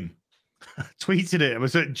said, Jim, tweeted it. I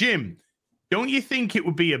said, Jim, don't you think it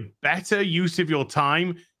would be a better use of your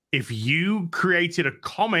time if you created a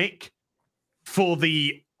comic for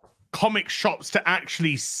the comic shops to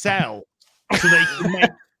actually sell so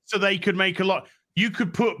they could make a lot? You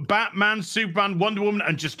could put Batman, Superman, Wonder Woman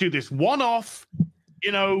and just do this one-off,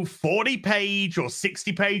 40-page or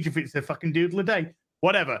 60-page if it's a fucking doodle a day,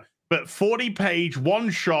 whatever. But 40-page one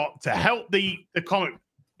shot to help the comic.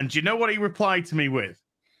 And do you know what he replied to me with?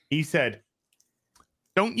 He said,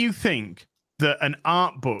 don't you think that an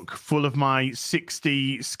art book full of my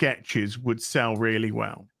 60 sketches would sell really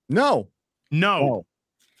well? No.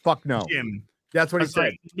 Fuck no. Jim. That's what he said.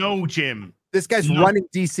 Like, no, Jim. This guy's running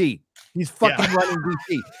DC. He's fucking running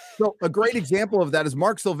DC. So a great example of that is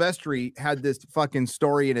Mark Silvestri had this fucking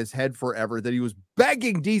story in his head forever that he was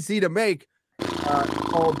begging DC to make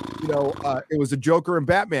called, it was a Joker and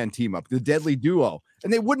Batman team up, the Deadly Duo.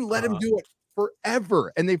 And they wouldn't let him do it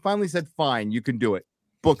forever. And they finally said, fine, you can do it.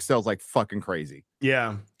 Book sells like fucking crazy.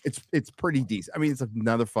 Yeah. It's pretty decent. I mean, it's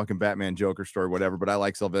another fucking Batman Joker story, whatever, but I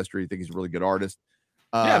like Silvestri. I think he's a really good artist.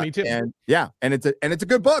 Me too. And it's a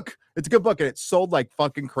good book. It's a good book, and it sold like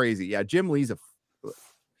fucking crazy. Yeah, Jim Lee.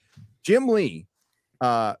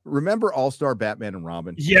 Remember All-Star Batman and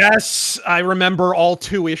Robin? Yes, I remember all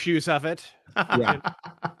 2 issues of it. Yeah.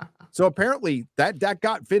 So apparently that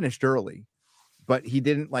got finished early, but he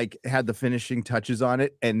didn't had the finishing touches on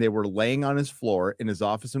it, and they were laying on his floor in his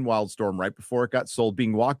office in Wildstorm right before it got sold,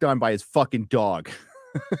 being walked on by his fucking dog.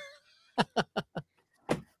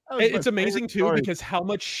 It's amazing too, because how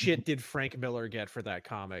much shit did Frank Miller get for that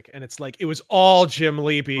comic? And it's like it was all Jim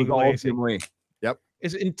Lee being lazy. Jim Lee. Yep.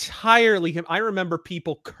 It's entirely him. I remember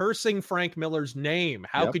people cursing Frank Miller's name.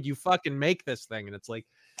 How could you fucking make this thing? And it's like,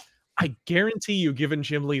 I guarantee you, given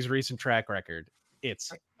Jim Lee's recent track record,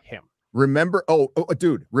 it's him. Remember,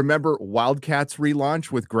 dude, remember Wildcats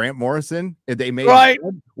relaunch with Grant Morrison? They made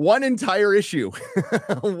one entire issue.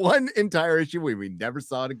 One entire issue. We never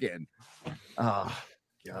saw it again.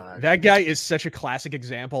 God. That guy is such a classic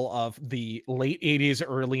example of the late 80s,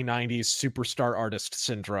 early 90s superstar artist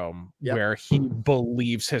syndrome, where he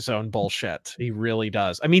believes his own bullshit. He really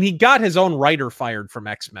does. I mean, he got his own writer fired from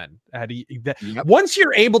X-Men. Once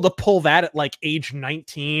you're able to pull that at like age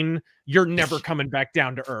 19, you're never coming back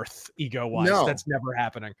down to earth ego-wise. No. That's never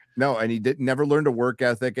happening. No, and he never learned a work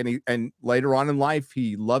ethic. And later on in life,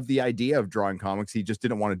 he loved the idea of drawing comics. He just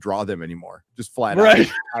didn't want to draw them anymore. Just flat out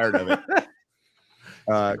tired of it.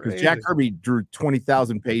 Because Jack Kirby drew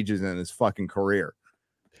 20,000 pages in his fucking career.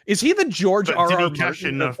 Is he the George R.R.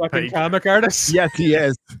 Martin of fucking comic artists? Yes, he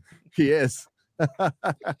is. He is.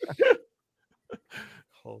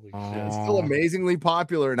 Holy shit! It's still amazingly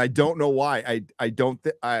popular, and I don't know why. I don't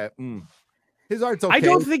think his art's okay. I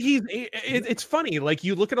don't think he's. It's funny. Like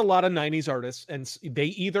you look at a lot of '90s artists, and they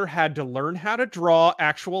either had to learn how to draw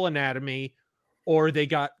actual anatomy, or they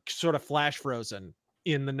got sort of flash frozen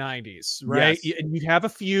in the 90s, right? Yes. And you'd have a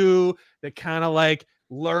few that kind of like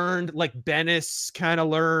learned, like Bennis kind of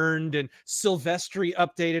learned, and Silvestri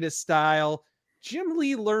updated his style. Jim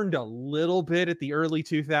Lee learned a little bit at the early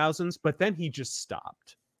 2000s, but then he just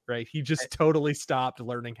stopped, right? He just totally stopped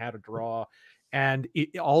learning how to draw. And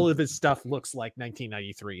all of his stuff looks like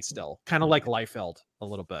 1993 still, kind of like Liefeld a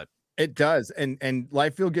little bit. It does, and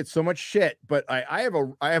Liefeld gets so much shit. But I have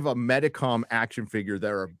a Medicom action figure that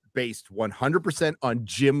are based 100% on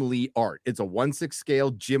Jim Lee art. It's a 1/6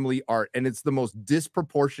 scale Jim Lee art, and it's the most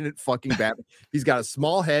disproportionate fucking Batman. He's got a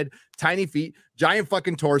small head, tiny feet, giant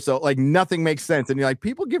fucking torso. Like nothing makes sense. And you're like,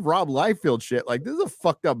 people give Rob Liefeld shit. Like this is a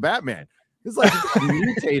fucked up Batman. It's like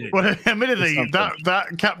mutated. Well, admittedly, that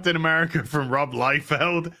Captain America from Rob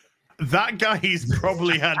Liefeld. That guy's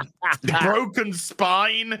probably had broken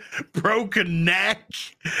spine, broken neck.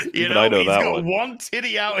 You know, he's got one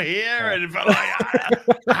titty out here, and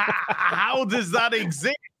like, how does that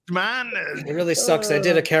exist, man? It really sucks. I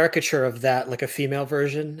did a caricature of that, like a female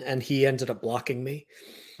version, and he ended up blocking me.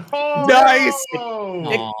 Oh, nice!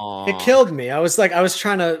 It killed me. I was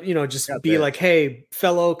trying to, just be like, hey,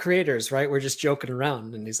 fellow creators, right? We're just joking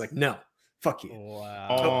around, and he's like, no, fuck you. Wow.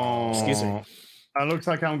 Oh, excuse me. It looks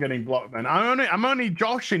like I'm getting blocked then. I'm only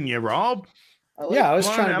joshing you, Rob. Yeah, I was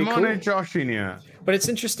trying to be I'm cool. on it, Josh, in here. But it's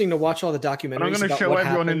interesting to watch all the documentaries. And I'm going to about show what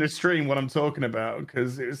everyone in happened. the stream what I'm talking about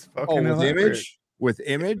because it's fucking with hilarious.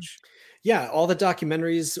 image. Yeah, all the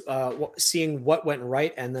documentaries, seeing what went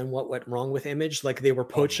right and then what went wrong with Image. Like they were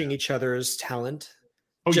poaching each other's talent.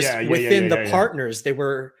 Within the partners, they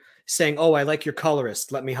were saying, "Oh, I like your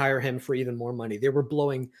colorist. Let me hire him for even more money." They were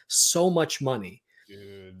blowing so much money.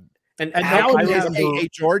 Dude. And nowadays, hey,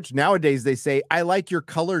 George. Nowadays, they say, "I like your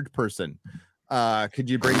colored person."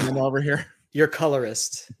 Could you bring them over here? Your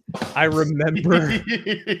colorist. I remember.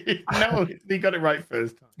 No, he got it right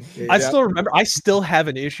first time. I still remember. I still have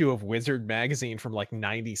an issue of Wizard magazine from like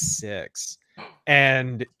 '96,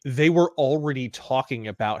 and they were already talking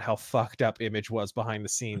about how fucked up Image was behind the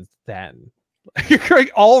scenes then.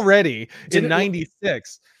 Already in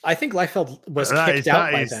 '96. I think Liefeld was kicked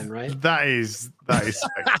out by then, right? That is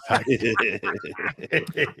spectacular.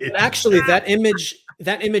 Actually, that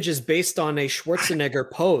image is based on a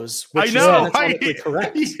Schwarzenegger pose, which I know, is anatomically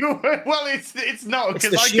correct. Well, it's not It's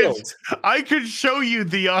the because shield. I could show you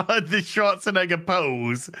the Schwarzenegger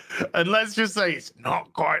pose, and let's just say it's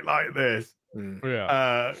not quite like this.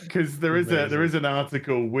 Yeah, because there is an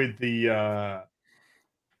article with the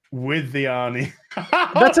Arnie.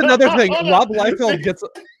 That's another thing. Rob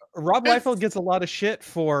Liefeld gets a lot of shit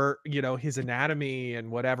for, you know, his anatomy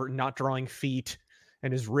and whatever, not drawing feet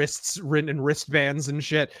and his wrists written in wristbands and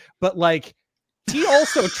shit. But like, he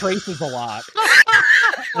also traces a lot.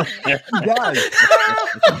 He does.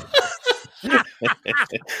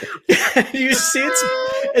 You see,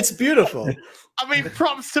 it's beautiful. I mean,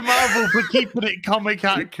 props to Marvel for keeping it comic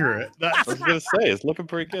accurate. I was gonna say it's looking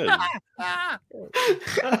pretty good.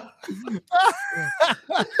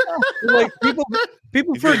 Like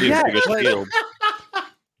people forget. Like,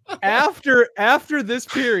 after this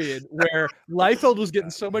period where Liefeld was getting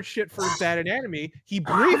so much shit for his bad anatomy, he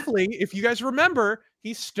briefly, if you guys remember,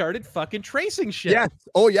 he started fucking tracing shit. Yes.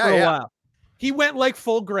 Oh yeah. For a Yeah. while. He went like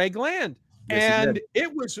full Greg Land. Yes, And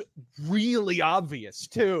it was really obvious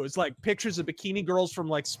too. It's like pictures of bikini girls from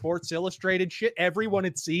like Sports Illustrated shit everyone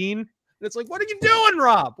had seen. And it's like, what are you doing,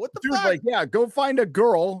 Rob? What the Dude, fuck? like, yeah, go find a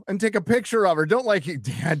girl and take a picture of her. Don't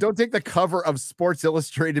don't take the cover of Sports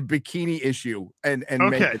Illustrated bikini issue and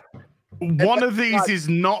make Okay. it. One of these is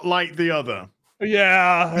not like the other.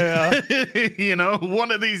 Yeah. You know,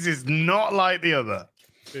 one of these is not like the other.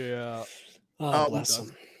 Yeah. Oh, bless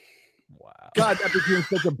him. Wow. God, that became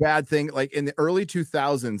such a bad thing. Like in the early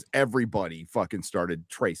 2000s, everybody fucking started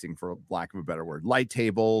tracing, for lack of a better word. Light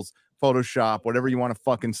tables, Photoshop, whatever you want to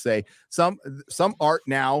fucking say. Some art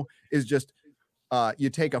now is just you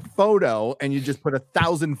take a photo and you just put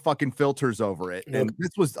 1,000 fucking filters over it. And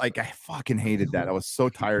this was like, I fucking hated that. I was so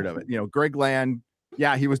tired of it. You know, Greg Land,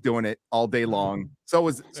 yeah, he was doing it all day long. So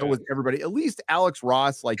was everybody. At least Alex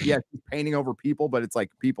Ross, like, yeah, he's painting over people, but it's like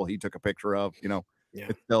people he took a picture of, you know. Yeah.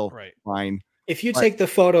 It's still fine. If you take the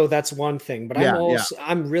photo, that's one thing. But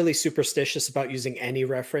I'm really superstitious about using any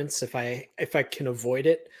reference if I can avoid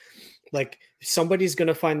it. Like somebody's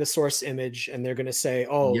gonna find the source image and they're gonna say,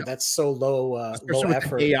 "Oh, that's so low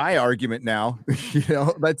effort." The AI argument now, you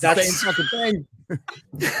know, that's the same fucking thing.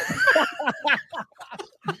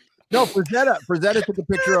 No, Frazetta took a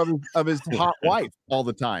picture of his hot wife all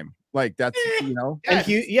the time. Like that's, you know, and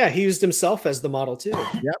he used himself as the model too.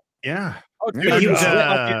 Yep. Yeah. Oh,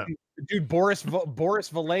 dude, Boris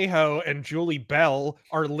Vallejo and Julie Bell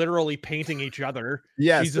are literally painting each other.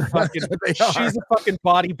 Yes, she's a fucking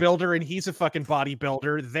bodybuilder and he's a fucking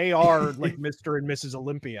bodybuilder. They are like Mr. and Mrs.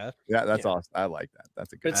 Olympia. Yeah, that's awesome. I like that.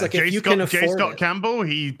 That's a good. It's like if you can afford Scott Campbell,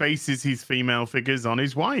 he bases his female figures on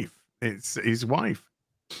his wife. It's his wife.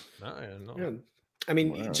 Yeah. I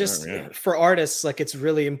mean, for artists, like it's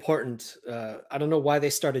really important. I don't know why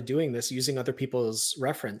they started doing this, using other people's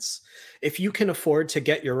reference. If you can afford to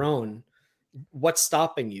get your own, what's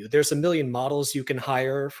stopping you? There's a million models you can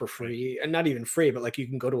hire for free, and not even free, but like you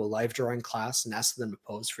can go to a live drawing class and ask them to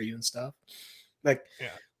pose for you and stuff. Like,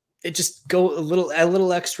 it just go a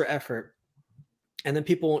little extra effort, and then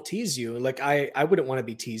people won't tease you. Like I wouldn't want to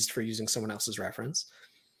be teased for using someone else's reference.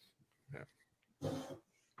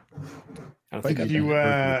 I don't think you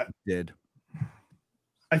did.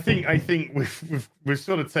 I think we've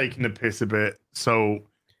sort of taken the piss a bit, so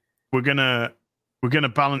we're gonna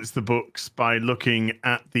balance the books by looking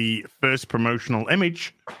at the first promotional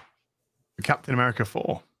image for Captain America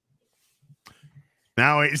 4.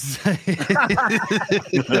 Now it's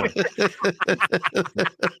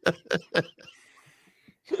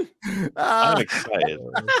I'm excited.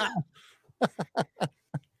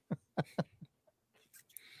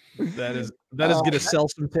 That is going to sell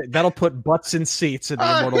some. That'll put butts in seats in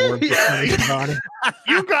the Immortal World.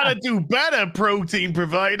 You gotta do better, protein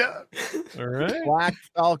provider. All right. Black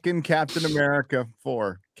Falcon, Captain America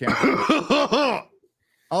 4.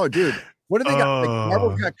 Oh, dude, what do they got? Like,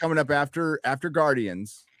 Marvel's got coming up after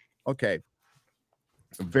Guardians. Okay,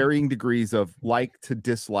 varying degrees of like to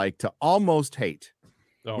dislike to almost hate.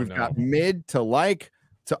 Oh, We've no. got mid to like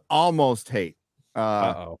to almost hate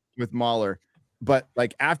with Mahler, but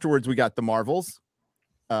like afterwards we got the Marvels,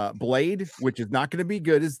 Blade, which is not going to be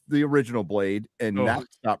good as the original Blade, and that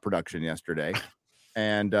stopped production yesterday.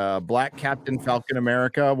 And Black Captain Falcon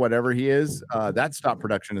America, whatever he is, that stopped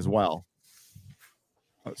production as well.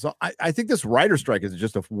 So I think this writer strike is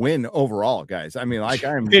just a win overall, guys. I mean, like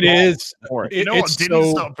It is. For it. You know what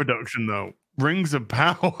didn't stop production though? Rings of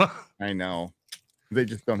Power. I know. They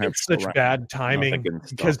just don't have It's such bad timing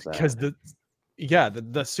because the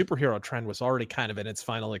superhero trend was already kind of in its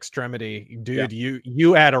final extremity. Dude,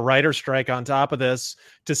 you add a writer strike on top of this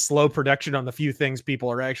to slow production on the few things people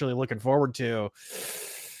are actually looking forward to.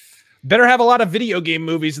 Better have a lot of video game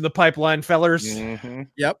movies in the pipeline, fellers. Mm-hmm.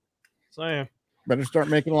 Yep. So better start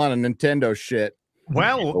making a lot of Nintendo shit.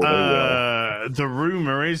 Well, the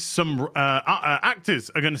rumor is some actors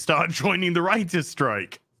are going to start joining the writers'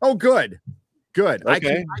 strike. Oh, good. Good.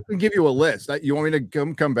 Okay. I can give you a list. You want me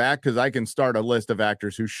to come back? Because I can start a list of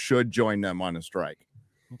actors who should join them on a strike.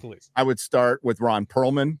 Please. I would start with Ron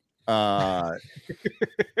Perlman.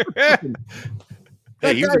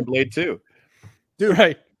 Hey, he was in Blade too. Dude,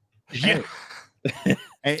 right. Yeah.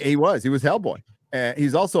 He was Hellboy.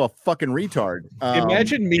 He's also a fucking retard.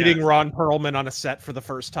 Imagine meeting Ron Perlman on a set for the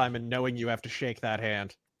first time and knowing you have to shake that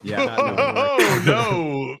hand. Yeah.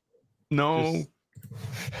 Oh, no.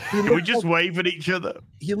 Can we just wave at each other?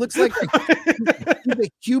 He looks like he's a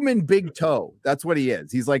human big toe. That's what he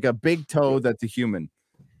is. He's like a big toe that's a human.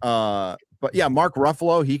 But yeah, Mark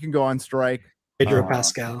Ruffalo, he can go on strike. Pedro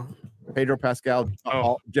Pascal.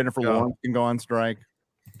 Jennifer Lawrence can go on strike.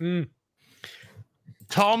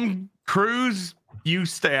 Tom Cruise, you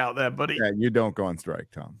stay out there, buddy. Yeah, you don't go on strike,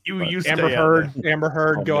 Tom. You stay Amber out there.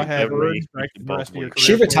 Heard, go ahead.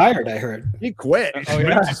 She retired, I heard. He quit. She's been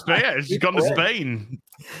to Spain. She's gone to Spain.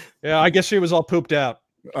 Yeah, I guess she was all pooped out.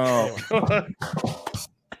 Oh.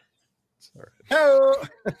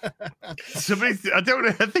 Somebody, I don't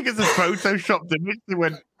know. I think it's a photoshopped image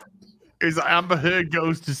when it's like Amber Heard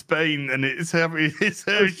goes to Spain and it's her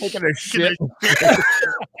taking a shit.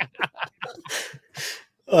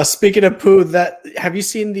 Speaking of poo, have you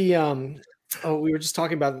seen the we were just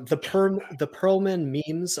talking about the Perlman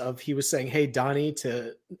memes of he was saying, "Hey Donnie"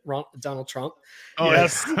 to Donald Trump. Oh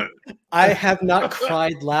yes. I have not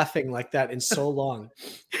cried laughing like that in so long.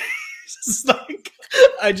 It's like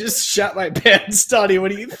I just shot my pants, Donnie.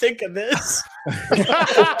 What do you think of this?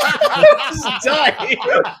 Just dying.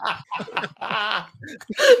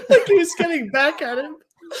 Like he was getting back at him.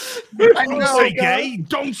 Don't say gay.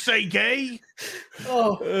 Don't say gay.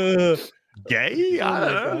 Oh, gay?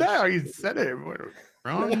 I don't know. You said it.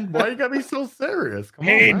 Ron, why you gotta be so serious? Come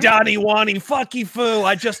Hey, on, Donnie Wanny, fucky foo.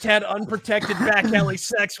 I just had unprotected back alley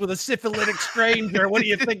sex with a syphilitic stranger. What do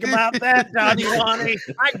you think about that, Donnie Wanny?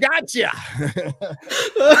 I got you.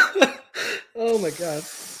 oh my god.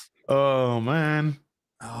 Oh man.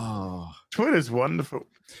 Oh, Twitter's wonderful.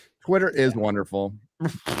 Twitter is wonderful.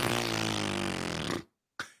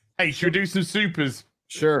 Hey, should we do some supers?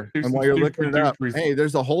 Sure. Do And some while you're super looking it up, dupers. hey,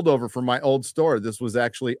 there's a holdover from my old store. This was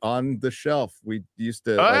actually on the shelf. We used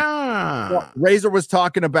to. Razor was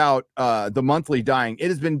talking about the monthly dying. It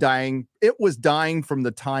has been dying. It was dying from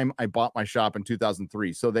the time I bought my shop in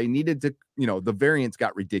 2003. So they needed to, the variants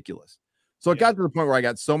got ridiculous. So it got to the point where I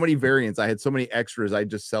got so many variants. I had so many extras. I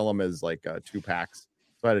just sell them as like 2-packs.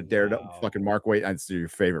 So I had a Daredevil, fucking Mark Waid. That's your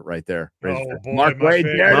favorite right there. Oh, boy, Mark Waid,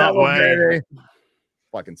 Daredevil, baby.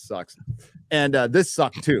 Fucking sucks. And this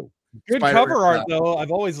sucked too. Good cover art though.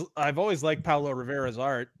 I've always liked Paulo Rivera's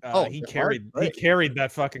art. He carried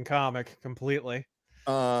that fucking comic completely.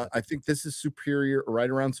 I think this is right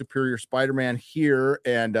around Superior Spider-Man here,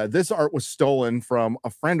 and this art was stolen from a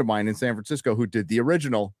friend of mine in San Francisco who did the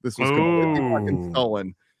original. This was completely fucking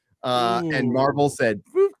stolen. And Marvel said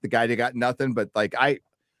the guy got nothing, but like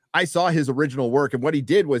I saw his original work, and what he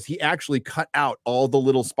did was he actually cut out all the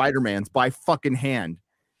little Spider-Mans by fucking hand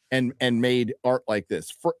and made art like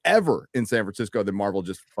this forever in San Francisco. Then Marvel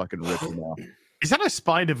just fucking ripped him off. Is that a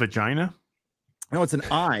spider vagina? No, it's an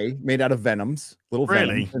eye made out of venoms, little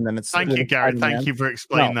really? Venoms, and then it's thank you, Gary. Thank you for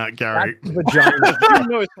explaining that, Gary. Vagina. You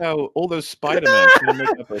notice how all those Spider-Man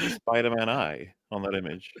make up a Spider-Man eye on that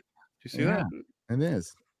image? Do you see that? It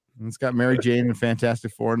is. And it's got Mary Jane and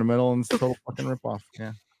Fantastic Four in the middle, and it's a total fucking ripoff.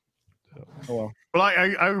 Yeah. Oh well. Well,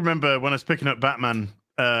 I remember when I was picking up Batman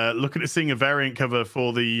looking at seeing a variant cover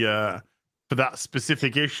for the for that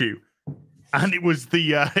specific issue, and it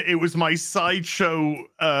was my Sideshow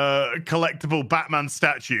collectible Batman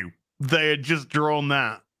statue. They had just drawn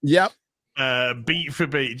that. Yep. Beat for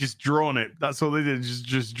beat, just drawn it. That's all they did.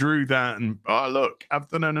 Just drew that, and look, I've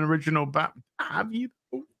done an original Batman. Have you?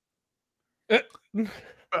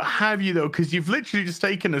 Have you though? Because you've literally just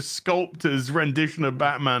taken a sculptor's rendition of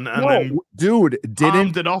Batman and then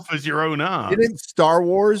didn't it off as your own art. Didn't Star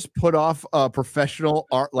Wars put off professional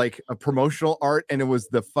art, like a promotional art, and it was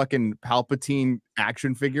the fucking Palpatine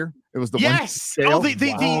action figure? It was the it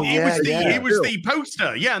was the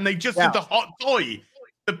poster, yeah, and they just did the hot toy,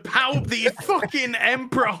 the fucking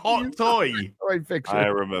Emperor hot toy. I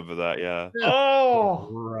remember that, yeah. Oh,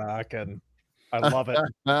 rockin'. I love it.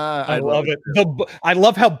 I love it. I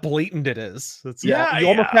love how blatant it is. You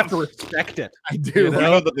almost have to respect it. I do. You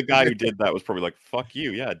know that the guy who did that was probably like, "Fuck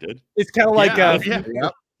you." Yeah, I did. It's kind of like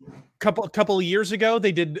couple of years ago,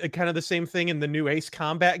 they did kind of the same thing in the new Ace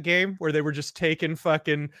Combat game, where they were just taking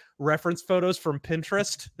fucking reference photos from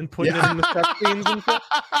Pinterest and putting it in the cutscenes and shit.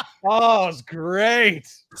 Oh, it's great.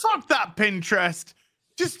 Fuck that Pinterest.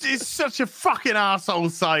 Just it's such a fucking asshole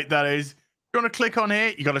site that is. You want to click on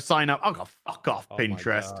here? You got to sign up. Oh, fuck off,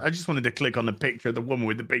 Pinterest. I just wanted to click on the picture of the woman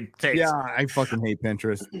with the big tits. Yeah, I fucking hate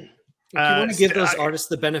Pinterest. You want to give those artists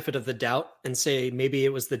the benefit of the doubt and say maybe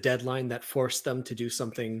it was the deadline that forced them to do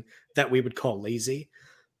something that we would call lazy.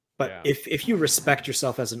 But if you respect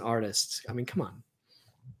yourself as an artist, I mean, come on.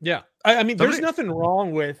 Yeah, I mean, there's nothing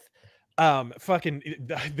wrong with fucking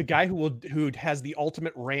the guy who has the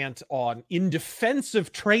ultimate rant on in defense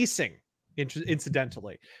of tracing.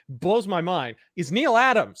 Incidentally, blows my mind is Neil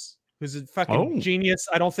Adams, who's a fucking genius.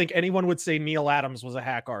 I don't think anyone would say Neil Adams was a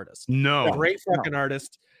hack artist. No, a great fucking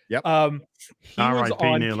artist. Yep.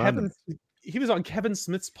 He was on Kevin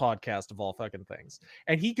Smith's podcast of all fucking things,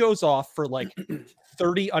 and he goes off for like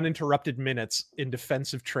 30 uninterrupted minutes in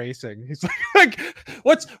defense of tracing. He's like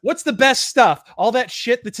what's the best stuff? All that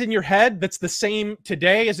shit that's in your head that's the same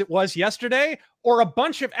today as it was yesterday, or a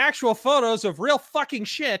bunch of actual photos of real fucking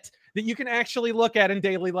shit that you can actually look at in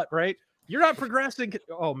daily life, right? You're not progressing.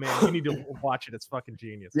 Oh man, you need to watch it. It's fucking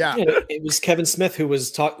genius. Yeah, it was Kevin Smith who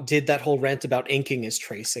did that whole rant about inking is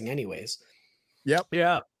tracing, anyways. Yep.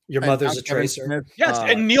 Yeah. Your mother's a tracer. Smith, yes,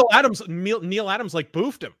 and Neil Adams like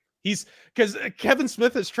boofed him. He's because Kevin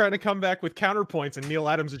Smith is trying to come back with counterpoints, and Neil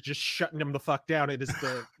Adams is just shutting him the fuck down. It is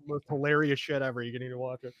the most hilarious shit ever. You need to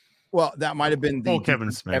watch it. Well, that might have been the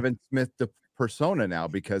Kevin Smith persona now,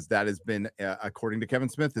 because that has been according to Kevin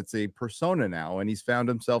Smith, it's a persona now, and he's found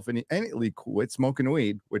himself in quit smoking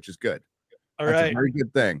weed, which is good. That's a very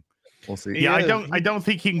good thing. We'll see. Yeah, I don't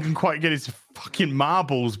think he can quite get his fucking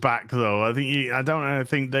marbles back though. I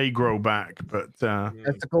think they grow back, but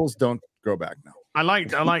testicles don't grow back now. I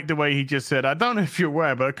like the way he just said, I don't know if you're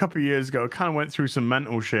aware, but a couple of years ago I kind of went through some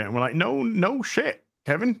mental shit, and we're like, no shit,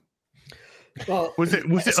 Kevin. Well, was it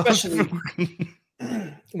especially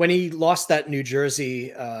when he lost that New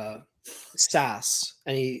Jersey sass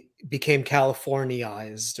and he became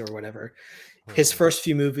Californiized or whatever. His first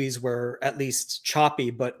few movies were at least choppy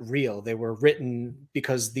but real. They were written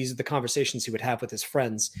because these are the conversations he would have with his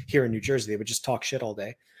friends here in New Jersey. They would just talk shit all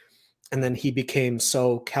day. And then he became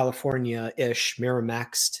so California-ish,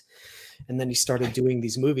 Miramaxed. And then he started doing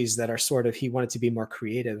these movies that are sort of, he wanted to be more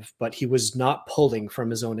creative, but he was not pulling from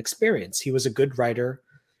his own experience. He was a good writer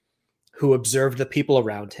who observed the people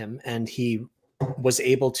around him, and he was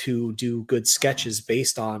able to do good sketches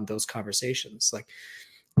based on those conversations. Like,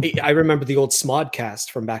 I remember the old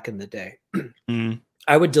Smodcast from back in the day.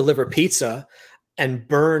 I would deliver pizza and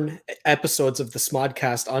burn episodes of the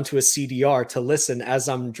Smodcast onto a CDR to listen as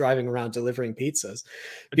I'm driving around delivering pizzas,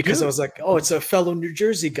 because I was like, oh, it's a fellow New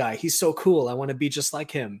Jersey guy. He's so cool. I want to be just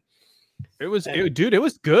like him. It was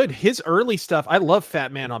good. His early stuff. I love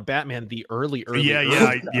Fat Man on Batman. The early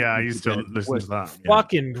I used to listen to that.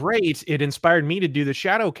 Fucking great. It inspired me to do the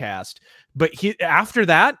Shadowcast. But after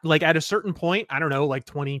that, like at a certain point, I don't know, like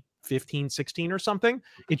 2015, 16 or something,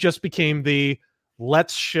 it just became the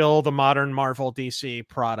let's shill the modern Marvel DC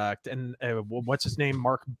product. And what's his name?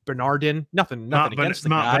 Mark Bernardin. Nothing against the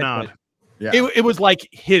guy. Bernard. Yeah. It was like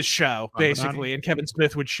his show, basically, and Kevin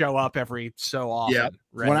Smith would show up every so often. Yeah.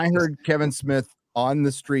 When I heard Kevin Smith on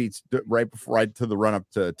the streets right to the run up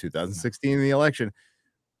to 2016 in the election,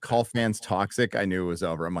 call fans toxic, I knew it was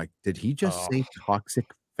over. I'm like, did he just say toxic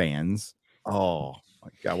fans? Oh my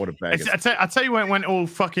god, what a bag! I tell you when it went all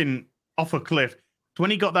fucking off a cliff. It's when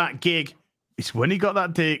he got that gig. It's when he got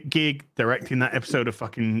that gig directing that episode of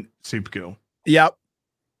fucking Supergirl. Yep.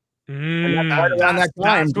 Right around that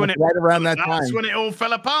time. That's when it all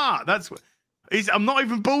fell apart. I'm not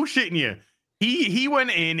even bullshitting you. He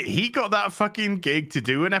went in, he got that fucking gig to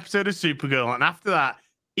do an episode of Supergirl, and after that,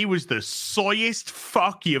 he was the soyest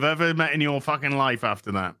fuck you've ever met in your fucking life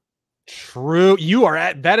after that. True.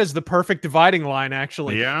 That is the perfect dividing line,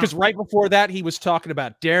 actually. Yeah. Because right before that, he was talking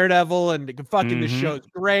about Daredevil and fucking the show's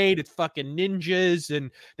great. It's fucking ninjas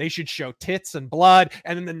and they should show tits and blood.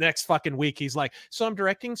 And then the next fucking week, he's like, so I'm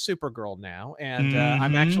directing Supergirl now. And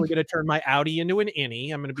I'm actually going to turn my Audi into an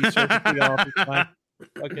innie. I'm going to be surgically off.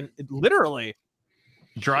 Fucking literally.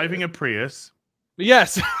 Driving a Prius.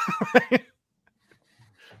 Yes.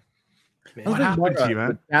 What happened to you,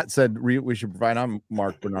 man? Matt said we should provide on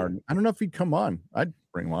Mark Bernard. I don't know if he'd come on. I'd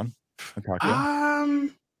bring him on. I'd talk to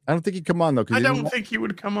him. I don't think he'd come on though. I don't think he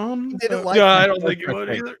would come on. I don't think he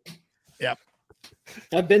would either. Yeah.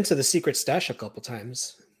 I've been to the Secret Stash a couple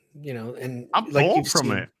times, and I'm like bored you've from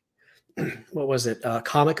seen, it. What was it?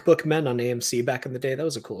 Comic Book Men on AMC back in the day. That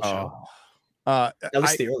was a cool show. At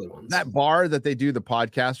least the early ones. That bar that they do the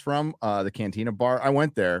podcast from, the Cantina bar. I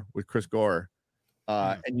went there with Chris Gore.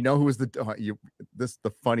 And you know who was the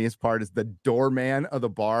funniest part is the doorman of the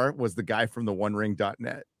bar was the guy from the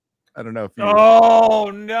OneRing.net. I don't know if you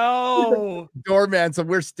no doorman. So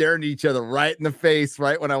we're staring at each other right in the face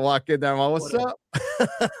right when I walk in there. I'm all, what's up?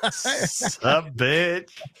 What's up,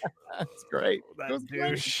 bitch? That's great. That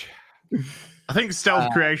douche. I think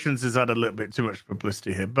Stealth Creations has had a little bit too much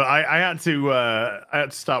publicity here, but I had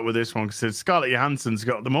to start with this one because Scarlett Johansson's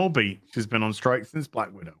got them all beat. She's been on strike since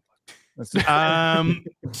Black Widow.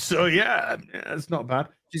 So yeah, it's not bad.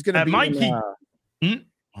 She's gonna be Mikey.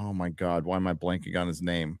 Oh my god, why am I blanking on his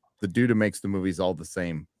name? The dude who makes the movies all the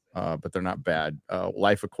same, but they're not bad.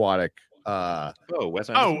 Life Aquatic. Wes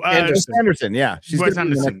Anderson. Wes Anderson. Yeah, she's Wes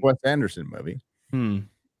gonna be in the Anderson. next Wes Anderson movie.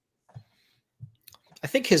 I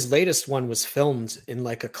think his latest one was filmed in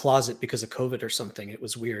like a closet because of COVID or something. It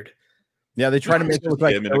was weird. Yeah, they try to make it look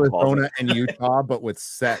like him in a Arizona closet. and Utah, but with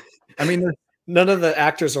set. I mean, None of the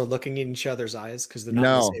actors are looking in each other's eyes because they're not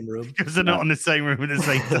in the same room. Because they're not in the same room at the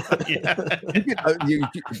same time. Yeah. the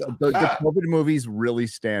COVID movies really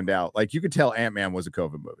stand out. Like you could tell Ant-Man was a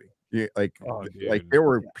COVID movie.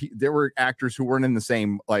 There were actors who weren't in the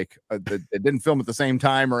same they didn't film at the same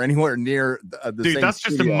time or anywhere near the Dude, same that's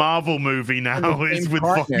just studio. a Marvel movie now. It's with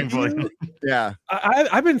fucking volume. Yeah.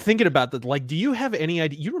 I've been thinking about that. Like, do you have any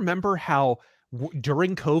idea? You remember how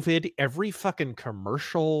during COVID, every fucking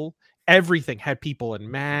commercial, everything had people in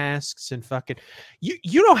masks and fucking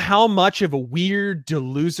you know how much of a weird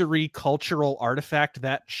delusory cultural artifact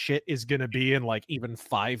that shit is gonna be in like even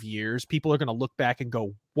 5 years. People are gonna look back and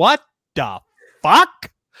go, what the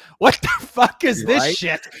fuck? What the fuck is this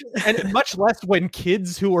shit? And much less when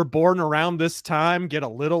kids who were born around this time get a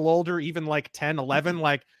little older, even like 10, 11,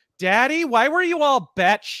 like, Daddy, why were you all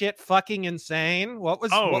batshit fucking insane? What was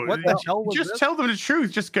what the hell was just this? tell them the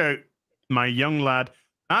truth. Just go, my young lad.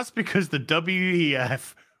 That's because the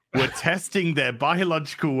WEF were testing their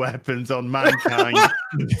biological weapons on mankind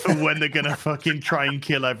for when they're gonna fucking try and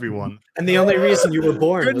kill everyone. And the only reason you were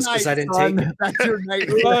born Good was because night, I didn't son. take it. That's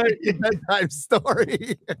your bedtime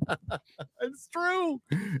story. It's true.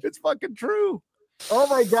 It's fucking true. Oh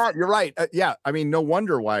my god, you're right. Yeah, I mean, no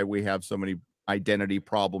wonder why we have so many identity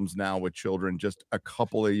problems now with children. Just a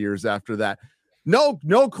couple of years after that, no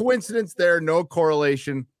coincidence there, no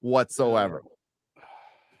correlation whatsoever.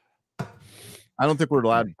 I don't think we're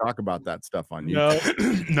allowed to talk about that stuff on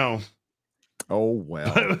YouTube. No. Oh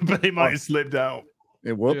well, but it might have slipped out.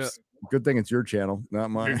 Whoops. Yeah. Good thing it's your channel, not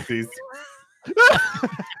mine.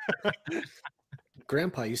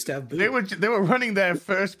 Grandpa used to have boobs. They were running their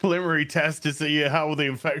first preliminary test to see how the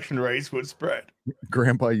infection rates would spread.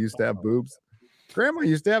 Grandpa used to have boobs. Grandma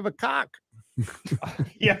used to have a cock.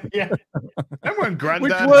 Yeah. Remember when Granddad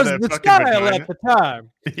Which was had a the fucking style vagina? at the time.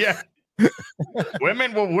 Yeah.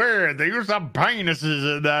 Women were weird. They used to have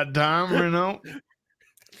penises at that time, you know.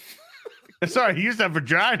 Sorry, he used to have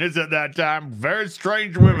vaginas at that time. Very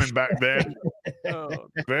strange women back then.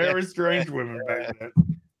 Very strange women back then.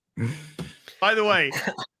 By the way,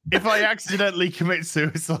 if I accidentally commit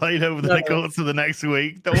suicide over the course of the next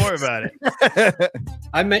week, don't worry about it.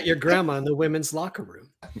 I met your grandma in the women's locker room.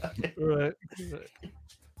 Right.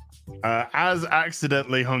 As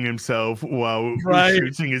accidentally hung himself while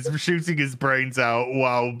shooting his brains out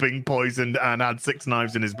while being poisoned and had 6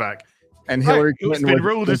 knives in his back. And Hillary Clinton been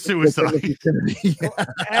ruled as suicide.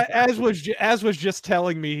 As was just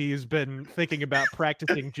telling me, he's been thinking about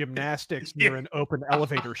practicing gymnastics near an open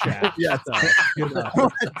elevator shaft. Yeah,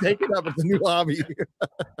 take it up. It's a new hobby.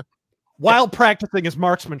 While practicing his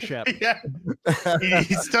marksmanship. Yeah.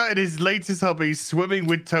 He started his latest hobby, swimming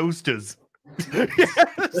with toasters.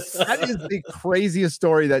 That is the craziest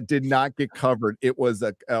story that did not get covered. It was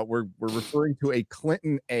we're referring to a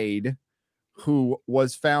Clinton aide who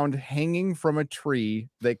was found hanging from a tree.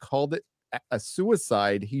 They called it a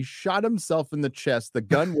suicide. He shot himself in the chest. The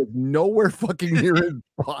gun was nowhere fucking near his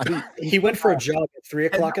body. He went for a jog at 3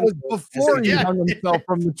 o'clock in the morning before he hung himself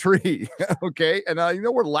from the tree. Okay, and I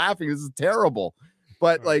know we're laughing. This is terrible,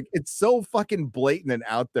 but like it's so fucking blatant and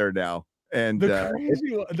out there now. And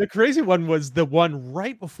the crazy one was the one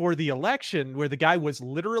right before the election where the guy was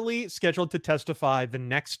literally scheduled to testify the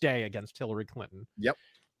next day against Hillary Clinton. Yep.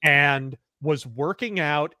 And was working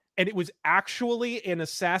out, and it was actually an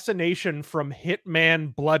assassination from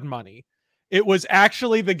hitman blood money. It was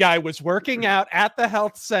actually the guy was working out at the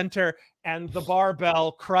health center and the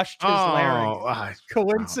barbell crushed his larynx.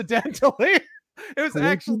 Coincidentally. It was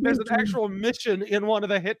actually, there's an actual mission in one of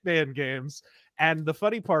the Hitman games. And the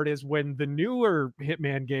funny part is when the newer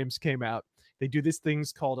Hitman games came out, they do these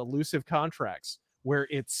things called elusive contracts, where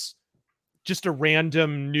it's just a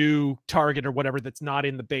random new target or whatever that's not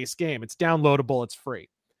in the base game. It's downloadable, it's free.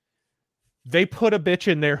 They put a bitch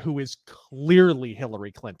in there who is clearly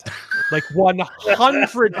Hillary Clinton. Like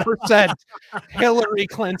 100% Hillary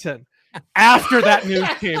Clinton. After that news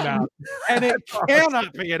came out, and it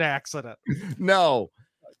cannot be an accident. No.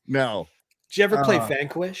 Did you ever play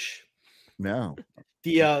Vanquish? No.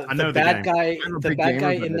 The bad guy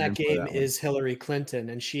in that game is Hillary Clinton,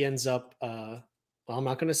 and she ends up. Well, I'm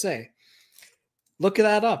not going to say. Look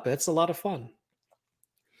that up. It's a lot of fun.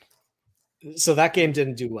 So that game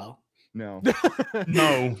didn't do well. No.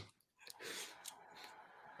 No.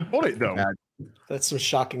 Bought it though. That's some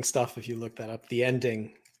shocking stuff if you look that up. The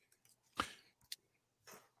ending.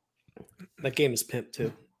 That game is pimp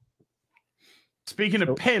too. Speaking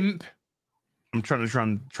of pimp, I'm trying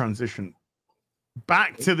to transition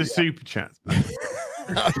back to the super chats.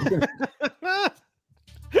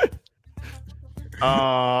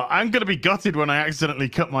 I'm gonna be gutted when I accidentally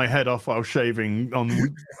cut my head off while shaving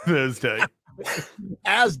on Thursday.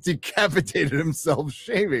 Az decapitated himself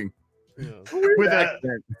shaving. Yeah. With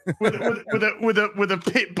a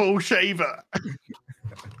pit bull shaver.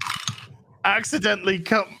 Accidentally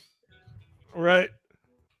cut. Right.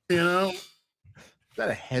 You know? Is that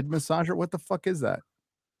a head massager? What the fuck is that?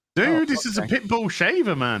 Dude, this is a pit bull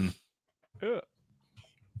shaver, man. Yeah.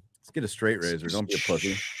 Let's get a straight razor. Don't be a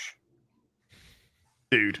pussy.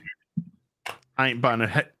 Dude. I ain't buying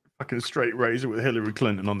a fucking straight razor with Hillary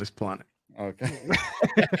Clinton on this planet. Okay.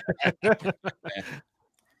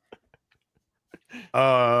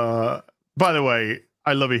 By the way,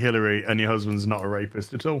 I love you, Hillary, and your husband's not a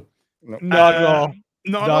rapist at all. No. Not at all.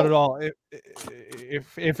 Not at all.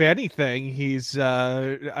 If anything, he's he's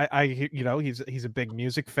a big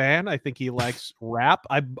music fan. I think he likes rap.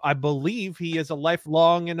 I believe he is a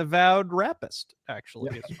lifelong and avowed rapist.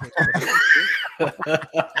 Actually,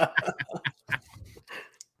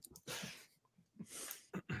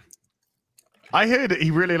 I heard that he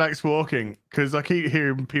really likes walking because I keep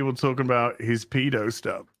hearing people talking about his pedo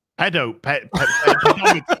stuff. Pedometer.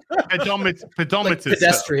 Like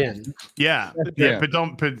pedestrian. Stuff. Yeah.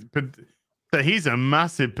 So he's a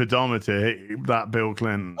massive pedometer, that Bill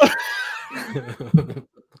Clinton.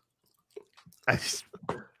 I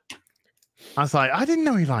was like, I didn't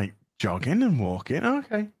know he liked jogging and walking.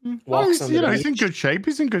 Okay. Walks on he's in good shape.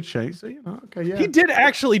 He's in good shape. So, okay, yeah. He did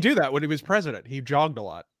actually do that when he was president. He jogged a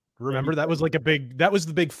lot. Remember, that was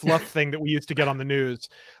the big fluff thing that we used to get on the news.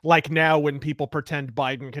 Like now when people pretend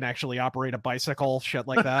Biden can actually operate a bicycle, shit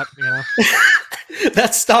like that. You know?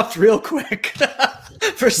 That stopped real quick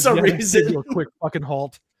for some reason. A quick fucking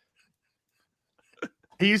halt.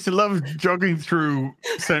 He used to love jogging through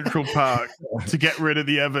Central Park to get rid of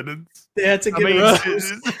the evidence. They had to get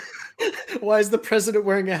Why is the president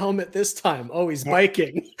wearing a helmet this time? Oh, he's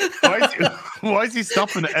biking. Why is he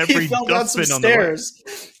stopping at every dustbin on the stairs?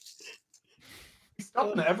 He's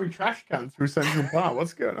stopping at every trash can through Central Park.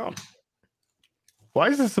 What's going on? Why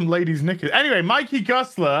is there some ladies' knickers? Anyway, Mikey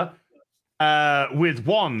Gusler with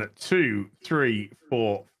 1, 2, 3,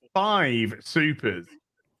 4, 5 supers,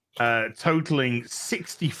 totaling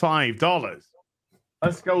 $65.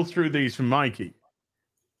 Let's go through these from Mikey.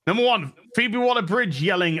 Number 1, Phoebe Waller-Bridge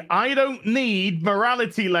yelling, "I don't need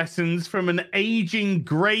morality lessons from an aging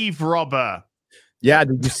grave robber." Yeah,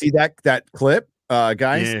 did you see that clip,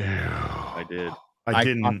 guys? Yeah, I did. I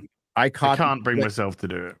didn't. I can't bring myself to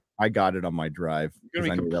do it. I got it on my drive. I'm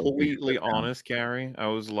gonna be completely honest, Gary. I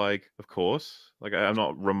was like, of course. Like, I'm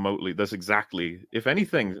not remotely. That's exactly, if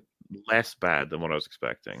anything, less bad than what I was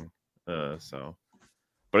expecting. But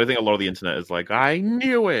I think a lot of the internet is like, I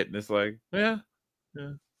knew it. And it's like, yeah.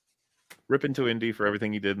 rip into Indy for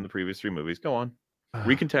everything he did in the previous 3 movies. Go on.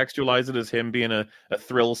 Recontextualize it as him being a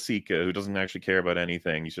thrill seeker who doesn't actually care about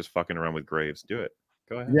anything. He's just fucking around with graves. Do it.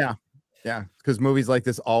 Go ahead. Yeah, because movies like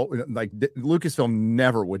this, Lucasfilm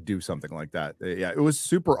never would do something like that. Yeah, it was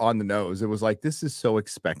super on the nose. It was like, this is so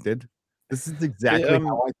expected. This is exactly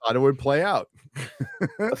how I thought it would play out.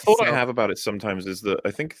 A thought I have about it sometimes is that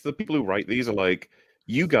I think the people who write these are like,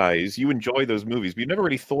 you guys, you enjoy those movies, but you never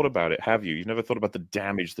really thought about it, have you? You never thought about the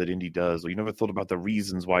damage that Indy does, or you never thought about the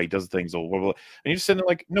reasons why he does things, or blah, blah, blah. And you're just sitting there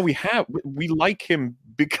like, no, we have. We like him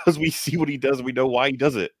because we see what he does and we know why he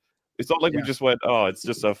does it. It's not like we just went, oh, it's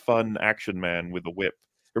just a fun action man with a whip.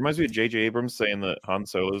 It reminds me of J.J. Abrams saying that Han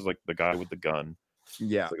Solo is like the guy with the gun.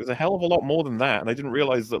 Yeah. Like, there's a hell of a lot more than that. And I didn't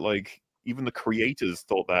realize that, like, even the creators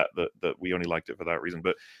thought that we only liked it for that reason.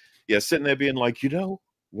 But yeah, sitting there being like,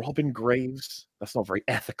 Robin Graves, that's not very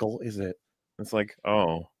ethical, is it? It's like,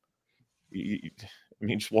 oh,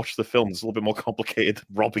 just watch the film. It's a little bit more complicated than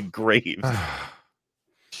Robin Graves.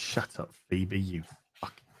 Shut up, Phoebe, you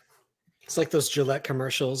fucking... It's like those Gillette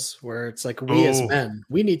commercials where it's like, we as men,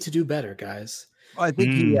 we need to do better, guys. Well, I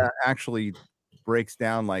think he actually breaks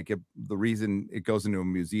down like the reason it goes into a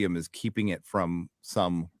museum is keeping it from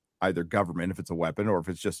some either government if it's a weapon, or if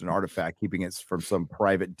it's just an artifact, keeping it from some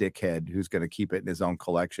private dickhead who's going to keep it in his own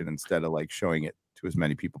collection instead of like showing it to as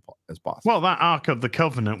many people as possible. Well, that Ark of the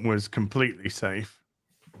Covenant was completely safe.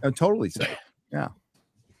 Totally safe. Yeah.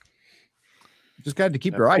 Just got to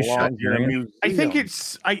keep your eyes shut. I think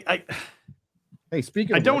it's Hey,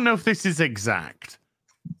 speaking I don't know if this is exact,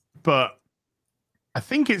 but I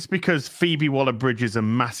think it's because Phoebe Waller-Bridge is a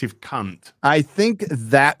massive cunt. I think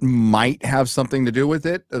that might have something to do with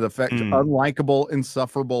it. The fact unlikable,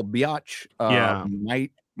 insufferable biatch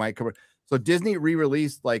might cover. So Disney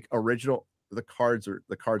re-released like original. The card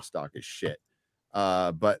stock is shit.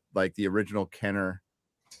 But like the original Kenner,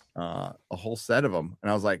 a whole set of them, and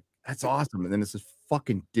I was like, that's awesome. And then this is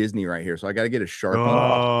fucking Disney right here, so I got to get a Sharpie.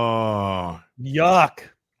 Oh, yuck.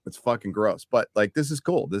 It's fucking gross, but like this is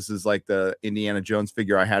cool. This is like the Indiana Jones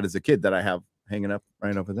figure I had as a kid that I have hanging up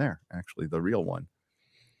right over there. Actually, the real one.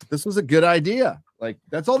 This was a good idea. Like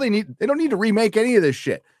that's all they need. They don't need to remake any of this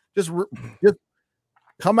shit. Just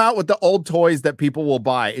come out with the old toys that people will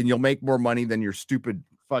buy, and you'll make more money than your stupid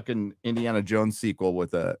fucking Indiana Jones sequel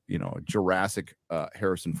with a Jurassic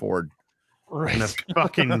Harrison Ford, right? And a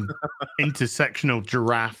fucking intersectional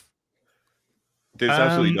giraffe. It's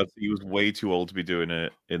absolutely nuts. He was way too old to be doing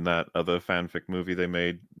it in that other fanfic movie they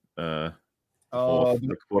made. The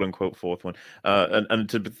quote unquote fourth one. And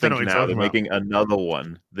to think now they're making another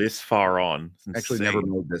one this far on. Actually, never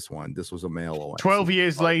made this one. This was a male one. 12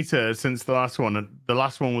 years later since the last one. The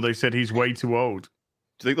last one where they said he's way too old.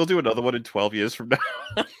 Do you think they'll do another one in 12 years from now?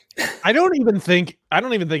 I don't even think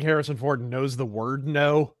Harrison Ford knows the word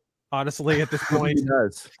no. Honestly, at this point, he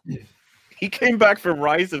does. He came back from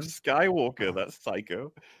Rise of Skywalker. That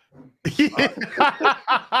psycho. He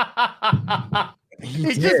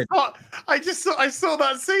did. I saw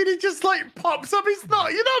that scene. He just like pops up. He's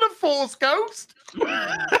not. You're not a Force ghost.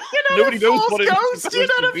 Nobody knows what it's supposed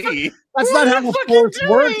to be. That's not how the Force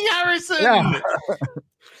works, Harrison. Yeah.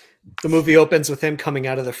 The movie opens with him coming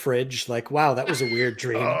out of the fridge. Like, wow, that was a weird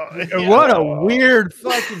dream. What a weird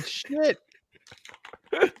fucking shit.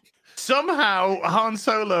 Somehow Han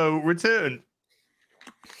Solo returned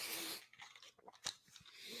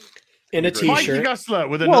in a t-shirt. Mikey Gusler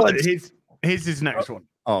with another. Here's his next one.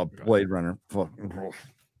 Oh, Blade Runner.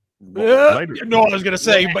 No, I was gonna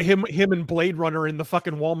say, but him and Blade Runner in the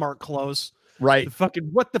fucking Walmart clothes. Right. The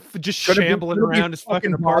fucking just shambling around his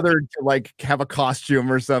fucking bothered to like have a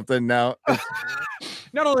costume or something now.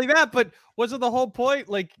 Not only that, but wasn't the whole point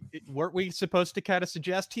like weren't we supposed to kind of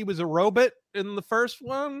suggest he was a robot in the first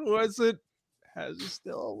one? Was it? Has he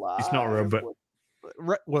still alive? He's not a robot.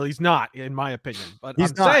 Well, he's not, in my opinion. But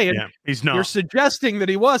he's I'm saying he's not. You're suggesting that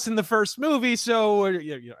he was in the first movie, so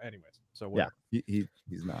anyways. So whatever. Yeah,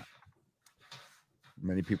 he's not.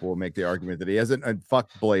 Many people will make the argument that he hasn't. Fuck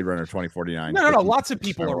Blade Runner 2049. No. Lots of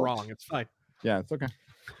people are wrong. It's fine. Yeah, it's okay.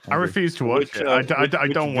 I refuse to watch it. I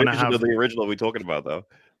don't want to have the original. Are we talking about though?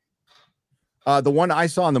 The one I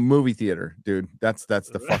saw in the movie theater, dude. That's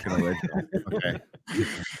the fucking original. Okay.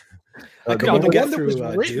 The one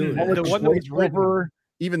that was written,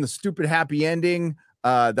 even the stupid happy ending.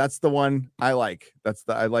 That's the one I like.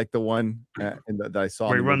 I like the one that I saw.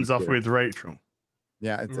 Where he runs off with Rachel.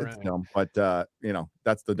 Yeah, it's dumb, but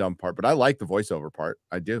that's the dumb part. But I like the voiceover part.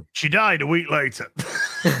 I do. She died a week later.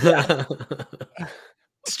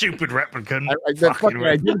 Stupid replicant.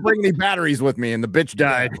 I didn't bring any batteries with me, and the bitch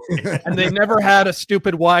died. And they never had a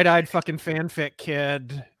stupid wide-eyed fucking fanfic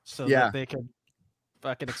kid, so that they could.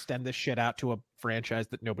 fucking extend this shit out to a franchise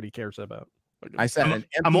that nobody cares about. I said an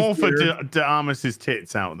I'm empty all for theater. De Armas's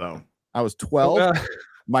tits out though. I was 12. Uh,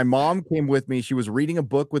 My mom came with me. She was reading a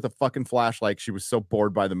book with a fucking flashlight. She was so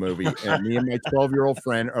bored by the movie. And me and my 12-year-old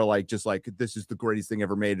friend are like, just like, this is the greatest thing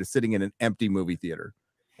ever made. Is sitting in an empty movie theater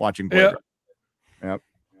watching Blade Runner. Yep.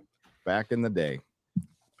 Back in the day.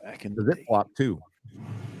 Back in The the Zip Flop too.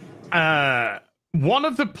 One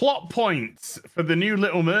of the plot points for the new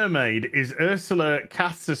Little Mermaid is Ursula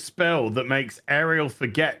casts a spell that makes Ariel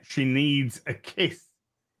forget she needs a kiss,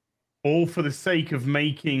 all for the sake of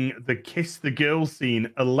making the kiss the girl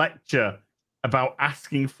scene a lecture about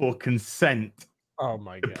asking for consent oh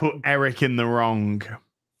my to god! put Eric in the wrong.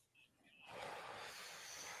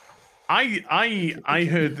 I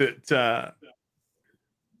heard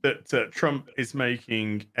that Trump is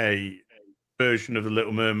making a version of the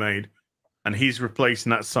Little Mermaid, and he's replacing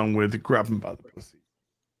that song with "Grab 'Em by the Pussy."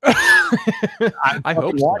 I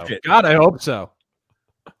hope so. watch it. God, I hope so.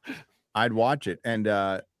 I'd watch it. And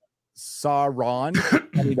Sauron,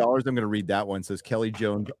 $20. I'm going to read that one. Says Kelly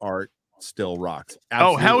Jones art still rocks.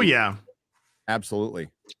 Oh, hell Absolutely. yeah. Absolutely.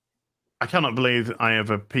 I cannot believe I have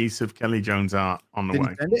a piece of Kelly Jones art on the Did way.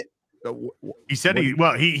 he send it? He said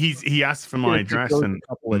he asked for my address and a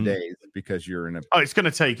couple of days because you're in a. Oh, it's gonna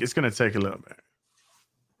take a little bit.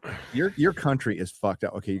 Your country is fucked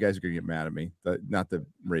up. Okay, you guys are gonna get mad at me. Not the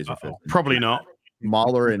RazorFist. Probably not.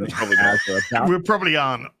 Mahler and Azra. We probably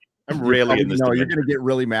aren't. I'm really in this. No, you're dimension. gonna get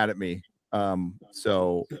really mad at me.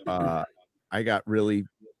 So I got really.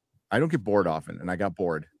 I don't get bored often, and I got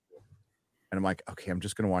bored, and I'm like, okay, I'm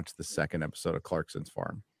just gonna watch the second episode of Clarkson's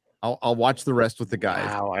Farm. I'll watch the rest with the guys.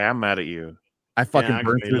 Wow, I am mad at you. I fucking I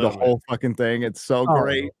burned agree, through the love it. whole fucking thing. It's so Oh,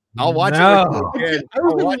 great. I'll watch no. it with you again. I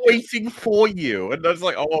was waiting for you, and I was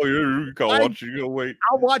like, "Oh, you go watch it. You go wait."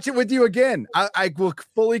 I'll watch it with you again. I will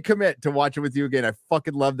fully commit to watch it with you again. I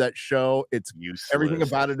fucking love that show. It's everything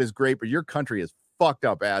about it is great, but your country is fucked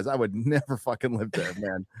up as I would never fucking live there,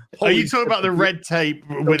 man. Are you Holy talking about the red tape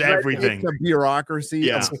the with red everything? tape, the bureaucracy.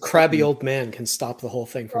 Yeah. Some crabby old man can stop the whole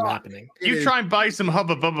thing from happening. You try and buy some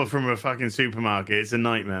Hubba Bubba from a fucking supermarket. It's a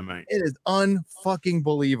nightmare, mate. It is unfucking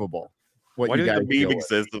believable. What Why you do you guys think the deal meme with.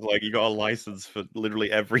 exists of like you got a license for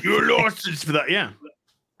literally every You're licensed for that, yeah.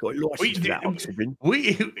 got a license for that oxygen.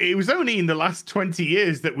 It was only in the last 20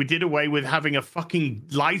 years that we did away with having a fucking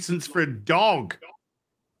license for a dog.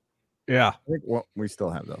 Yeah. I think, well, we still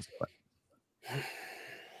have those,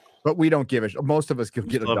 but we don't give a shit. Most of us can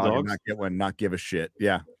get a Still have dog and dogs? not get one, not give a shit.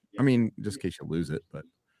 Yeah, I mean, just in case you lose it, but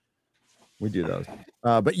we do those.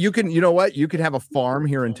 But you can, you know what? You could have a farm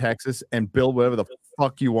here in Texas and build whatever the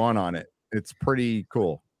fuck you want on it. It's pretty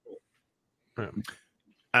cool.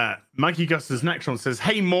 Mikey Guster's next one says,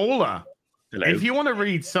 "Hey Mauler, Hello. if you want to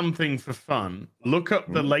read something for fun, look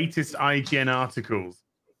up the latest IGN articles.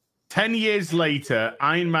 10 years later,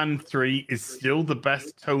 Iron Man 3 is still the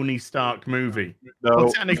best Tony Stark movie." No.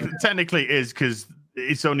 Well, technically it is because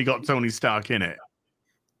it's only got Tony Stark in it.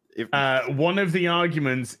 One of the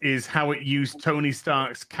arguments is how it used Tony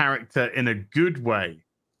Stark's character in a good way.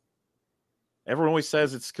 Everyone always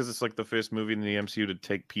says it's because it's like the first movie in the MCU to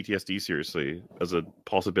take PTSD seriously as a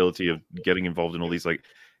possibility of getting involved in all these like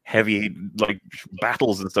heavy like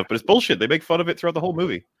battles and stuff. But it's bullshit. They make fun of it throughout the whole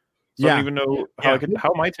movie. So I don't even know how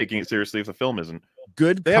how am I taking it seriously if the film isn't?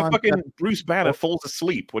 Good. They have fucking Bruce Banner falls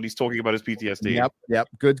asleep when he's talking about his PTSD. Yep.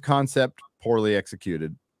 Good concept, poorly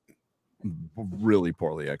executed. Really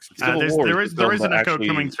poorly executed. There is an echo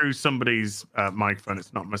coming through somebody's microphone.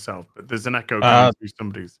 It's not myself, but there's an echo coming through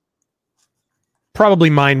somebody's. Probably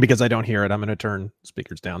mine because I don't hear it. I'm going to turn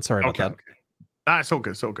speakers down. Sorry about that. Okay. It's all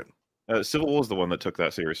good. It's all good. Civil War is the one that took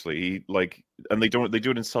that seriously. He and they do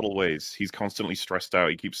it in subtle ways. He's constantly stressed out.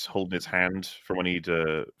 He keeps holding his hand from when he'd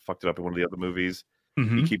fucked it up in one of the other movies.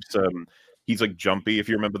 Mm-hmm. He keeps he's like jumpy. If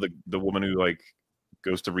you remember the woman who like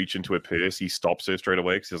goes to reach into a purse, he stops her straight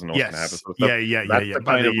away because he doesn't know what's going to happen. So Yeah. That's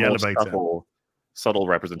By the the elevator. subtle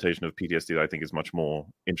representation of PTSD that I think is much more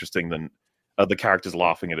interesting than the characters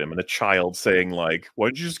laughing at him and a child saying like, "Why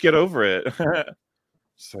don't you just get over it?"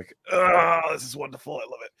 It's like, oh, this is wonderful. I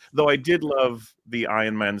love it. Though I did love the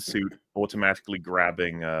Iron Man suit automatically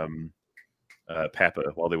grabbing Pepper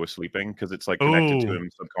while they were sleeping because it's like connected to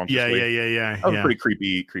him subconsciously. Yeah. That was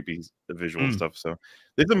pretty creepy visual stuff. So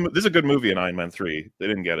this is a good movie in Iron Man 3. They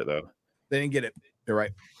didn't get it though. They didn't get it. You're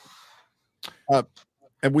right.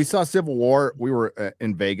 And we saw Civil War. We were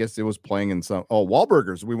in Vegas. It was playing in some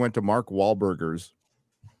Wahlburgers. We went to Mark Wahlburgers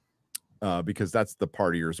because that's the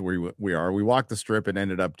partiers we are. We walked the strip and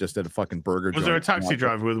ended up just at a fucking burger. Was there a taxi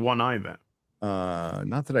driver with one eye there?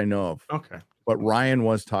 Not that I know of. Okay. but Ryan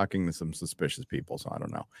was talking to some suspicious people, so I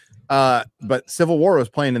don't know. But Civil War was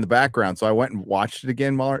playing in the background, so I went and watched it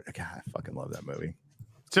again. God, I fucking love that movie.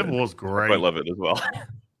 Civil War's I great. quite love it as well.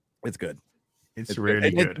 It's good. It's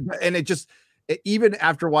really good. And it just, even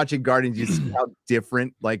after watching Guardians, you see how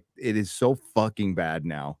different, like, it is so fucking bad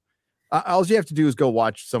now. All you have to do is go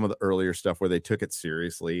watch some of the earlier stuff where they took it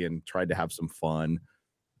seriously and tried to have some fun.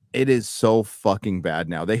 It is so fucking bad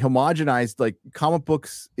now. They homogenized, like, comic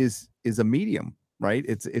books is a medium, right?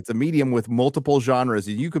 It's a medium with multiple genres,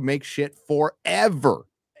 and you could make shit forever.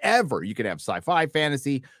 You could have sci-fi,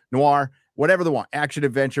 fantasy, noir, whatever they want, action,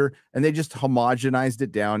 adventure, and they just homogenized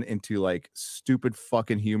it down into like stupid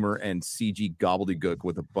fucking humor and CG gobbledygook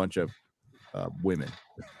with a bunch of women.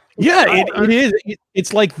 Yeah, it is.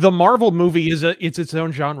 It's like the Marvel movie it's its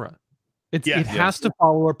own genre. It has to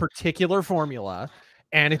follow a particular formula,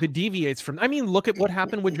 and if it deviates from, I mean, look at what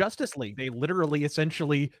happened with Justice League. They literally,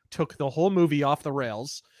 essentially took the whole movie off the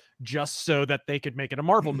rails just so that they could make it a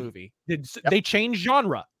Marvel movie. They changed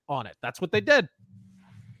genre on it. That's what they did.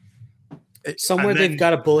 Somewhere they've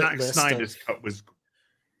got a bullet list. Snyder's cut was.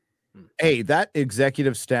 Hey, that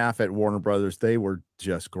executive staff at Warner Brothers, they were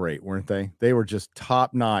just great, weren't they? They were just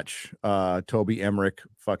top notch. Toby Emmerich,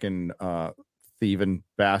 fucking thieving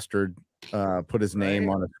bastard, put his name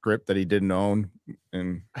on a script that he didn't own,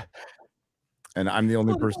 and I'm the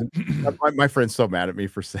only person. My friend's so mad at me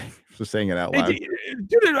for saying it out loud.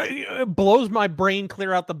 Dude, it blows my brain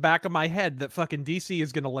clear out the back of my head that fucking DC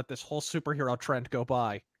is going to let this whole superhero trend go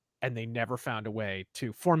by. And they never found a way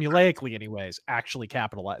to, formulaically anyways, actually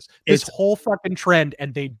capitalize this whole fucking trend,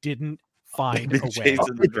 and they didn't find a way.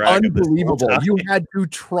 It's unbelievable. You had to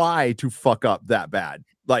try to fuck up that bad.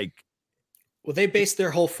 Like, well, they based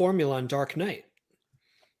their whole formula on Dark Knight.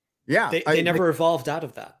 Yeah, they never evolved out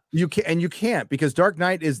of that. You can't, because Dark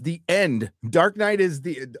Knight is the end. Dark Knight is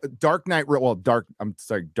the Dark Knight. Well, Dark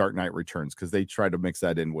Knight Returns, because they tried to mix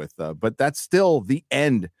that in with, but that's still the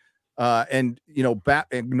end. And you know,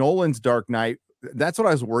 Nolan's Dark Knight, that's what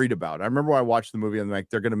I was worried about. I remember when I watched the movie and I'm like,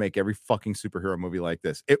 they're gonna make every fucking superhero movie like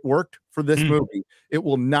this. It worked for this movie. It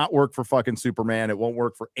will not work for fucking Superman. It won't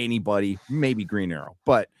work for anybody, maybe Green Arrow,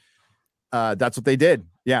 but that's what they did.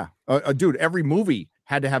 Yeah. Dude, every movie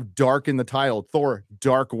had to have dark in the title. Thor,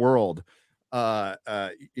 Dark World. You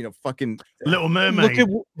know, fucking Little Mermaid. Look at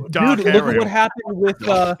what happened with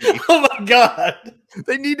oh my god.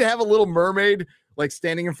 They need to have a Little Mermaid like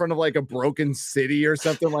standing in front of like a broken city or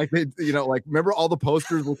something, like they, you know, like, remember all the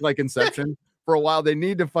posters look like Inception for a while? They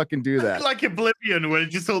need to fucking do that. Like Oblivion, where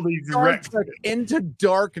it's just all these into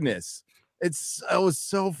darkness. It was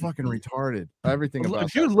so fucking retarded. Everything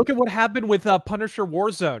about dude, look at what happened with Punisher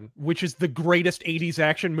Warzone, which is the greatest 80s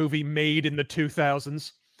action movie made in the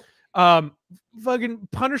 2000s. Fucking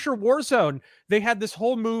Punisher Warzone, they had this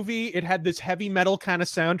whole movie, it had this heavy metal kind of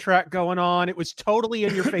soundtrack going on, it was totally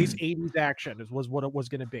in your face 80s action was what it was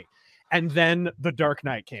going to be. And then The Dark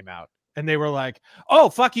Knight came out and they were like, oh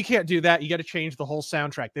fuck, you can't do that, you got to change the whole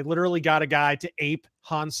soundtrack. They literally got a guy to ape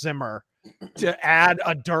Hans Zimmer to add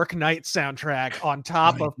a Dark Knight soundtrack on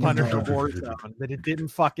top of Punisher Warzone that it didn't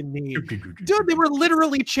fucking need. Dude, they were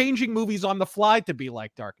literally changing movies on the fly to be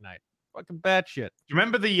like Dark Knight. Fucking bad shit. Do you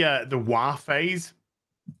remember the wah phase?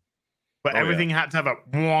 But everything had to have a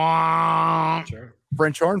wah. Sure.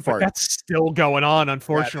 French horn fart. That's still going on,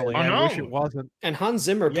 unfortunately. Yeah, I wish it wasn't. And Hans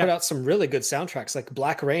Zimmer put out some really good soundtracks, like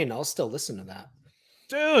Black Rain. I'll still listen to that.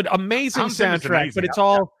 Dude, amazing soundtrack, amazing. But it's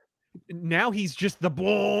all now he's just the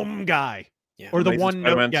boom guy. Yeah. Or the one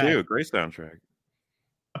note guy. Too, great soundtrack.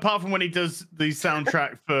 Apart from when he does the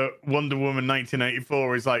soundtrack for Wonder Woman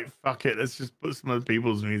 1984, he's like, fuck it, let's just put some other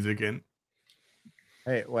people's music in.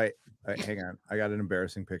 Hey, wait, hang on. I got an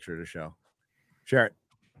embarrassing picture to show. Share it.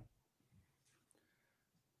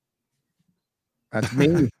 That's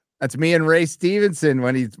me. That's me and Ray Stevenson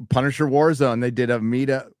when he's Punisher Warzone. They did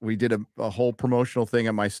we did a whole promotional thing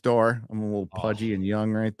at my store. I'm a little pudgy and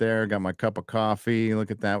young right there. Got my cup of coffee. Look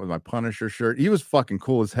at that with my Punisher shirt. He was fucking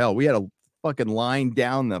cool as hell. We had a fucking line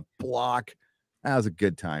down the block. That was a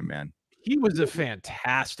good time, man. He was a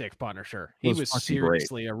fantastic Punisher. He was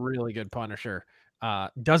seriously a really good Punisher.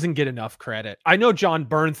 Doesn't get enough credit. I know John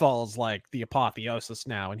Bernthal's like the apotheosis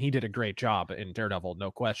now, and he did a great job in Daredevil, no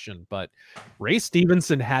question. But Ray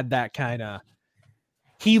Stevenson had that kind of.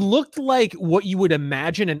 He looked like what you would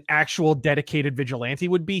imagine an actual dedicated vigilante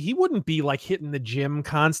would be. He wouldn't be like hitting the gym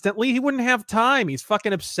constantly. He wouldn't have time. He's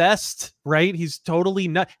fucking obsessed, right? He's totally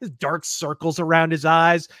nuts. His dark circles around his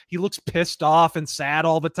eyes. He looks pissed off and sad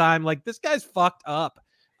all the time. Like, this guy's fucked up.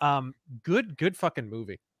 Good fucking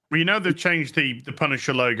movie. Well, you know, they've changed the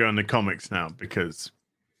Punisher logo in the comics now because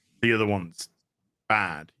the other one's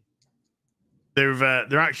bad.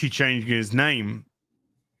 they're actually changing his name,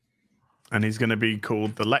 and he's going to be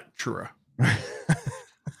called the Lecturer.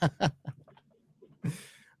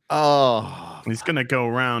 Oh, He's going to go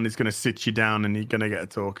around. He's going to sit you down, and you're going to get a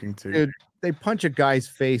talking to. dude, they punch a guy's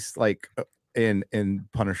face like in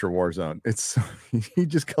Punisher Warzone. It's he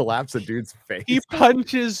just collapsed a dude's face. He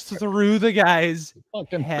punches through the guy's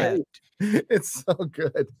fucking head. face. It's so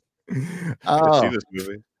good. I see this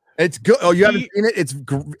movie. It's good. Oh, you haven't seen it?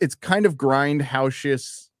 It's kind of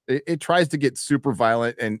grindhouse-ish. It tries to get super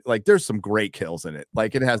violent, and like there's some great kills in it.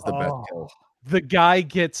 Like it has the best kills. The guy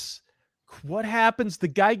gets what happens? The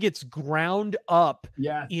guy gets ground up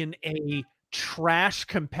in a trash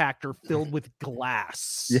compactor filled with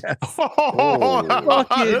glass. Yes.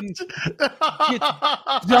 Fucking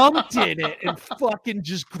gets dumped in it and fucking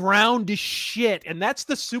just ground to shit. And that's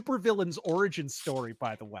the supervillain's origin story,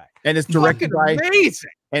 by the way. And it's directed by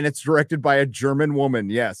amazing. And it's directed by a German woman.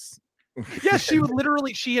 Yes. Yeah,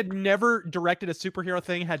 she had never directed a superhero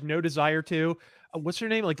thing, had no desire to. What's her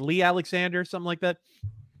name? Like Lee Alexander, something like that.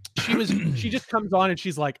 She just comes on and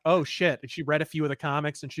she's like, oh shit. And she read a few of the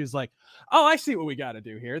comics and she was like, oh, I see what we got to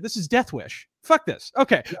do here. This is Death Wish. Fuck this.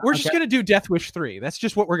 Okay. We're just going to do Death Wish 3. That's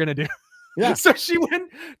just what we're going to do. Yeah. So she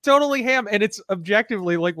went totally ham. And it's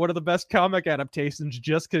objectively like one of the best comic adaptations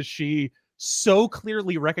just because she so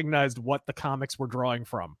clearly recognized what the comics were drawing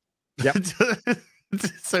from. Yep.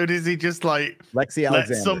 So does he just like Lexi let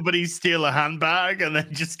Alexander. somebody steal a handbag and then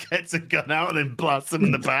just gets a gun out and then blasts him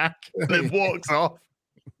in the back and then walks off?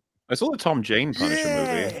 I saw the Tom Jane Punisher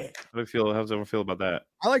movie. How does everyone feel about that?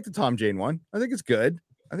 I like the Tom Jane one. I think it's good.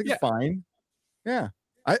 I think it's fine. Yeah.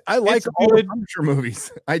 I like It's all the good. Punisher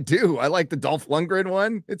movies. I do. I like the Dolph Lundgren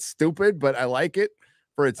one. It's stupid, but I like it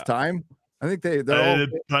for its time. I think they're all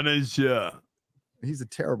Punisher. He's a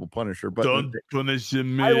terrible Punisher, but Don't punish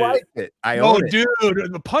me. I like it. I Oh, own it.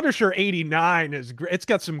 dude, the Punisher 89 is great. It's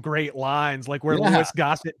got some great lines, like where Yeah. Louis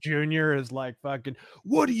Gossett Jr. is like, fucking,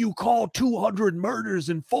 what do you call 200 murders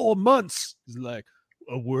in 4 months? He's like,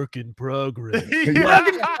 a work in progress. Dude,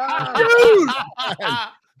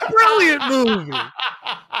 brilliant movie.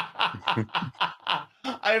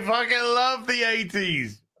 I fucking love the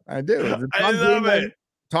 80s. I do. I love it.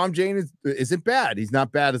 Tom Jane isn't bad. He's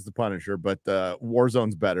not bad as the Punisher, but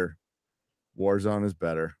Warzone's better. Warzone is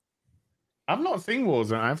better. I've not seen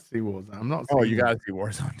Warzone. I have to see Warzone. I'm not. Oh, you gotta see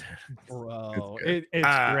Warzone, dude. Bro, It's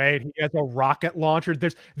it's great. He has a rocket launcher.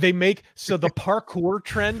 The parkour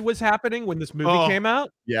trend was happening when this movie came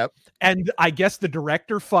out. Yep. And I guess the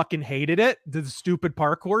director fucking hated it, the stupid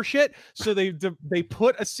parkour shit. So they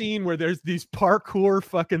put a scene where there's these parkour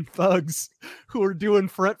fucking thugs who are doing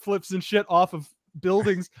front flips and shit off of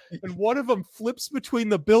buildings, and one of them flips between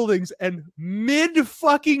the buildings, and mid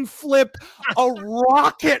fucking flip, a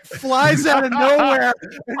rocket flies out of nowhere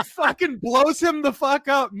and fucking blows him the fuck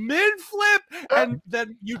up mid flip, and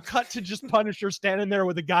then you cut to just Punisher standing there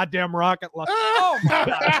with a goddamn rocket launcher. Oh my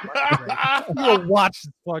god! You'll watch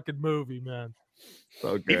this fucking movie, man.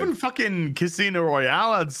 So good. Even fucking Casino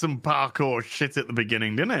Royale had some parkour shit at the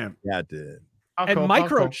beginning, didn't it? Yeah, it did. And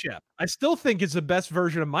Microchip, I still think is the best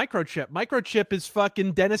version of Microchip. Microchip is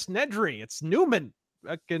fucking Dennis Nedry. It's Newman,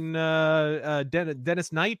 fucking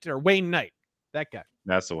Dennis Knight or Wayne Knight. That guy.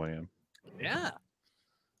 That's the way I am.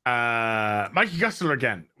 Yeah. Mikey Gustler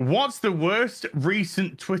again. What's the worst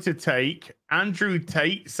recent Twitter take? Andrew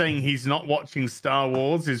Tate saying he's not watching Star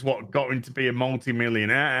Wars is what got him to be a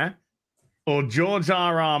multimillionaire, or George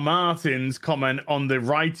R.R. Martin's comment on the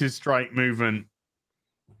writers' strike movement?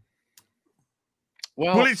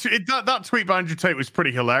 Well, that tweet by Andrew Tate was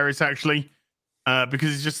pretty hilarious, actually,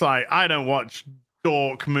 because it's just like, I don't watch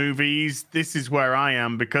dork movies. This is where I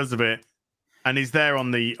am because of it. And he's there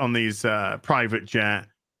on his private jet,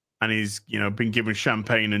 and he's been given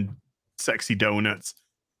champagne and sexy donuts,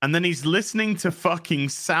 and then he's listening to fucking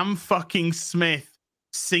Sam fucking Smith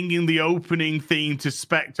singing the opening theme to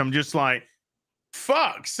Spectre. I'm just like,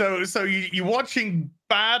 fuck. So you're watching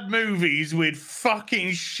bad movies with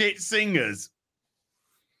fucking shit singers.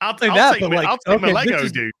 I'll take my Lego,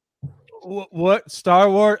 dude. What Star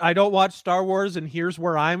Wars? I don't watch Star Wars, and here's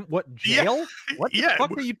where I'm. What jail? Yeah. What the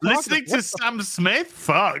fuck are you talking listening to Sam Smith?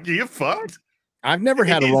 Fuck, you're fucked. I've never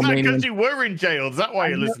had a Is that Romanian. because you were in jail? Is that why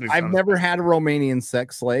you're listening? I've never had a Romanian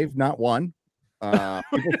sex slave, not one. People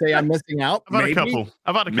say I'm missing out. I've had a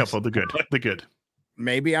couple. They're good. They're good.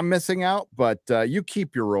 Maybe I'm missing out, but you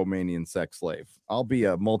keep your Romanian sex slave. I'll be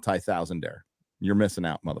a multi-thousandaire. You're missing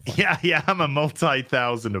out, motherfucker. Yeah, I'm a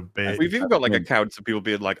multi-thousand a bit. We've even got like accounts of people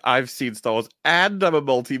being like, I've seen Star Wars and I'm a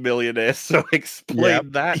multi-millionaire, so explain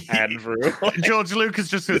that, Andrew. George Lucas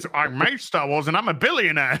just says, I made Star Wars and I'm a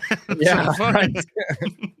billionaire. Yeah. Right.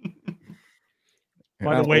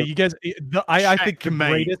 By the way, you guys, I think the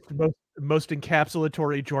Checkmate. greatest, most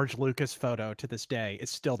encapsulatory George Lucas photo to this day is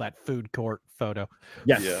still that food court photo.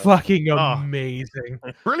 Yes. Yeah. Fucking Oh. amazing.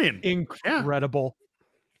 Brilliant. Incredible.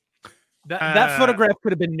 That photograph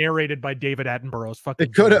could have been narrated by David Attenborough's fucking.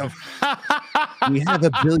 It could voice. have. We have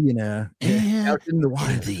a billionaire out in the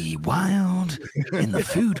wild. In the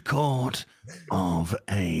food court of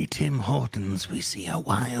a Tim Hortons, we see a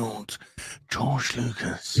wild George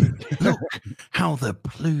Lucas. Look how the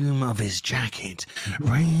plume of his jacket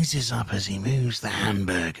raises up as he moves the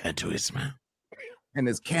hamburger to his mouth. And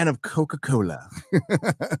his can of Coca-Cola.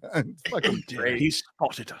 It's fucking great. He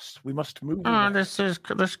spotted us. We must move.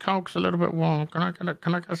 This Coke's a little bit warm. Can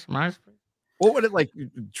I get some ice? What would it like?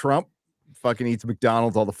 Trump fucking eats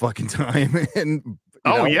McDonald's all the fucking time, and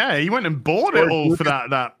Yeah, he went and bought it all for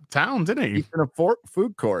that town, didn't he? he's in a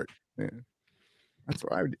food court. Yeah. That's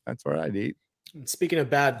where I'd eat. Speaking of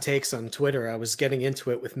bad takes on Twitter, I was getting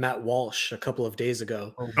into it with Matt Walsh a couple of days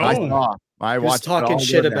ago. I He was watched it talking all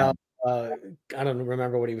shit go down. about I don't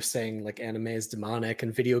remember what he was saying, like anime is demonic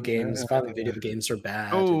and video games, violent video games are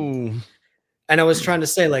bad. And I was trying to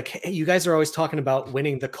say, like, hey, you guys are always talking about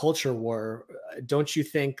winning the culture war. Don't you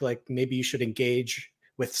think like maybe you should engage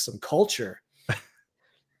with some culture?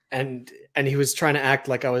 And he was trying to act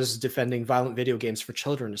like I was defending violent video games for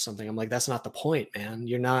children or something. I'm like, that's not the point, man.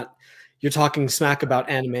 You're talking smack about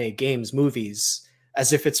anime, games, movies,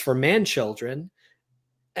 as if it's for man children.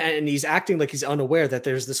 And he's acting like he's unaware that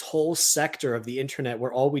there's this whole sector of the internet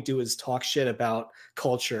where all we do is talk shit about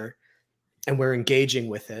culture and we're engaging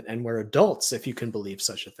with it and we're adults, if you can believe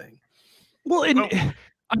such a thing. Well, I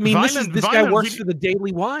mean, this guy works for the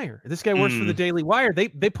Daily Wire. This guy works for the Daily Wire. They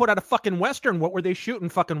put out a fucking Western. What were they shooting?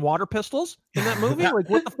 Fucking water pistols in that movie? Like,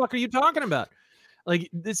 what the fuck are you talking about?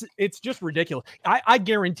 Like this, it's just ridiculous. I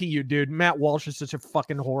guarantee you, dude, Matt Walsh is such a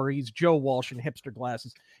fucking whore. He's Joe Walsh in hipster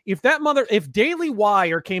glasses. If Daily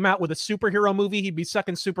Wire came out with a superhero movie, he'd be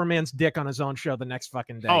sucking Superman's dick on his own show the next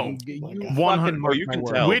fucking day. Oh, 100. You can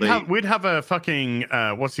tell. We'd have a fucking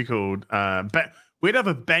what's he called? We'd have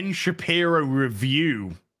a Ben Shapiro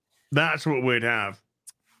review. That's what we'd have.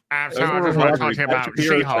 So I just want to talk about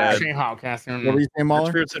She-Hulk. What were you saying,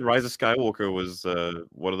 Mahler? Spirit said Rise of Skywalker was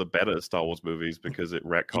one of the better Star Wars movies because it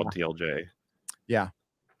retconned TLJ. Yeah.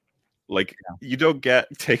 Like, you don't get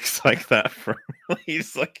takes like that from...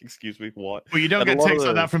 He's like, excuse me, what? Well, you don't get takes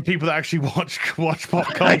like that from people that actually watch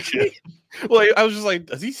pop culture. Well, I was just like,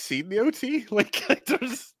 has he seen the OT? Like,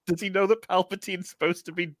 does he know that Palpatine's supposed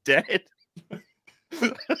to be dead?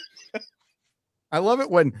 I love it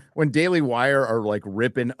when Daily Wire are like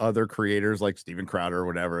ripping other creators like Steven Crowder or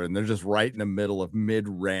whatever, and they're just right in the middle of mid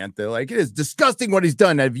rant. They're like, "It is disgusting what he's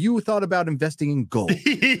done. Have you thought about investing in gold?"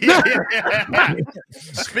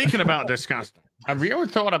 Speaking about disgusting, have you ever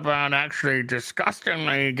thought about actually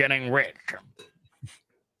disgustingly getting rich?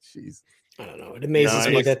 Jeez. I don't know. It amazes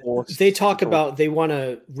me that they talk about they want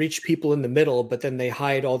to reach people in the middle, but then they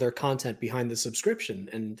hide all their content behind the subscription.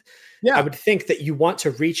 And I would think that you want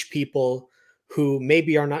to reach people who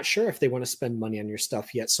maybe are not sure if they want to spend money on your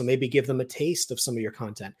stuff yet. So maybe give them a taste of some of your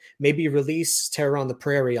content. Maybe release Terror on the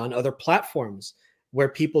Prairie on other platforms where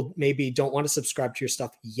people maybe don't want to subscribe to your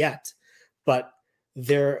stuff yet, but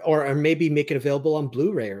or maybe make it available on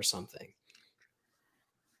Blu-ray or something.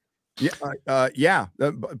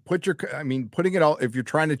 Putting it all, if you're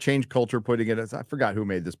trying to change culture, putting it as, I forgot who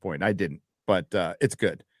made this point. I didn't, but it's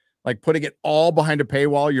good. Like putting it all behind a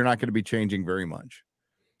paywall, you're not going to be changing very much.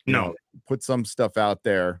 You know, put some stuff out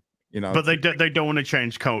there, but they don't want to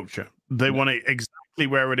change culture. They want it exactly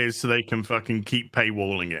where it is so they can fucking keep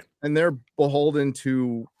paywalling it. And they're beholden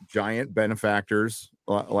to giant benefactors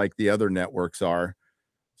like the other networks are.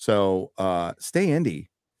 So stay indie,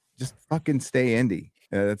 just fucking stay indie.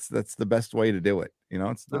 That's the best way to do it.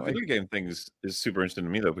 It's the video game thing is super interesting to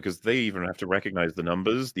me though, because they even have to recognize the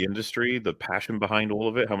numbers, the industry, the passion behind all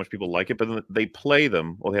of it, how much people like it, but then they play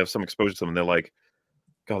them or they have some exposure to them and they're like,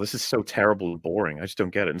 God, this is so terrible and boring. I just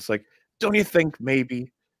don't get it. And it's like, don't you think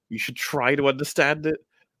maybe you should try to understand it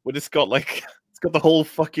when it's got the whole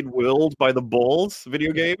fucking world by the balls,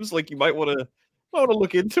 video games? Like, you might want to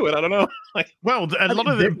look into it. I don't know. Well, a lot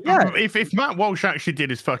of them, if Matt Walsh actually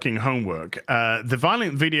did his fucking homework, the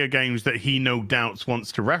violent video games that he no doubts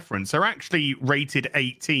wants to reference are actually rated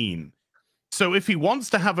 18. So if he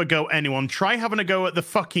wants to have a go at anyone, try having a go at the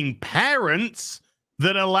fucking parents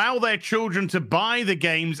that allow their children to buy the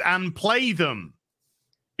games and play them,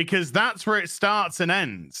 because that's where it starts and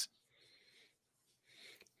ends.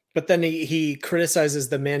 But then he criticizes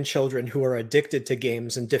the man children who are addicted to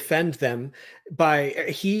games and defend them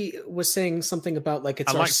he was saying something about like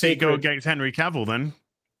it's I'd like to see go against Henry Cavill then.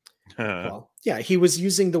 Well, yeah, he was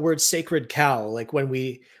using the word sacred cow. Like when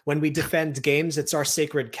we defend games, it's our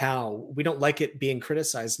sacred cow. We don't like it being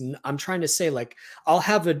criticized. And I'm trying to say, like, I'll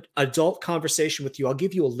have an adult conversation with you. I'll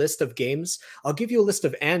give you a list of games. I'll give you a list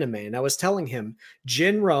of anime. And I was telling him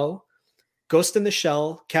Jinro, Ghost in the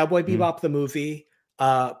Shell, Cowboy Bebop the movie,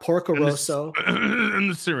 Porco Rosso. And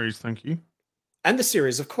the series, thank you. And the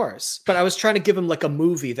series, of course. But I was trying to give him like a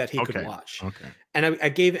movie that he could watch. Okay. And I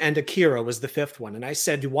gave, and Akira was the fifth one. And I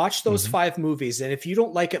said, watch those 5 movies. And if you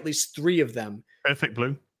don't like at least 3 of them. Perfect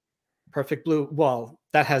Blue. Well,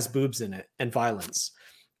 that has boobs in it and violence.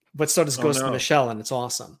 But so does Ghost in the Shell, and it's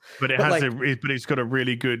awesome. But it's got a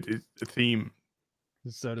really good theme.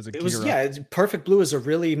 So does Akira. Perfect Blue is a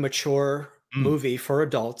really mature movie for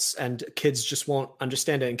adults, and kids just won't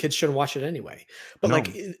understand it, and kids shouldn't watch it anyway. But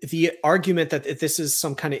like the argument that this is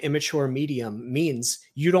some kind of immature medium means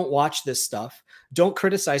you don't watch this stuff, don't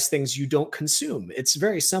criticize things you don't consume. It's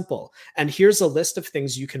very simple. And here's a list of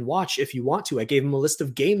things you can watch if you want to. I gave him a list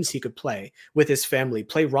of games he could play with his family.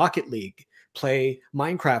 Play Rocket League, play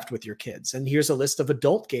Minecraft with your kids, and here's a list of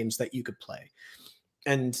adult games that you could play.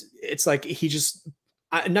 And it's like he just,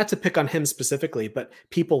 not to pick on him specifically, but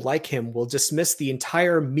people like him will dismiss the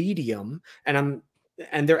entire medium, and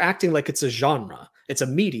they're acting like it's a genre. It's a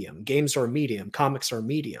medium. Games are a medium. Comics are a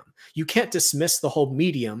medium. You can't dismiss the whole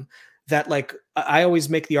medium. That, like, I always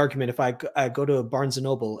make the argument, if I go to a Barnes and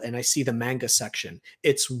Noble and I see the manga section,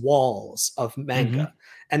 it's walls of manga.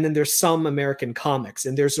 And then there's some American comics,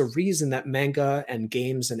 and there's a reason that manga and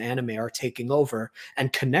games and anime are taking over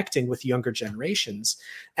and connecting with younger generations.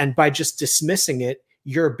 And by just dismissing it,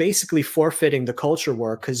 you're basically forfeiting the culture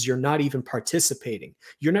war, because you're not even participating.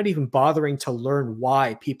 You're not even bothering to learn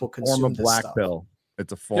why people consume this stuff. Pill.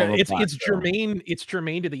 It's a form of it's germane. It's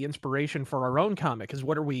germane to the inspiration for our own comic, because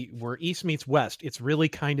what are we're East meets West. It's really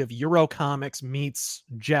kind of Euro comics meets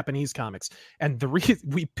Japanese comics, and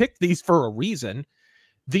we picked these for a reason.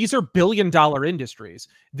 These are billion-dollar industries.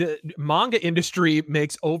 The manga industry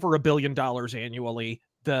makes over $1 billion annually.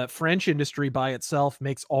 The French industry by itself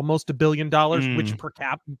makes almost $1 billion, which per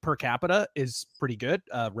capita is pretty good,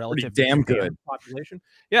 relative to damn good population.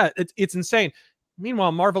 Yeah, it's insane.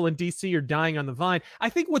 Meanwhile, Marvel and DC are dying on the vine. I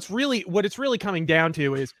think what it's really coming down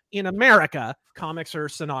to is, in America, comics are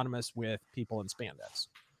synonymous with people in spandex,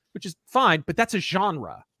 which is fine, but that's a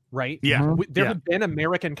genre, right? Yeah. There have been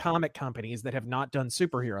American comic companies that have not done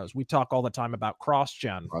superheroes. We talk all the time about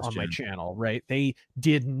CrossGen on my channel, right? They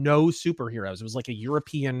did no superheroes. It was like a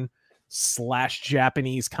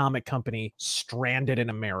European/Japanese comic company stranded in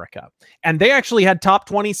America. And they actually had top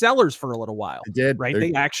 20 sellers for a little while. They did. Right?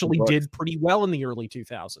 They actually did pretty well in the early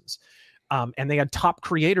 2000s. And they had top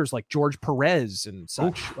creators like George Perez and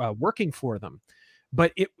such working for them.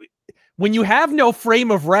 But when you have no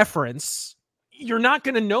frame of reference, you're not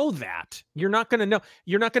going to know that. You're not going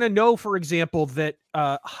to know, for example, that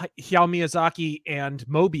Hayao Miyazaki and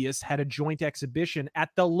Mobius had a joint exhibition at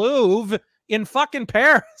the Louvre in fucking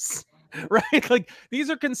Paris. Right? Like, these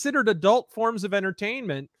are considered adult forms of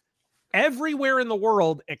entertainment everywhere in the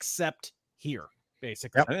world except here,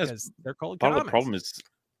 basically, because they're called part comics. of the problem is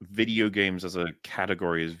video games as a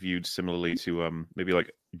category is viewed similarly to maybe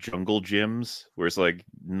like jungle gyms, where it's like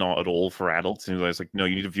not at all for adults, and it's like, no,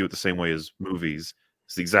 you need to view it the same way as movies.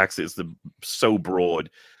 It's the exact, so broad.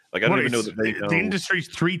 Like, I don't even know that they know. The industry's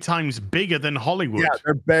 3 times bigger than Hollywood.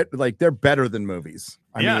 Yeah, they're better than movies.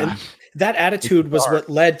 I mean, that attitude was what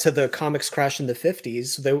led to the comics crash in the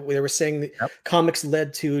 50s. They were saying that comics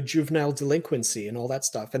led to juvenile delinquency and all that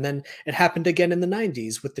stuff. And then it happened again in the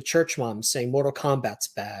 90s with the church moms saying Mortal Kombat's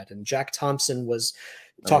bad. And Jack Thompson was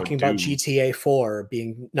talking about GTA 4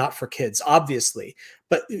 being not for kids, obviously.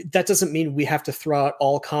 But that doesn't mean we have to throw out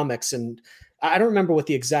all comics. And I don't remember what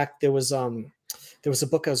the exact, there was a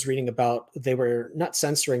book I was reading about. They were not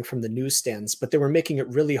censoring from the newsstands, but they were making it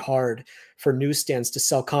really hard for newsstands to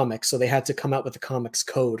sell comics. So they had to come out with a comics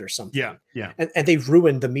code or something. Yeah. And they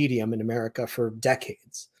ruined the medium in America for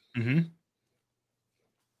decades. Mm-hmm.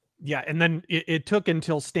 Yeah, and then it took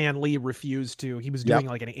until Stan Lee refused to. He was doing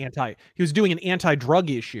like he was doing an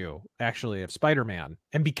anti-drug issue, actually, of Spider-Man,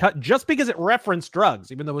 and because it referenced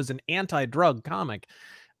drugs, even though it was an anti-drug comic,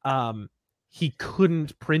 he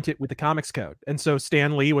couldn't print it with the comics code. And so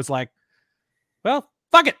Stan Lee was like, well,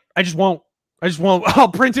 fuck it. I just won't.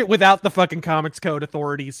 I'll print it without the fucking comics code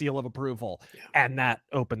authority seal of approval. Yeah. And that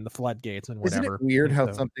opened the floodgates and whatever. Isn't it weird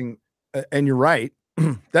how something, and you're right.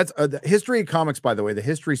 That's the History of Comics, by the way, the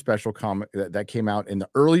History Special comic that came out in the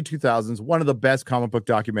early 2000s, one of the best comic book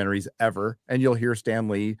documentaries ever. And you'll hear Stan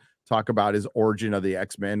Lee talk about his origin of the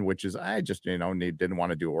X-Men, which is, I just, didn't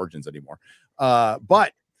want to do origins anymore.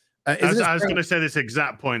 But I was going to say this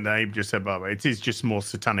exact point that Abe just said, by the way. It is just more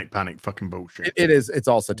satanic panic fucking bullshit. It is. It's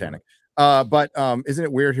all satanic. But isn't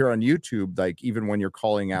it weird here on YouTube? Like even when you're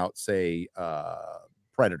calling out, say,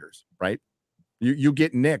 predators, right? You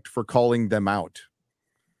get nicked for calling them out.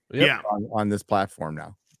 Yep. Yeah, on this platform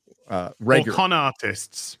now. Or con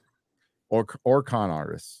artists, or con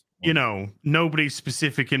artists. you know, nobody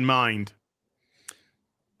specific in mind.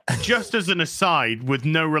 Just as an aside, with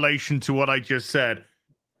no relation to what I just said,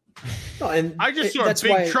 and I just saw a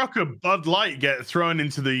big truck of Bud Light get thrown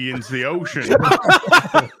into the ocean.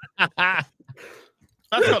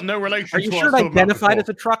 That's got no relation. Are you to sure what it identified as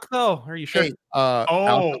a truck, though? Are you sure? Hey,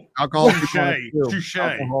 touche, alcohol is demonic too. touche.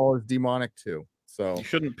 Alcohol is demonic too. So You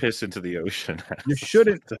shouldn't piss into the ocean. you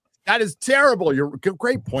shouldn't. That is terrible. You're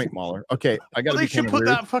great point, Mahler. Okay, I got to. They should put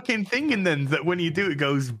that fucking thing in then that when you do it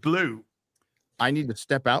goes blue. I need to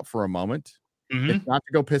step out for a moment. Mm-hmm. It's not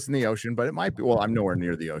to go piss in the ocean, but it might be. Well, I'm nowhere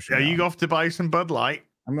near the ocean. Yeah, now. you go off to buy some Bud Light.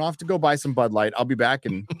 I'm gonna have to go buy some Bud Light. I'll be back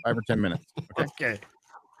in 5 or 10 minutes. Okay.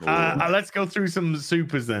 Let's go through some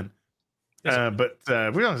supers then. But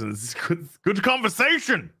this is good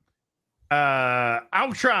conversation.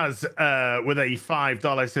 Altraz with a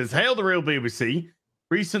 $5 says, "Hail the real BBC.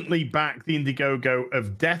 Recently backed the Indiegogo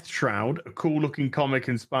of Death Shroud, a cool looking comic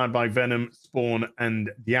inspired by Venom, Spawn, and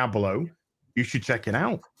Diablo. You should check it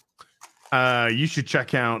out. You should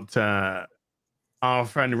check out our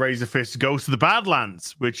friend RazorFist Goes to the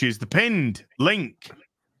Badlands, which is the pinned link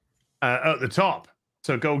at the top.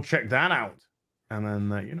 So go check that out. And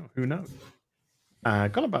then, you know, who knows?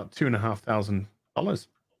 Got about $2,500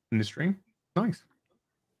 in the stream. Nice.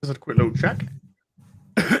 Just a quick little check.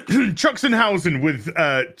 Chuxenhausen with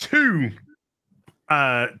two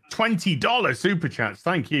 $20 super chats.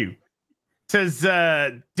 Thank you. Says,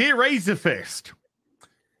 Dear RazorFist,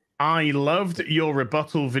 I loved your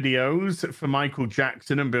rebuttal videos for Michael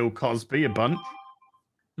Jackson and Bill Cosby a bunch.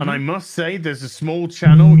 And I must say, there's a small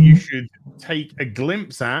channel you should take a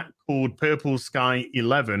glimpse at called Purple Sky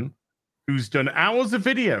 11, who's done hours of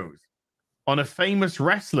videos on a famous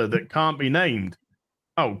wrestler that can't be named.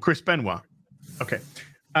 Oh, Chris Benoit. Okay.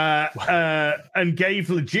 And gave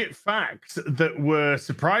legit facts that were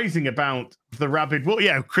surprising about the rabid wolf.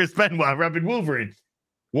 Yeah, Chris Benoit, rabid Wolverine.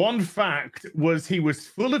 One fact was he was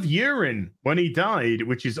full of urine when he died,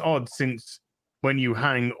 which is odd since when you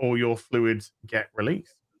hang, all your fluids get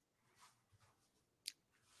released.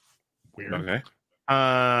 Weird. Okay.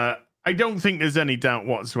 I don't think there's any doubt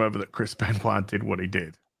whatsoever that Chris Benoit did what he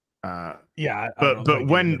did. Yeah, but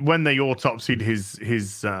when they autopsied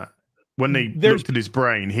his when they looked at his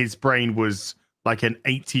brain was like an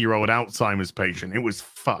 80-year-old Alzheimer's patient. It was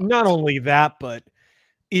fucked. Not only that, but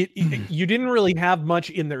you didn't really have much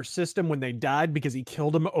in their system when they died because he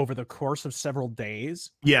killed them over the course of several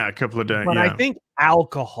days. Yeah, a couple of days. But yeah. I think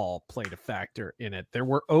alcohol played a factor in it. There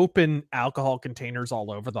were open alcohol containers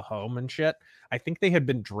all over the home and shit. I think they had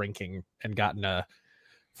been drinking and gotten a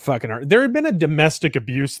fucking. There had been a domestic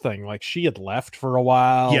abuse thing. Like she had left for a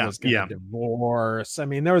while. Yeah, was gonna divorce. I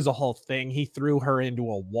mean, there was a whole thing. He threw her into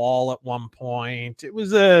a wall at one point. It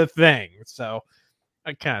was a thing. So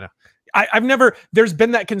I kind of. I've never. There's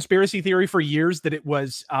been that conspiracy theory for years that it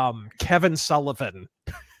was Kevin Sullivan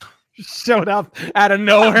showed up out of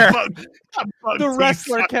nowhere. The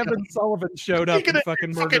wrestler Kevin Sullivan showed up and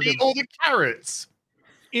fucking murdered him. All the carrots.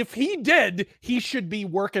 If he did, he should be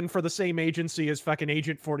working for the same agency as fucking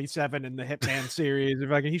Agent 47 in the Hitman series.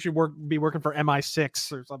 He should be working for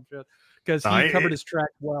MI6 or some shit because he covered his track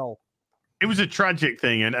well. It was a tragic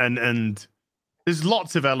thing, and there's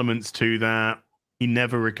lots of elements to that. He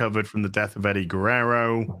never recovered from the death of Eddie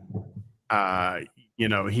Guerrero. You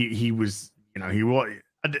know, he was, you know, he was.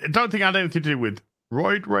 I don't think it had anything to do with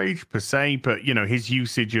roid rage per se, but you know, his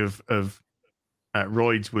usage of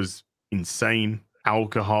roids was insane.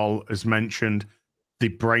 Alcohol, as mentioned, the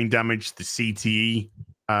brain damage, the CTE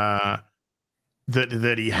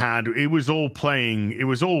that he had. It was all playing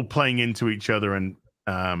into each other, and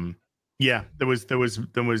yeah, there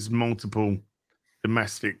was multiple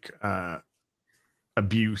domestic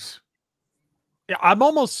abuse. Yeah, I'm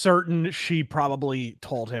almost certain she probably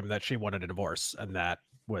told him that she wanted a divorce, and that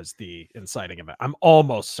was the inciting event. I'm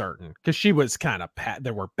almost certain because she was kind of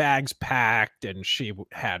there were bags packed, and she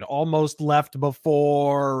had almost left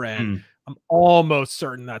before, and I'm almost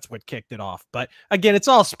certain that's what kicked it off. But again, it's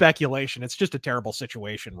all speculation. It's just a terrible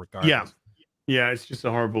situation, regardless. Yeah, it's just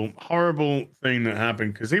a horrible thing that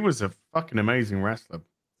happened because he was a fucking amazing wrestler.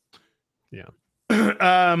 Yeah.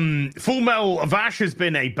 Full Metal Vash has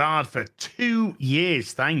been a bard for 2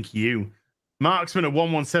 years. Thank you. Marksman at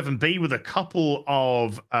 117B with a couple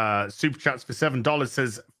of super chats for $7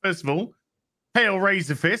 says, first of all, Hail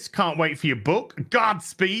RazorFist, can't wait for your book.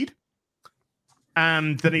 Godspeed.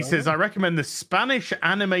 And then he says, I recommend the Spanish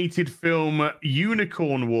animated film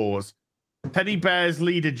Unicorn Wars. Teddy bears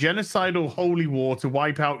lead a genocidal holy war to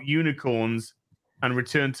wipe out unicorns and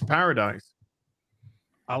return to paradise.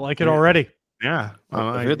 I like it already. Yeah.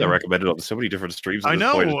 I've heard that recommended on so many different streams. I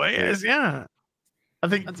know. It is, yeah. I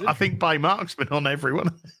think by Mark's been on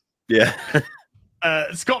everyone. Yeah.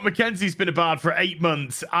 Scott McKenzie's been a bard for 8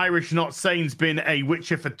 months. Irish Not Sane's been a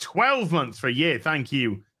Witcher for 12 months, for a year. Thank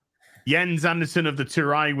you. Jens Anderson of the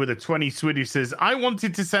Turai with a 20 Swedish says, I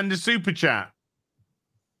wanted to send a super chat.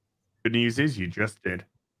 Good news is you just did.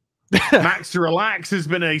 Max Relax has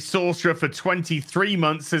been a sorcerer for 23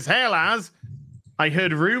 months. Says, hey, Laz, I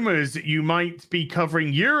heard rumors you might be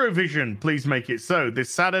covering Eurovision. Please make it so.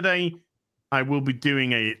 This Saturday, I will be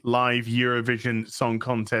doing a live Eurovision Song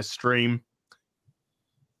Contest stream.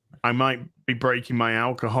 I might be breaking my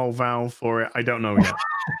alcohol vow for it. I don't know yet.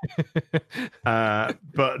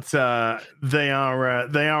 But they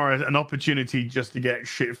are an opportunity just to get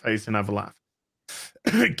shit-faced and have a laugh.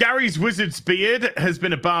 Gary's Wizard's Beard has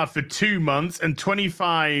been a bard for 2 months, and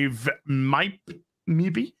 25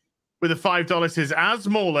 maybe with a $5 says, as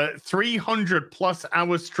Mauler, 300 plus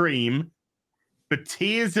hour stream for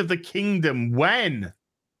Tears of the Kingdom. When?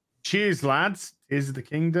 Cheers, lads. Tears of the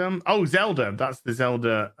Kingdom. Oh, Zelda. That's the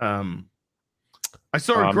Zelda. I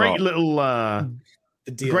saw a great little I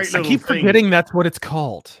keep forgetting that's what it's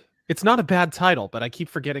called. It's not a bad title, but I keep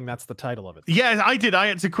forgetting that's the title of it. Yeah, I did. I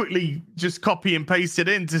had to quickly just copy and paste it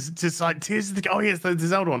in to like Tears of the. Oh yes, the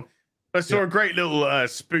Zelda one. I saw a great little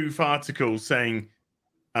spoof article saying,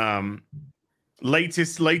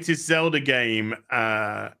 latest Zelda game,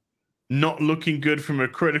 not looking good from a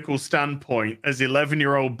critical standpoint, as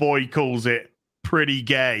 11-year-old boy calls it, pretty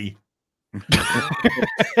gay. And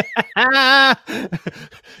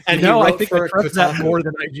I think I trust that more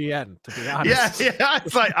than IGN, to be honest. Yeah.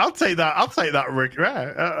 It's like I'll take that, Rick.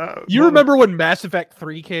 You remember when Mass Effect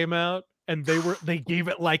 3 came out and they gave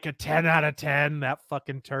it like a 10 out of 10, that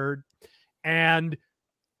fucking turd. And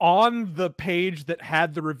on the page that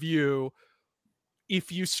had the review,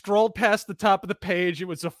 if you scrolled past the top of the page, it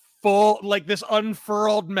was a full, like, this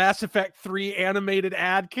unfurled Mass Effect 3 animated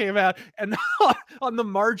ad came out, and on the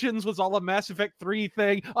margins was all a Mass Effect 3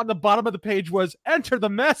 thing. On the bottom of the page was enter the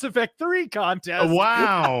Mass Effect 3 contest.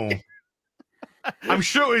 Wow. I'm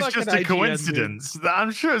sure it's just a IGN, coincidence.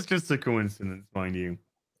 I'm sure it's just a coincidence, mind you.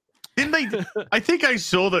 Didn't they? I think I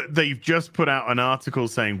saw that they've just put out an article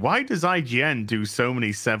saying, why does IGN do so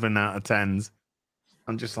many 7 out of 10s?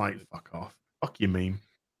 I'm just like, fuck off. Fuck you, meme.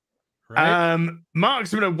 Right?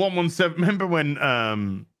 Mark's been a 117. Remember when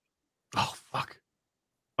oh fuck,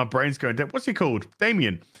 my brain's going dead. What's he called?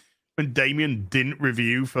 Damien. When Damien didn't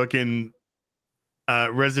review fucking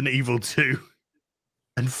Resident Evil 2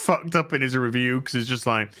 and fucked up in his review because it's just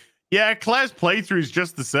like, yeah, Claire's playthrough is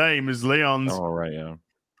just the same as Leon's. Oh right, yeah.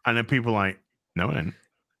 And then people are like, no, it ain't.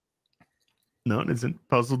 No, it isn't.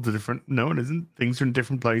 Puzzles are different. No, it isn't. Things are in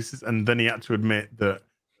different places. And then he had to admit that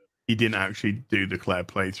he didn't actually do the Claire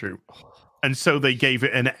playthrough. And so they gave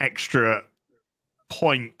it an extra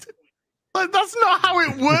point. Like, that's not how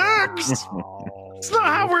it works. It's not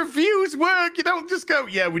how reviews work. You don't just go,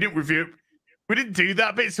 yeah, we didn't review it. We didn't do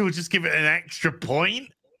that bit, so we'll just give it an extra point.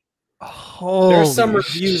 There's some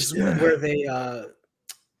reviews where they,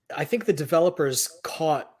 I think the developers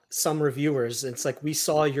caught some reviewers. It's like, we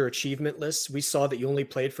saw your achievement list. We saw that you only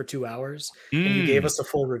played for 2 hours and you gave us a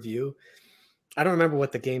full review. I don't remember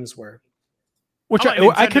what the games were. Which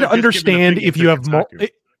I could understand if you have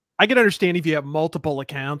I can understand if you have multiple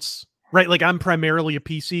accounts, right? Like, I'm primarily a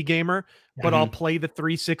PC gamer, but I'll play the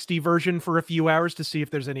 360 version for a few hours to see if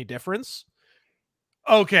there's any difference.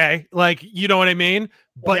 Okay, like, you know what I mean?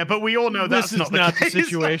 But yeah, but we all know that's not the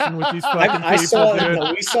situation with these fucking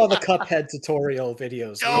people. We saw the Cuphead tutorial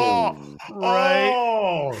videos.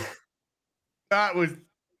 Right. That was.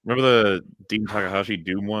 Remember the Dean Takahashi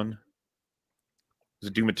Doom one? Was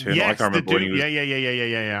it Doom Eternal? Yes, I can't remember. Doom,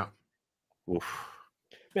 yeah. Oof.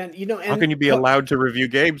 Man, you know, how can you be allowed to review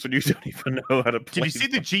games when you don't even know how to play? Did you see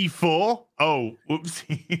the G4? Oh,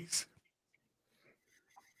 whoopsies.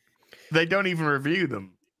 They don't even review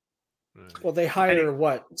them. Well, they hire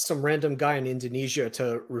some random guy in Indonesia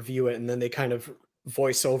to review it, and then they kind of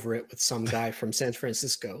voice over it with some guy from San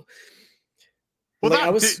Francisco. Well,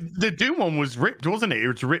 like, the Doom one was ripped, wasn't it? It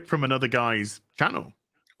was ripped from another guy's channel.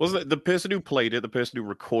 Wasn't it? The person who played it, the person who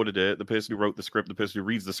recorded it, the person who wrote the script, the person who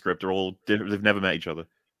reads the script are all different. They've never met each other.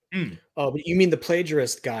 Oh, but you mean the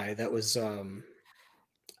plagiarist guy that was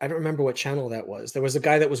I don't remember what channel that was. There was a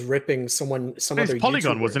guy that was ripping some other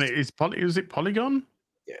Polygon, YouTubers. wasn't it? Was it Polygon?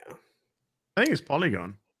 Yeah. I think it's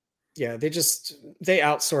Polygon. Yeah, they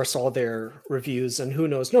outsource all their reviews, and who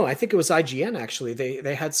knows? No, I think it was IGN actually.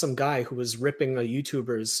 They had some guy who was ripping a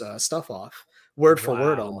YouTuber's stuff off, word for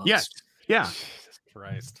word almost. Yes. Yeah. Jesus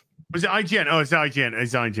Christ. Was it IGN? Oh, it's IGN.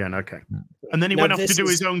 It's IGN. Okay. And then he went off to do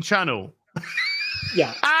his own channel.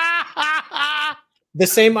 Yeah. The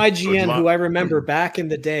same IGN luck. who I remember back in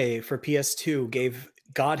the day for PS2 gave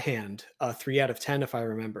God Hand a 3 out of 10, if I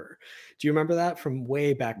remember. Do you remember that from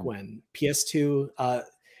way back when? PS2,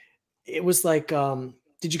 it was like,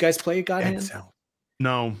 did you guys play God Hand?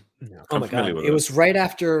 No. Oh my God. It was right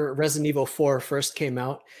after Resident Evil 4 first came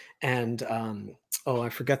out. And, I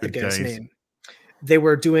forgot the guy's name. They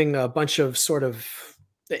were doing a bunch of sort of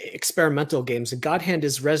experimental games. And God Hand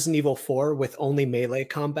is Resident Evil 4 with only melee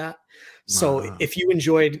combat. So if you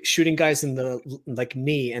enjoyed shooting guys in the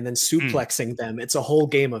knee and then suplexing them, it's a whole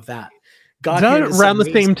game of that. God Hand is around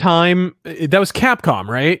amazing. the same time. That was Capcom,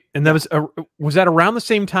 right? And that was that around the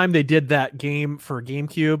same time they did that game for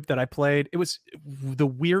GameCube that I played. It was the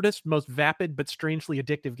weirdest, most vapid but strangely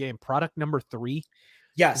addictive game. Product number 3.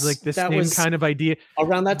 Yes, like the same kind of idea.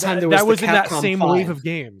 Around that time, that was the in that Capcom same 5. wave of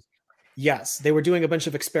games. Yes, they were doing a bunch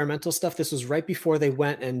of experimental stuff. This was right before they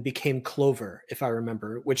went and became Clover, if I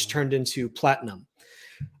remember, which turned into Platinum.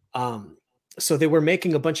 So they were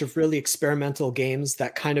making a bunch of really experimental games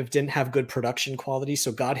that kind of didn't have good production quality.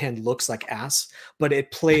 So God Hand looks like ass, but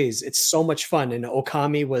it plays. It's so much fun. And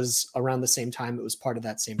Okami was around the same time. It was part of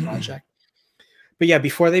that same project. But yeah,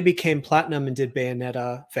 before they became Platinum and did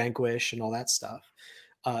Bayonetta, Vanquish, and all that stuff,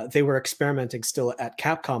 they were experimenting still at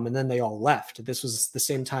Capcom, and then they all left. This was the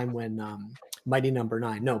same time when Mighty Number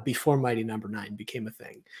 9. No, before Mighty Number 9 became a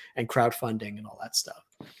thing, and crowdfunding and all that stuff.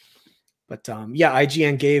 But yeah,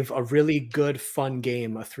 IGN gave a really good, fun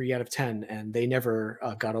game a 3 out of 10, and they never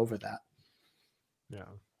got over that. Yeah.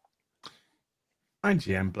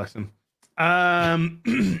 IGN, bless them.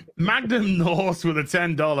 Magnum Norse with a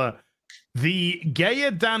 $10. The gayer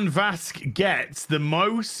Dan Vask gets, the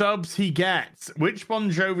more subs he gets. Which Bon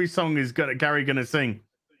Jovi song is Gary gonna sing?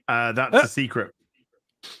 That's the secret.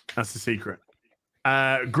 That's the secret.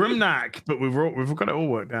 Grimnack, but we've got it all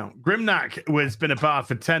worked out. Grimnack has been a bard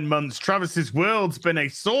for 10 months. Travis's World's been a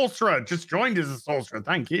sorcerer. Just joined as a sorcerer.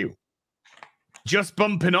 Thank you. Just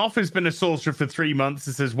Bumping Off has been a sorcerer for 3 months.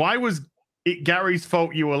 It says, why was it Gary's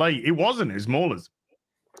fault you were late? It wasn't. It was Mauler's.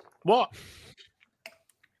 What?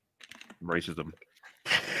 Racism.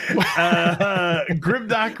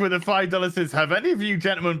 Grimnack with a $5 says, have any of you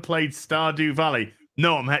gentlemen played Stardew Valley?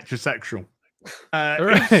 No, I'm heterosexual.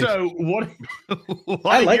 Right. So what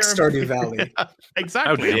I like Stardew Valley.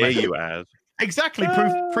 Exactly. How dare you, Az? Exactly.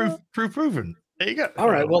 Proof proven. There you go.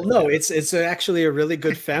 All right. Well, no, it's actually a really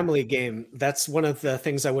good family game. That's one of the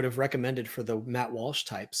things I would have recommended for the Matt Walsh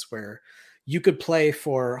types, where you could play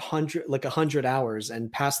for 100 hours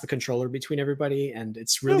and pass the controller between everybody, and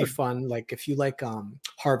it's really fun. Like if you like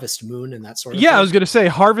Harvest Moon and that sort of thing. I was gonna say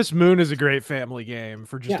Harvest Moon is a great family game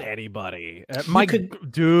for just anybody.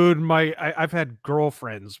 I've had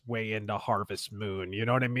girlfriends way into Harvest Moon. You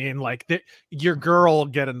know what I mean? Like your girl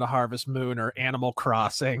get into Harvest Moon or Animal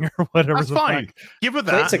Crossing or whatever. That's fine. Give her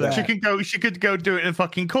that. She could go do it in a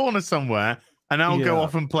fucking corner somewhere, and I'll go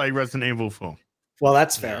off and play Resident Evil 4. Well,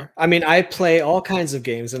 that's fair. I mean, I play all kinds of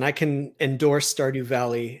games, and I can endorse Stardew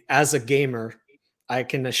Valley as a gamer. I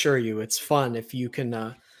can assure you it's fun if you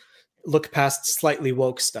can look past slightly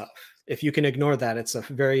woke stuff. If you can ignore that, it's a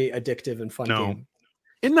very addictive and fun game.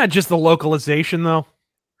 Isn't that just the localization, though?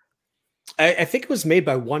 I think it was made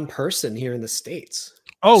by one person here in the States.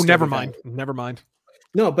 Oh, never mind.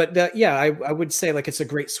 No, but I would say like it's a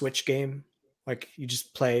great Switch game. Like you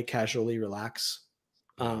just play casually, relax.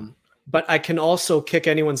 But I can also kick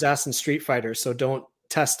anyone's ass in Street Fighter, so don't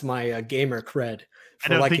test my gamer cred. I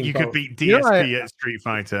don't think you could beat DSP at Street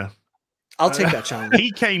Fighter. I'll take that challenge.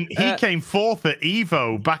 He came fourth at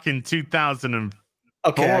Evo back in 2004.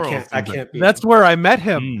 Okay, I can't beat That's where I met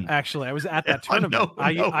him. Actually, I was at that tournament.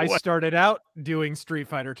 I started out doing Street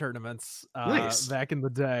Fighter tournaments back in the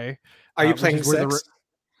day. Are you playing 6?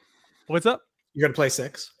 What's up? You're gonna play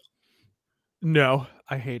 6? No,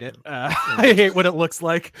 I hate it. I hate what it looks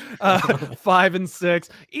like. 5 and 6.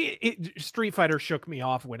 Street Fighter shook me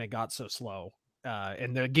off when it got so slow.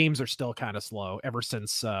 And the games are still kind of slow ever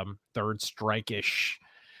since Third Strike-ish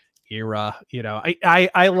era. You know,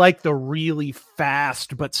 I like the really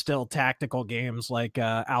fast but still tactical games like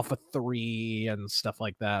Alpha 3 and stuff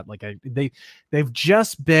like that. Like they've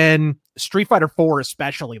just been Street Fighter 4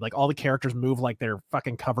 especially. Like all the characters move like they're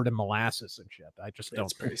fucking covered in molasses and shit. I just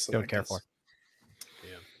don't care for.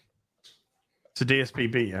 So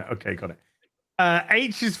DSPB, yeah. Okay, got it.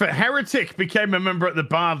 H is for Heretic, became a member at the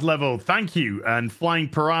Bard level. Thank you. And Flying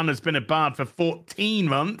Piranha's been a Bard for 14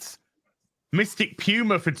 months. Mystic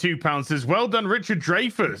Puma for £2 says, well done, Richard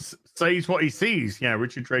Dreyfuss. Says what he sees. Yeah,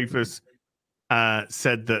 Richard Dreyfuss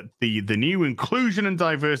said that the new inclusion and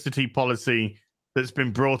diversity policy that's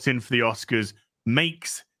been brought in for the Oscars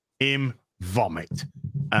makes him vomit.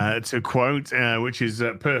 To quote, which is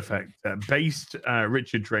perfect. Based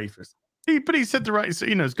Richard Dreyfuss. But he said the right,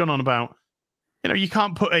 has gone on about, you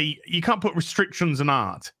can't put restrictions on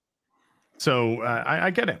art. So I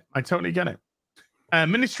get it. I totally get it.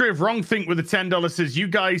 Ministry of Wrong Think with the $10 says, you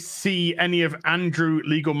guys see any of Andrew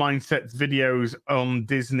Legal Mindset's videos on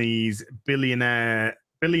Disney's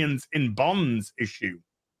Billions in Bonds issue?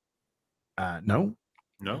 No.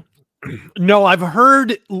 No, I've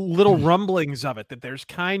heard little rumblings of it, that there's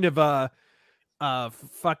kind of a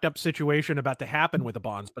fucked up situation about to happen with the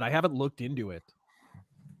bonds, but I haven't looked into it.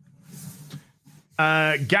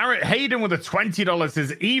 Garrett Hayden with a $20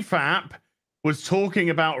 says, EFAP was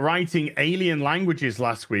talking about writing alien languages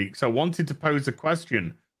last week, so I wanted to pose a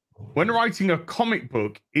question. When writing a comic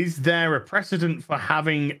book, is there a precedent for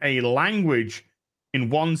having a language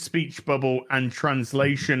in one speech bubble and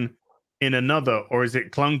translation in another, or is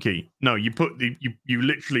it clunky? No, you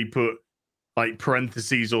literally put like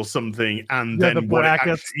parentheses or something, and then the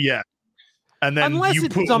brackets. And then unless you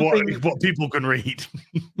put what people can read.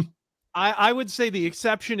 I would say the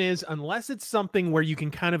exception is unless it's something where you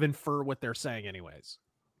can kind of infer what they're saying anyways.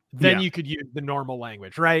 Then you could use the normal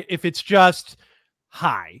language, right? If it's just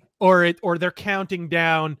hi or they're counting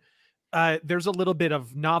down, there's a little bit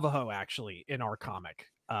of Navajo actually in our comic,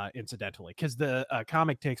 incidentally, because the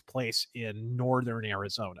comic takes place in northern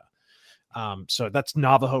Arizona. So that's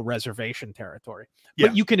Navajo reservation territory.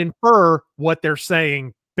 But you can infer what they're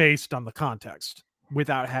saying based on the context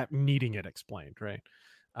without needing it explained, right?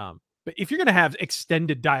 But if you're going to have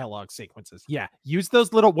extended dialogue sequences, use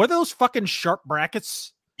those what are those fucking sharp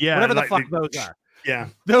brackets? Yeah. Whatever the fuck those are. Yeah.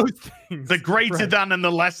 Those things. The greater than and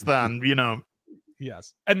the less than,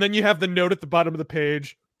 Yes. And then you have the note at the bottom of the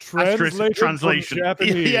page. Translation.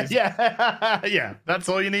 Japanese. Yeah. That's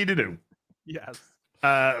all you need to do. Yes.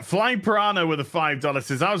 Flying Piranha with a $5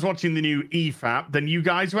 says, I was watching the new EFAP, then you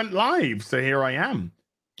guys went live, so here I am.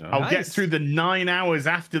 I'll get through the 9 hours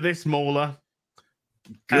after this, Mauler.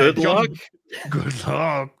 Good luck. Good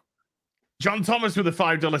luck. John Thomas with a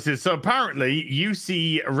 $5 says, so apparently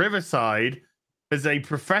UC Riverside is a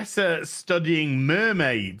professor studying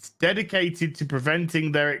mermaids dedicated to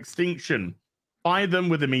preventing their extinction. Fire them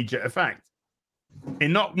with immediate effect.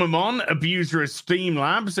 Enoch Mamon, abuser of Steam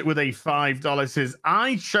Labs, with a $5 says,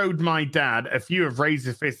 I showed my dad a few of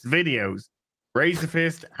RazorFist videos.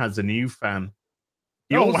 RazorFist has a new fan.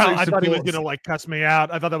 I thought he was going to cuss me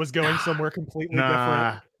out. I thought that was going somewhere completely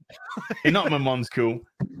different. Enoch Mamon's cool.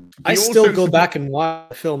 I still go back and watch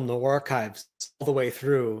the film The Archives all the way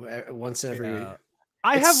through once every...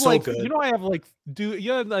 I have so like, good. I have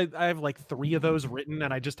like 3 of those written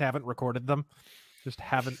and I just haven't recorded them. Just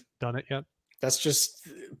haven't done it yet. That's just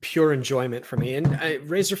pure enjoyment for me. And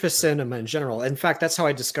RazorFist cinema in general. In fact, that's how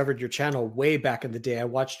I discovered your channel way back in the day. I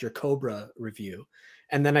watched your Cobra review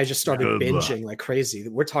and then I just started binging like crazy.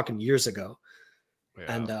 We're talking years ago.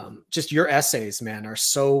 Yeah. And just your essays, man, are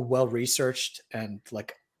so well researched and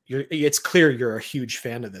like it's clear you're a huge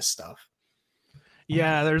fan of this stuff.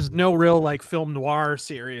 Yeah, there's no real like film noir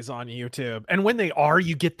series on YouTube. And when they are,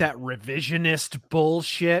 you get that revisionist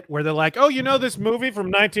bullshit where they're like, oh, this movie from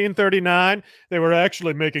 1939, they were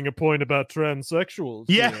actually making a point about transsexuals.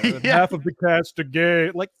 And half of the cast are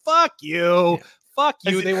gay. Like, fuck you. Yeah. Fuck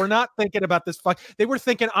you. They were not thinking about this. They were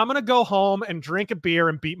thinking, I'm going to go home and drink a beer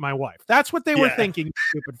and beat my wife. That's what they were thinking,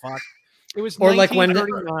 stupid fuck. It was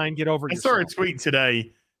 1939. Get over yourself. I saw a tweet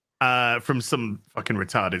today from some fucking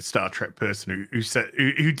retarded Star Trek person who said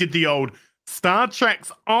who did the old Star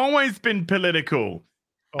Trek's always been political,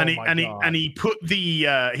 and he put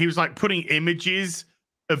the he was like putting images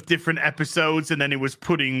of different episodes, and then it was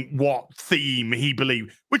putting what theme he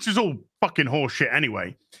believed, which is all fucking horseshit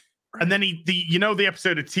anyway. Right. And then the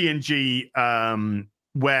episode of TNG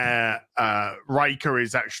where Riker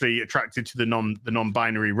is actually attracted to the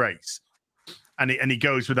non-binary race, and he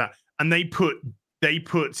goes with that, and they put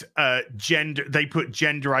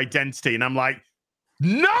gender identity, and I'm like,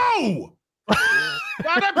 no,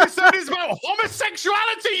 that episode is about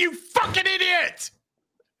homosexuality, you fucking idiot.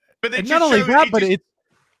 But and not only that, but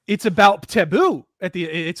it's about taboo.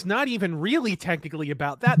 It's not even really technically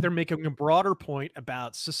about that. They're making a broader point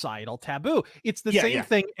about societal taboo. It's the same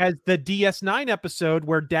thing as the DS9 episode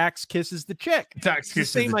where Dax kisses the chick. Dax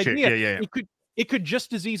kisses the same idea. Chick. Yeah. it could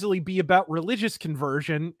just as easily be about religious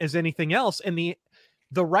conversion as anything else. And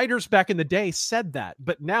the writers back in the day said that,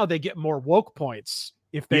 but now they get more woke points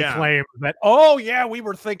if they claim that, oh yeah, we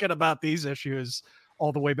were thinking about these issues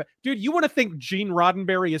all the way back. Dude, you want to think Gene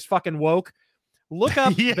Roddenberry is fucking woke? Look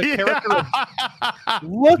up the character of,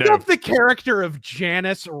 up the character of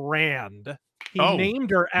Janice Rand. He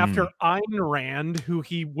named her after Ayn Rand, who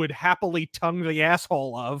he would happily tongue the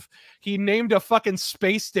asshole of. He named a fucking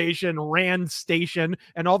space station Rand Station,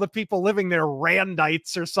 and all the people living there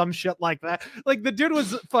Randites or some shit like that. Like, the dude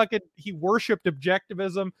was fucking, he worshipped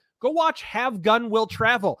objectivism. Go watch Have Gun Will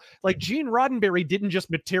Travel. Like, Gene Roddenberry didn't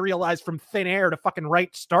just materialize from thin air to fucking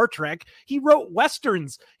write Star Trek. He wrote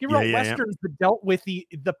Westerns. He wrote Westerns that dealt with the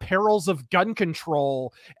perils of gun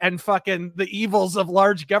control and fucking the evils of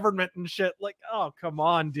large government and shit. Like, oh, come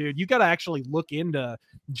on, dude. You got to actually look into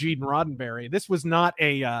Gene Roddenberry. This was not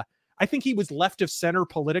a, I think he was left of center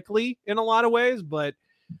politically in a lot of ways, but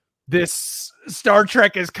this Star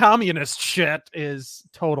Trek is communist shit is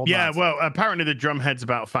total nonsense. Well, apparently the drumhead's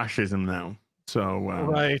about fascism now. So,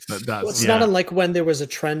 right. It's not unlike when there was a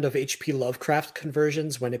trend of H.P. Lovecraft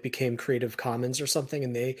conversions when it became Creative Commons or something,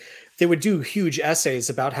 and they would do huge essays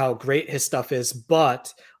about how great his stuff is,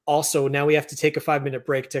 but also now we have to take a 5-minute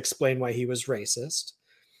break to explain why he was racist.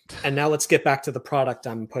 And now let's get back to the product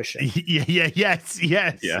I'm pushing. Yes.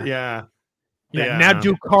 Now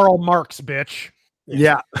do Karl Marx, bitch.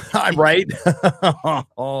 Yeah, I'm right.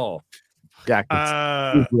 Yeah,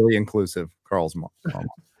 it's really inclusive. Carl's mom.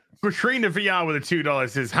 Katrina VR with a $2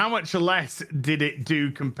 says, how much less did it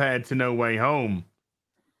do compared to No Way Home?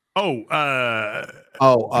 Guardians?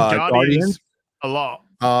 A lot.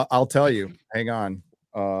 I'll tell you. Hang on.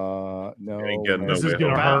 No. This is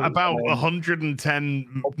about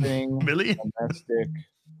 110 million. Domestic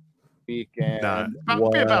weekend.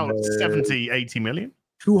 About 70, 80 million.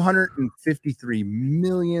 253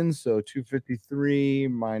 million, so 253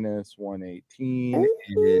 minus 118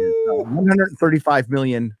 is 135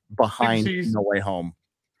 million behind No Way Home.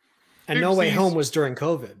 And No Way Home was during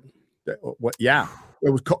COVID. What? Yeah,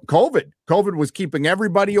 it was COVID. COVID was keeping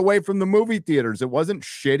everybody away from the movie theaters. It wasn't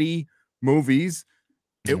shitty movies.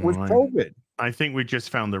 It was COVID. I think we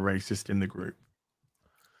just found the racist in the group.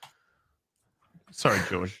 Sorry,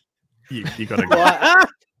 George. You got to go.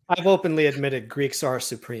 I've openly admitted Greeks are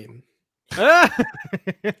supreme.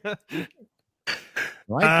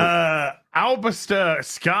 Albaster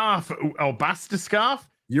Scarf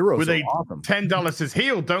Euros with a awesome. $10 says,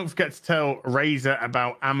 Heel, don't forget to tell Razor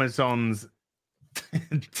about Amazon's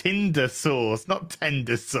Tinder sauce, not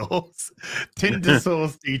tender sauce. Tinder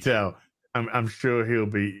sauce detail. I'm sure he'll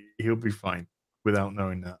be fine without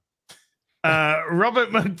knowing that.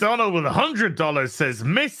 Robert McDonald with $100 says,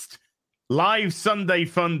 missed live Sunday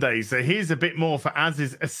fun day. So here's a bit more for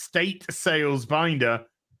Az's estate sales binder.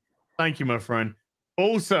 Thank you, my friend.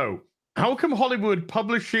 Also, how come Hollywood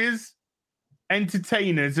publishes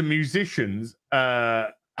entertainers and musicians?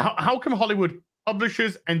 How come Hollywood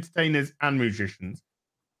publishers, entertainers, and musicians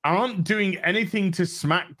aren't doing anything to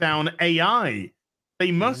smack down AI?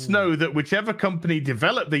 They must know that whichever company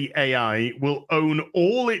developed the AI will own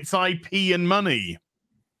all its IP and money.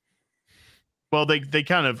 Well, they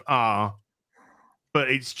kind of are, but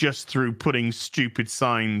it's just through putting stupid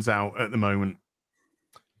signs out at the moment.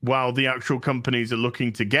 While the actual companies are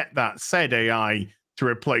looking to get that said AI to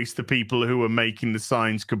replace the people who are making the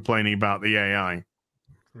signs complaining about the AI.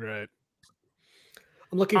 Right.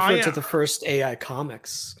 I'm looking forward to the first AI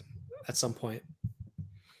comics at some point.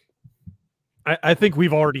 I think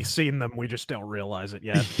we've already seen them. We just don't realize it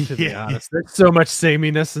yet, to be honest. There's so much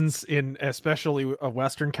sameness in especially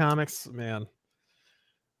Western comics, man.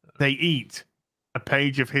 They eat a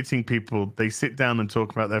page of hitting people. They sit down and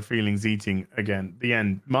talk about their feelings eating again. The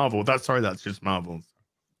end. Marvel. That's just Marvel.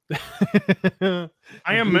 I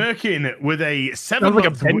am Merkin with a 7 like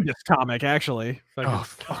a Bendis comic, actually. Oh,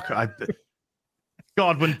 fuck.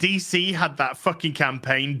 God, when DC had that fucking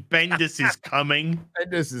campaign, Bendis is coming.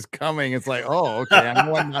 Bendis is coming. It's like, oh, okay, I'm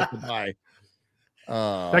one not to buy.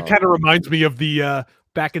 That kind of reminds me of the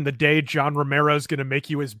back in the day, John Romero's gonna make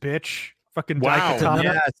you his bitch. Fucking Daikatana.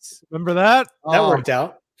 Yes. Remember that? That worked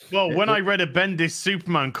out. Well, when I read a Bendis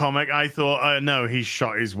Superman comic, I thought, no, he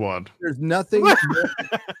shot his wad. There's nothing.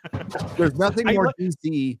 There's nothing more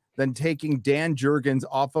DC than taking Dan Jurgens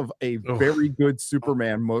off of a very good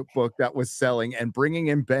Superman book that was selling and bringing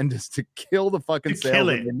in Bendis to kill the fucking sale. Kill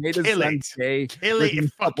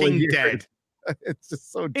it, fucking dead. It's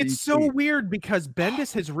just so DC. It's so weird because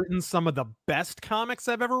Bendis has written some of the best comics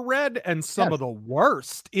I've ever read and some of the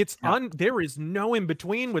worst. It's there is no in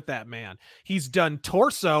between with that man. He's done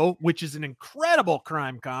Torso, which is an incredible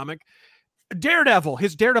crime comic. Daredevil.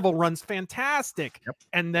 His Daredevil runs fantastic. Yep.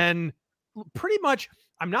 And then pretty much,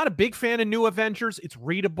 I'm not a big fan of New Avengers. It's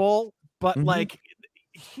readable, but like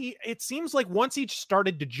it seems like once he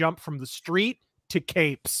started to jump from the street to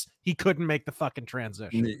capes, he couldn't make the fucking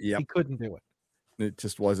transition. Yep. He couldn't do it. It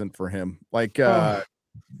just wasn't for him. Like, well,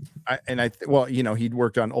 you know, he'd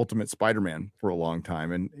worked on Ultimate Spider-Man for a long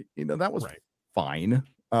time, and you know that was fine.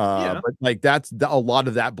 But like a lot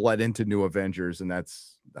of that bled into New Avengers, and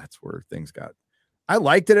that's where things got. I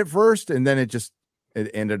liked it at first, and then it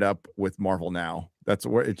ended up with Marvel Now. That's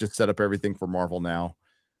where it just set up everything for Marvel Now.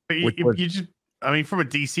 But you just, I mean, from a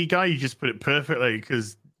DC guy, you just put it perfectly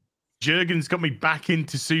because Jurgens got me back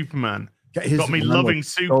into Superman. Got me loving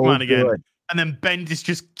Superman again. Good. And then Bendis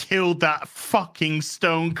just killed that fucking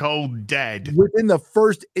Stone Cold dead. Within the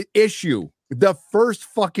first issue, the first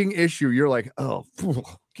fucking issue, you're like, oh,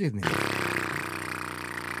 give me.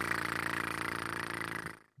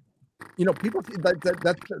 You know, people,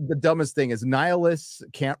 that's the dumbest thing is nihilists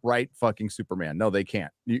can't write fucking Superman. No, they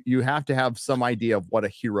can't. You have to have some idea of what a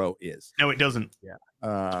hero is. No, it doesn't.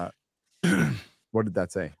 Yeah. What did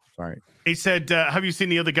that say? Sorry. He said, have you seen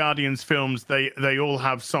the other Guardians films? They all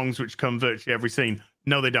have songs which come virtually every scene.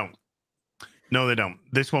 No, they don't. No, they don't.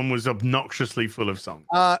 This one was obnoxiously full of songs.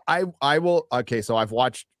 I will. Okay, so I've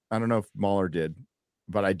watched, I don't know if Mahler did,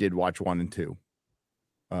 but I did watch 1 and 2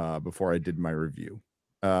 before I did my review.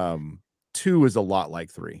 2 is a lot like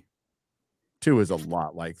 3. 2 is a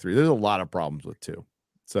lot like 3. There's a lot of problems with 2.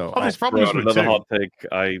 So there's problems with 2. Another hot take.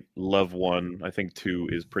 I love 1. I think 2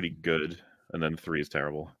 is pretty good, and then 3 is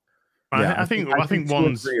terrible. Yeah, I think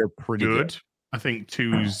 1's pretty good. I think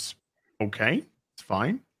 2's okay. It's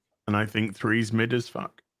fine. And I think 3's mid as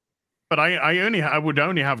fuck. But I would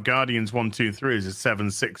only have Guardians 1, 2, 3 as a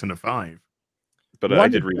 7, 6, and a 5. But I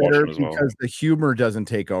did rewatch them as well. Because the humor doesn't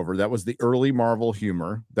take over. That was the early Marvel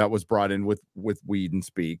humor that was brought in with Weed and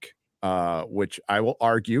Speak, which I will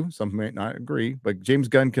argue, some might not agree, but James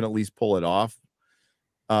Gunn can at least pull it off.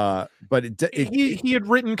 But he had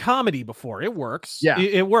written comedy before. It works. Yeah,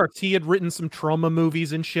 it works. He had written some trauma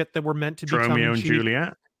movies and shit that were meant to be Romeo and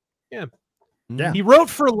Juliet. Yeah. Yeah. He wrote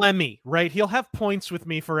for Lemmy, right? He'll have points with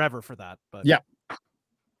me forever for that. But yep.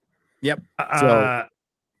 So,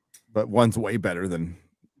 but 1's way better than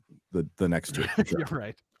the next 2. You're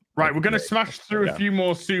right. Right, we're going to smash through a few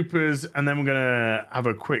more supers, and then we're going to have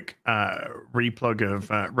a quick replug of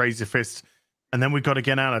RazorFist, and then we've got to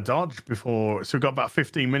get out of Dodge before. So we've got about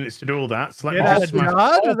 15 minutes to do all that. So get out of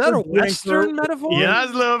Dodge? Is that a Western metaphor? Yeah,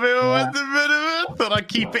 that's a little bit of a Western metaphor. Thought I'd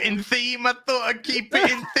keep it in theme.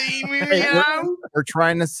 We're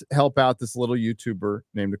trying to help out this little YouTuber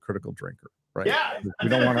named A Critical Drinker, right? Yeah, we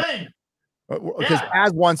don't want to. Because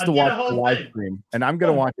Az wants to watch the live stream, and I'm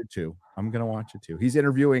going to watch it too. He's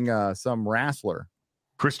interviewing some wrestler,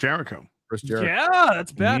 Chris Jericho. Yeah,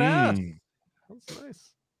 that's badass. That's nice.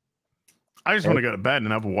 I just want to go to bed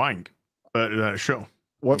and have a wank, but sure.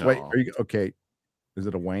 What? No. Wait, are you okay? Is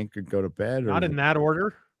it a wank and go to bed? Or not in that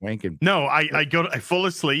order. Wank and I fall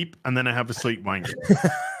asleep and then I have a sleep wank.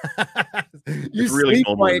 It's really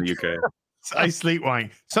normal in the UK. I sleep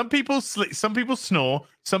wank. Some people sleep. Some people snore.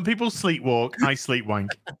 Some people sleepwalk. I sleep wank.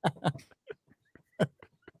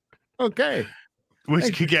 Okay.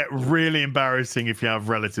 Which could get really embarrassing if you have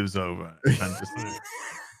relatives over.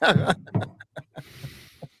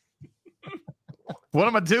 What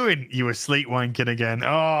am I doing? You were sleep wanking again.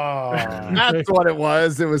 Oh, that's what it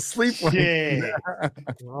was. It was sleep wanking.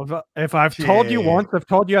 Well, if I've told you once, I've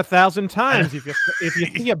told you 1,000 times. If you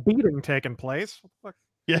see a beating taking place,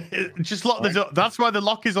 yeah, just lock the door. That's why the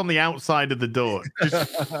lock is on the outside of the door.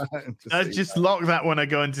 Just lock that when I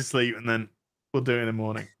go into sleep, and then we'll do it in the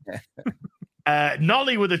morning.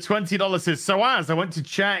 Nolly with a $20 says, so as I went to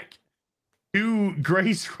check who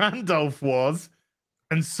Grace Randolph was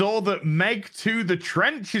and saw that Meg 2 The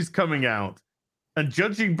Trench is coming out. And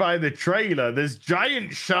judging by the trailer, there's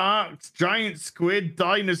giant sharks, giant squid,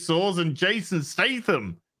 dinosaurs, and Jason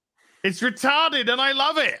Statham. It's retarded, and I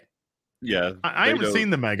love it. Yeah. I haven't seen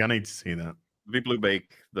the Meg. I need to see that. The people who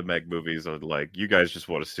make the Meg movies are like, you guys just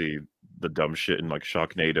want to see the dumb shit in like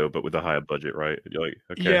Sharknado, but with a higher budget, right? You're like,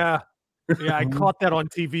 okay. Yeah. Yeah, I caught that on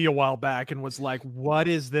TV a while back and was like, what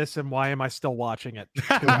is this and why am I still watching it?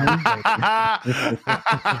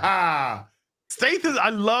 Statham,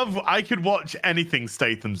 I could watch anything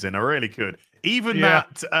Statham's in. I really could. Even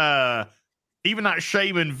that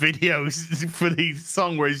Shaman videos for the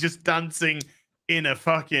song where he's just dancing in a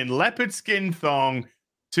fucking leopard skin thong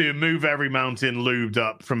to Move Every Mountain lubed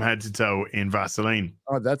up from head to toe in Vaseline.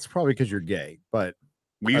 Oh, that's probably because you're gay, but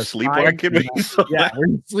Were you aside sleepwalking? from were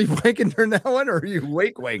you sleepwalking during that one, or are you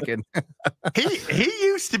waking? He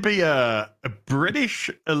used to be a British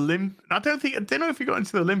Olymp. I don't know if he got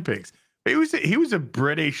into the Olympics. But he was a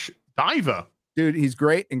British diver. Dude, he's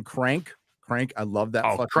great in Crank. I love that.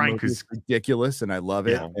 Fucking Crank movie. is It's ridiculous, and I love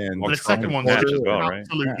it. And the second one's Watch just as well, right?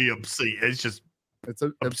 absolutely obscene. It's just it's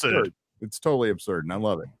absurd. It's totally absurd, and I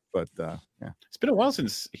love it. But yeah, it's been a while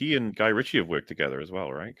since he and Guy Ritchie have worked together as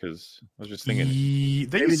well, right? Because I was just thinking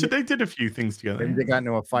they did a few things together. maybe they got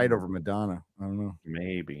into a fight over Madonna. I don't know.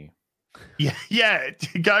 maybe. Yeah.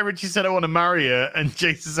 Guy Ritchie said I want to marry her, and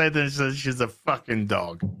Jason said that she's a fucking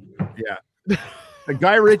dog. Yeah. The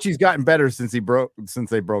Guy Ritchie's gotten better since they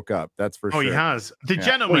broke up. That's for sure. Oh, he has. The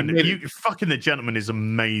Gentleman. The Gentleman is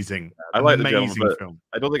amazing. I like The amazing Gentleman, but film.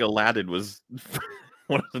 I don't think Aladdin was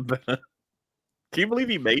one of the better. Can you believe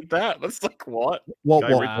he made that? That's like what? Well,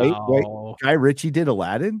 wait. Guy Ritchie did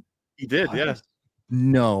Aladdin? He did, yes.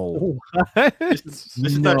 No. This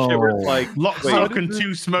is that shit where it's like Lock, Stock, and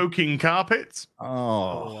Two Smoking Carpets.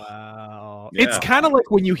 Oh, wow. Yeah. It's kind of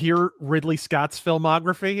like when you hear Ridley Scott's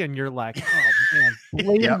filmography and you're like, oh man,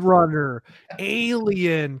 Blade Runner,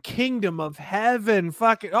 Alien, Kingdom of Heaven,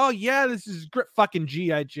 fucking, oh yeah, this is great. Fucking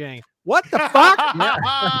G.I. Jane. What the fuck?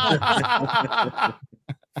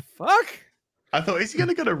 Fuck. I thought, is he going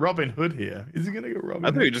to go to Robin Hood here? Is he going to go Robin I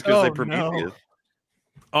thought Hood? you were just going to say Oh, no. Prometheus.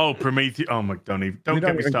 Oh, Prometheus. Oh, my, don't we get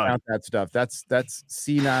me even started. count that stuff. That's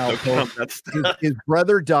senile. That's His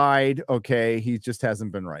brother died. Okay, he just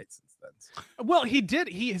hasn't been right since then. Well, he did.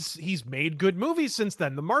 He's made good movies since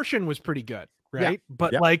then. The Martian was pretty good, right? Yeah.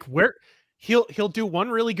 But Yeah. like where he'll do one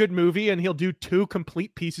really good movie and he'll do two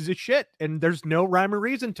complete pieces of shit, and there's no rhyme or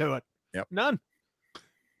reason to it. Yep. None.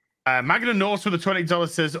 Magna Norse with the $20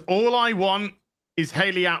 says, all I want is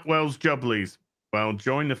Haley Atwell's Jubblies. Well,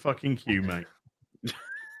 join the fucking queue, mate.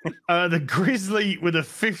 The Grizzly with a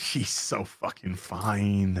 50. She's so fucking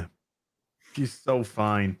fine. She's so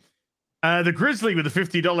fine. The Grizzly with the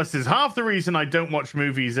 $50 says, half the reason I don't watch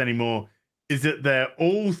movies anymore is that they're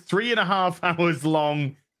all 3.5 hours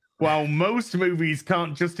long, while most movies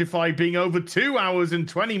can't justify being over 2 hours and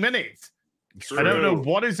 20 minutes. I don't know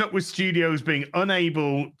what is up with studios being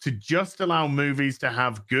unable to just allow movies to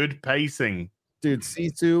have good pacing. Dude,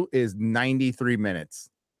 Sisu is 93 minutes.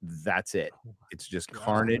 That's it. It's just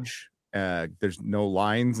carnage. There's no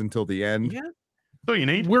lines until the end. Yeah. That's all you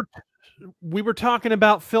need. We were talking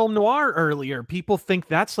about film noir earlier. People think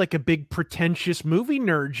that's like a big pretentious movie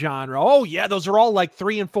nerd genre. Oh yeah, those are all like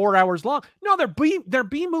 3 and 4 hours long. No, they're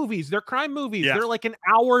B movies. They're crime movies. Yeah. They're like an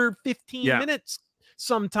hour 15 minutes.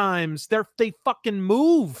 Sometimes they fucking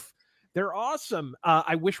move. They're awesome.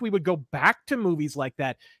 I wish we would go back to movies like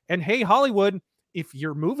that. And hey, Hollywood, if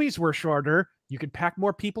your movies were shorter, you could pack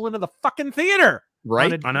more people into the fucking theater.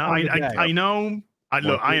 Right? I know.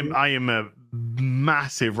 I am a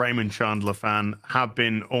massive Raymond Chandler fan. Have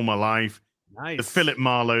been all my life. Nice. The Philip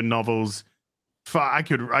Marlowe novels. I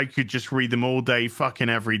could just read them all day, fucking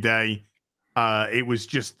every day. It was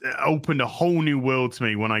just opened a whole new world to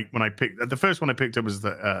me when I picked the first one I picked up was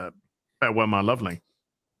the Farewell My Lovely.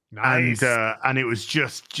 Nice. And it was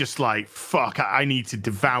just like, fuck, I need to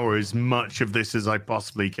devour as much of this as I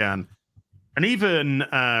possibly can. And even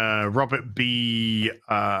Robert B.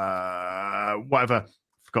 Whatever,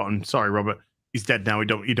 forgotten. Sorry, Robert. He's dead now.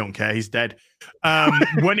 You don't care. He's dead.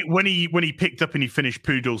 When he picked up and he finished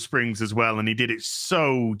Poodle Springs as well, and he did it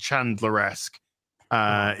so Chandler-esque.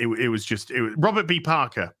 It was Robert B.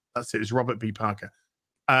 Parker. That's it. It was Robert B. Parker.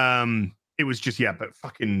 It was just but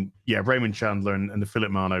fucking Raymond Chandler and the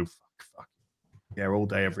Philip Marlowe. Fuck. Yeah, all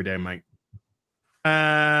day, every day, mate. He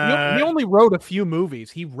only wrote a few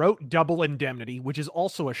movies. He wrote Double Indemnity, which is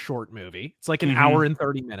also a short movie. It's like an hour and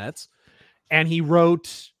 30 minutes. And he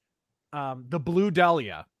wrote The Blue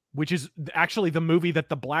Dahlia, which is actually the movie that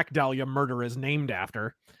the Black Dahlia murder is named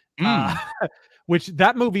after. Which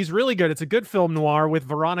that movie's really good. It's a good film noir with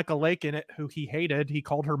Veronica Lake in it, who he hated. He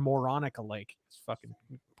called her Moronica Lake. It's fucking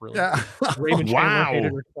brilliant. Yeah. Raymond Chandler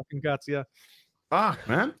hated her fucking guts. Yeah. Fuck,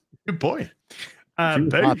 man. Good boy. She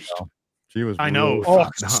was hot, though. She was. I know. Really, Oh,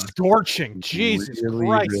 scorching. Jesus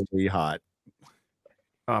Christ. Really hot.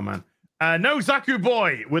 Oh, man. No Zaku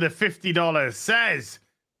Boy with a $50 says,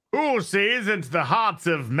 who sees into the hearts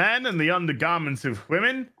of men and the undergarments of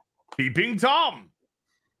women? Peeping Tom.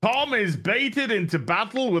 Tom is baited into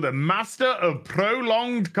battle with a master of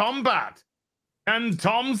prolonged combat. Can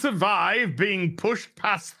Tom survive being pushed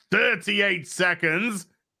past 38 seconds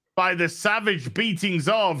by the savage beatings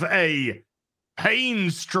of a pain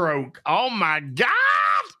stroke? Oh my God!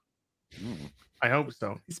 I hope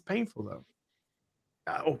so. It's painful though.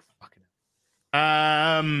 Oh fucking.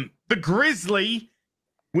 The Grizzly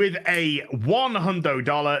with a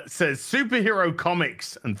 $100 says superhero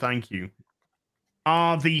comics, and thank you,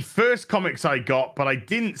 are the first comics I got, but I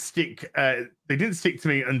didn't stick. They didn't stick to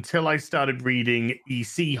me until I started reading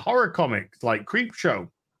EC horror comics like Creepshow,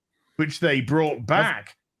 which they brought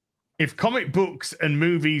back. If comic books and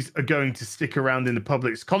movies are going to stick around in the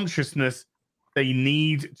public's consciousness, they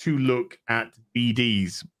need to look at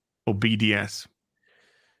BDs or BDS.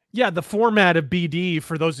 Yeah, the format of BD,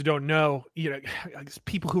 for those who don't know,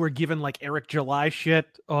 people who are given like Eric July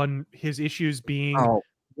shit on his issues being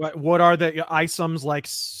what are the ISOMs, like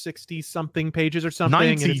 60 something pages or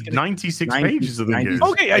something? 96 pages of the years.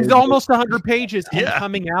 Okay, it's almost 100 pages and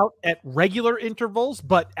coming out at regular intervals,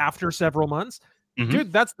 but after several months.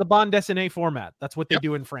 Dude, that's the bande dessinée format. That's what they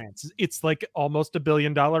do in France. It's like almost $1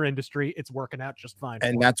 billion industry. It's working out just fine.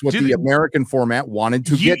 And that's what the American format wanted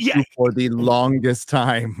to get to for the longest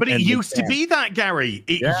time. But it used to be that, Gary.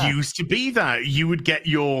 It used to be that you would get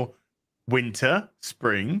your winter,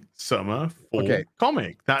 spring, summer, fall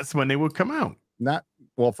comic. That's when they would come out. Not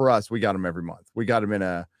well for us. We got them every month. We got them in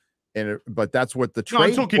a. But that's what the trade.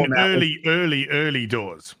 I'm talking early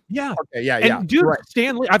doors. Yeah. Okay. Yeah. And dude,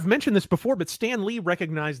 Stan Lee. I've mentioned this before, but Stan Lee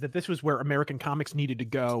recognized that this was where American comics needed to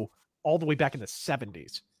go all the way back in the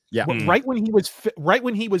 70s. Yeah. Right when he was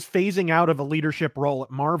phasing out of a leadership role at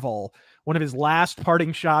Marvel, one of his last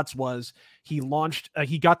parting shots was he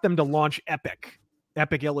got them to launch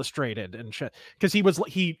Epic Illustrated and shit, because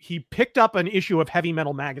he picked up an issue of Heavy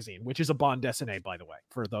Metal magazine, which is a bande dessinée, by the way,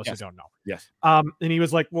 for those who don't know. Yes. And he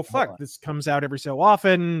was like, well, fuck, this comes out every so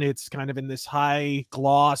often. It's kind of in this high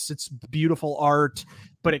gloss. It's beautiful art,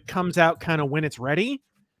 but it comes out kind of when it's ready.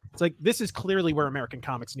 It's like, this is clearly where American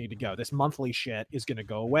comics need to go. This monthly shit is going to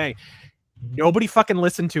go away. Nobody fucking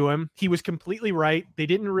listened to him. He was completely right. They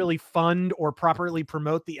didn't really fund or properly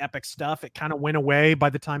promote the Epic stuff. It kind of went away by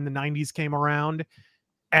the time the 90s came around,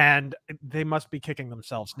 and they must be kicking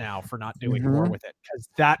themselves now for not doing more with it, because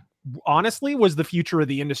that honestly was the future of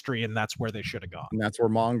the industry, and that's where they should have gone. And that's where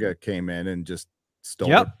manga came in and just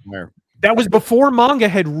stole it from there. That was before manga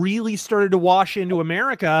had really started to wash into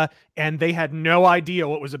America, and they had no idea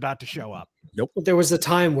what was about to show up. Nope. There was a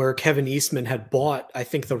time where Kevin Eastman had bought, I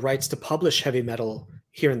think, the rights to publish Heavy Metal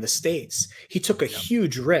here in the States. He took a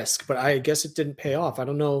huge risk, but I guess it didn't pay off. I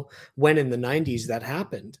don't know when in the 90s that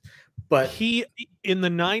happened. But in the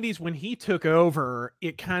 90s, when he took over,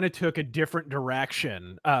 it kind of took a different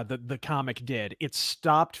direction. The comic did. It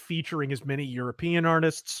stopped featuring as many European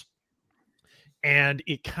artists, and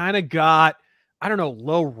it kind of got, I don't know,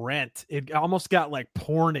 low rent. It almost got like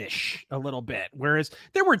pornish a little bit. Whereas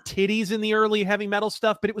there were titties in the early Heavy Metal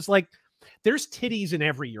stuff, but it was like, there's titties in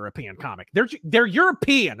every European comic. They're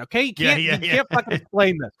European, okay? You can't fucking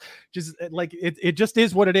explain this. Just like it just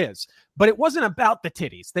is what it is. But it wasn't about the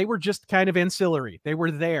titties. They were just kind of ancillary. They were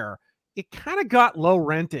there. It kind of got low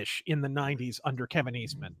rentish in the 90s under Kevin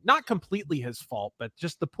Eastman. Not completely his fault, but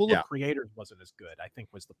just the pool of creators wasn't as good, I think,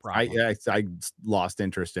 was the problem. I lost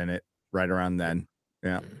interest in it right around then.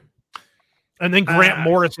 Yeah. And then Grant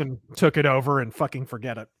Morrison took it over, and fucking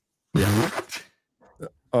forget it. Yeah.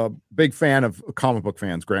 A big fan of comic book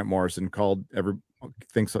fans. Grant Morrison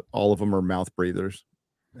thinks that all of them are mouth breathers.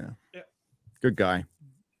 Yeah. Good guy.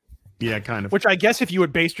 Yeah, kind of. Which I guess if you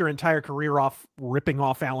would base your entire career off ripping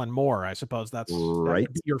off Alan Moore, I suppose that's right.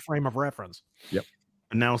 Your frame of reference. Yep.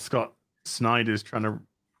 And now Scott Snyder's trying to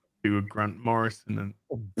do a Grant Morrison. And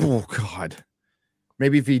oh God.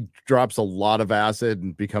 Maybe if he drops a lot of acid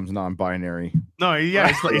and becomes non-binary. No, yeah,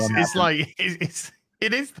 it's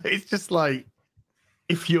just like,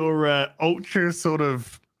 if you're ultra sort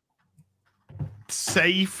of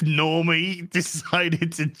safe normie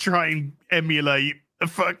decided to try and emulate a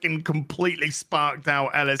fucking completely sparked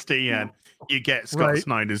out LSD head, you get Scott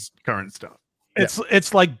Snyder's current stuff.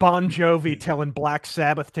 It's like Bon Jovi telling Black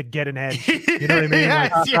Sabbath to get an edge. You know what I mean?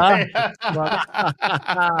 Yes,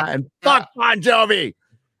 and fuck Bon Jovi.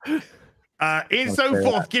 Ian So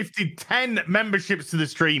Forth gifted 10 memberships to the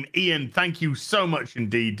stream. Ian, thank you so much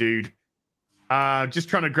indeed, dude. Just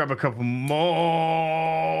trying to grab a couple more.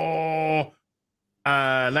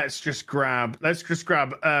 Let's just grab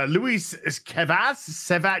Luis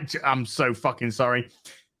Sevach. I'm so fucking sorry.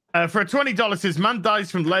 For a $20, says man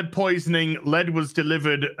dies from lead poisoning. Lead was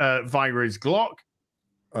delivered via his Glock.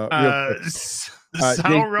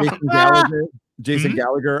 Jason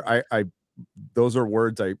Gallagher. I those are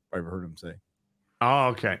words I've heard him say. Oh,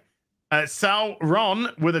 okay. Sal Ron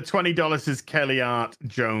with a $20 is Kelly Art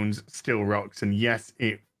Jones still rocks, and yes,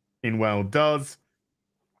 it in well does.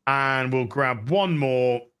 And we'll grab one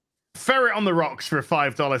more. Ferret on the Rocks for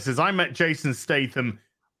 $5 says I met Jason Statham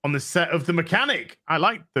on the set of The Mechanic. I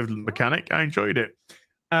liked The Mechanic. I enjoyed it.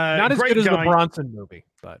 Not as great good as the guy. Bronson movie,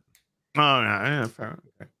 but Oh, yeah, fair.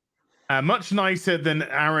 Okay. Much nicer than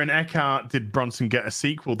Aaron Eckhart did Bronson get a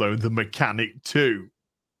sequel, though, The Mechanic 2.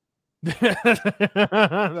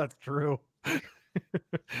 that's true.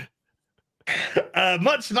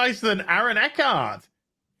 Much nicer than Aaron Eckhart,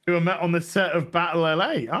 who I met on the set of Battle LA.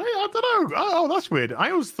 I don't know. Oh, that's weird.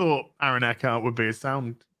 I always thought Aaron Eckhart would be a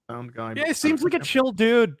sound guy. Yeah, he seems like a chill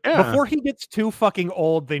dude. Yeah. Before he gets too fucking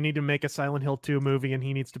old, they need to make a Silent Hill 2 movie, and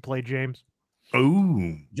he needs to play James.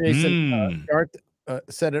 Oh, Jason Garth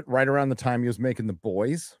said it right around the time he was making The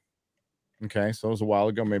Boys. Okay, so it was a while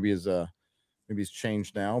ago. Maybe he's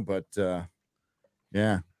changed now, but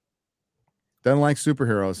yeah, doesn't like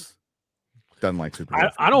superheroes. Doesn't like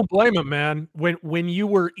superheroes. I don't blame him, man. When you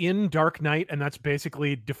were in Dark Knight, and that's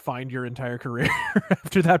basically defined your entire career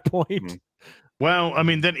after that point. Well, I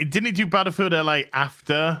mean, then didn't he do Battlefield LA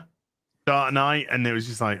after Dark Knight? And it was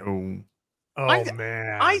just like, man. I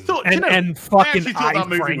thought, and fucking I thought that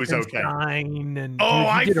movie was okay. And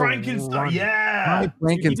Frankenstein, yeah.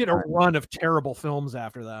 He did a run of terrible films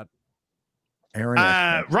after that.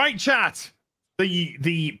 Right, chat.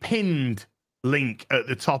 The pinned link at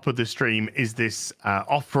the top of the stream is this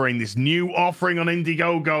this new offering on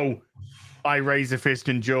Indiegogo by RazorFist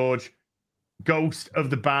and George. Ghost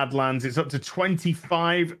of the Badlands. It's up to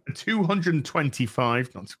 225,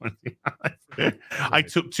 not 25. I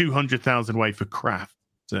took 200,000 away for craft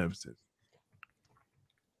services.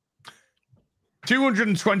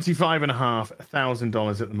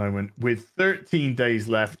 $225,500 at the moment, with 13 days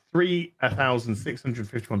left.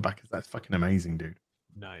 3,651 backers. That's fucking amazing, dude.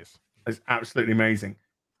 Nice. That's absolutely amazing.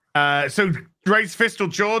 So RazorFist or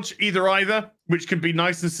George, either, which can be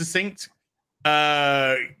nice and succinct.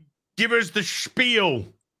 Give us the spiel.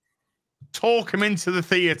 Talk him into the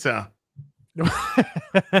theater.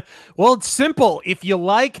 Well, it's simple. If you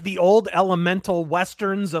like the old elemental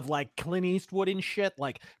westerns of like Clint Eastwood and shit,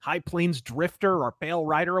 like High Plains Drifter or Pale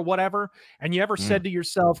Rider or whatever, and you ever said to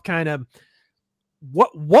yourself, kind of,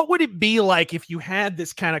 what would it be like if you had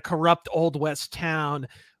this kind of corrupt Old West town,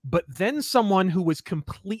 but then someone who was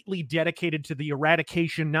completely dedicated to the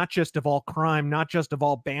eradication, not just of all crime, not just of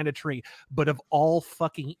all banditry, but of all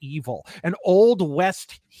fucking evil. An Old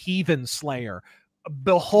West heathen slayer,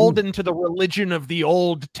 beholden to the religion of the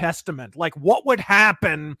Old Testament. Like, what would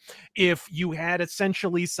happen if you had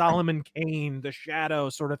essentially Solomon Kane, the Shadow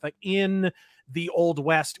sort of thing, in the Old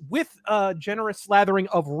West, with a generous slathering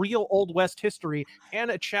of real Old West history and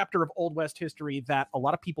a chapter of Old West history that a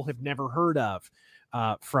lot of people have never heard of?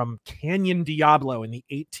 From Canyon Diablo in the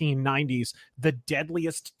 1890s, the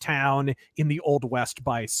deadliest town in the Old West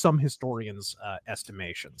by some historians'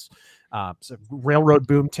 estimations. So railroad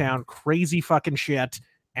boomtown, crazy fucking shit,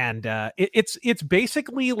 and it's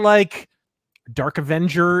basically like Dark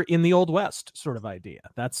Avenger in the Old West sort of idea.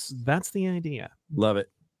 That's the idea. Love it.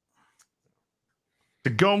 To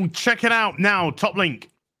go check it out now. Top link,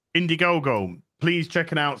 Indiegogo. Please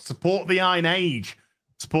check it out. Support the Iron Age.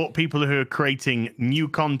 Support people who are creating new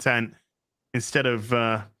content instead of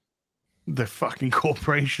the fucking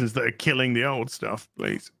corporations that are killing the old stuff,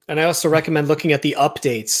 please. And I also recommend looking at the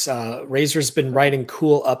updates. Razor's been writing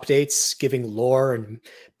cool updates, giving lore and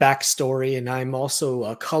backstory, and I'm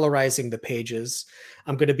also colorizing the pages.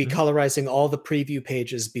 I'm going to be colorizing all the preview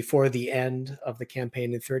pages before the end of the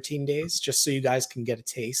campaign in 13 days, just so you guys can get a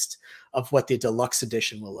taste of what the deluxe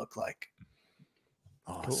edition will look like.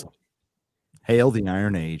 Awesome. Cool. Hail the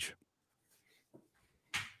Iron Age.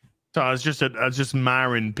 So I was just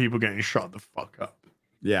marring people getting shot the fuck up.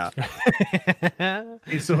 Yeah.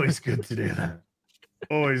 It's always good to do that.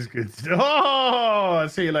 Always good to do. Oh, I'll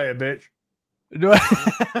see you later, bitch.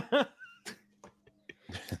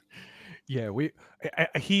 Yeah,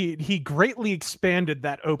 he greatly expanded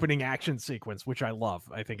that opening action sequence, which I love.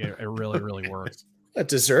 I think it really, really works. It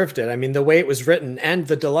deserved it. I mean, the way it was written, and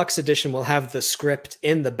the deluxe edition will have the script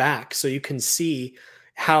in the back, so you can see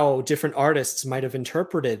how different artists might have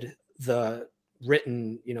interpreted the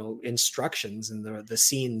written, instructions and the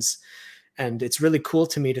scenes. And it's really cool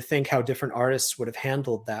to me to think how different artists would have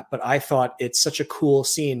handled that. But I thought it's such a cool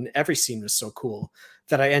scene. Every scene was so cool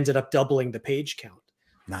that I ended up doubling the page count.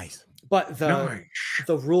 Nice. But the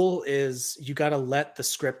rule is you got to let the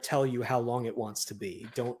script tell you how long it wants to be.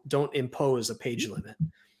 Don't impose a page limit.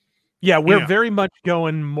 Yeah, we're very much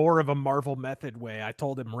going more of a Marvel method way. I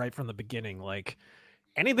told him right from the beginning, like,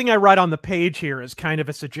 anything I write on the page here is kind of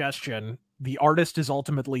a suggestion. The artist is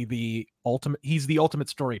ultimately he's the ultimate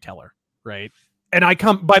storyteller, right? And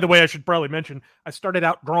by the way, I should probably mention, I started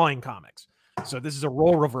out drawing comics. So this is a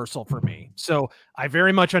role reversal for me. So I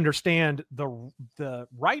very much understand the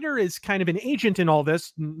writer is kind of an agent in all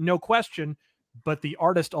this, no question, but the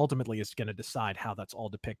artist ultimately is going to decide how that's all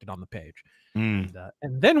depicted on the page. Mm.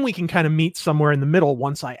 And then we can kind of meet somewhere in the middle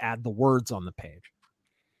once I add the words on the page.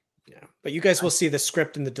 Yeah, but you guys will see the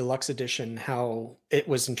script in the deluxe edition, how it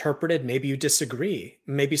was interpreted. Maybe you disagree.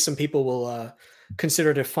 Maybe some people will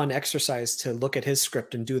consider it a fun exercise to look at his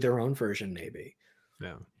script and do their own version, maybe.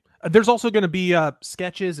 Yeah. There's also going to be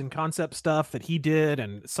sketches and concept stuff that he did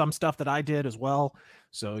and some stuff that I did as well.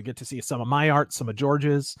 So you get to see some of my art, some of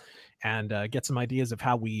George's, and get some ideas of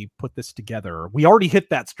how we put this together. We already hit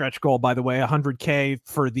that stretch goal, by the way, 100K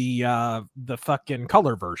for the fucking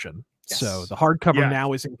color version. Yes. So the hardcover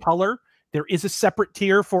now is in color. There is a separate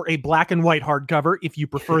tier for a black and white hardcover if you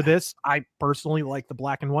prefer this. I personally like the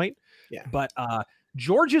black and white. Yeah. But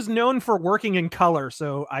George is known for working in color,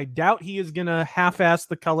 so I doubt he is going to half-ass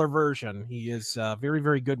the color version. He is very,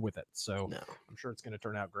 very good with it. So I'm sure it's going to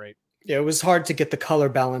turn out great. Yeah, it was hard to get the color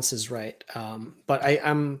balances right. But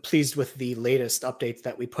I'm pleased with the latest updates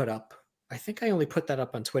that we put up. I think I only put that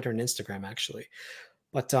up on Twitter and Instagram, actually.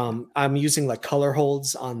 But I'm using like color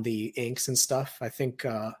holds on the inks and stuff. I think,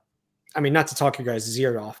 I mean, not to talk you guys'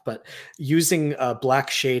 ear off, but using black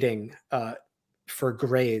shading for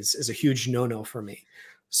grays is a huge no-no for me.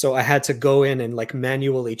 So I had to go in and like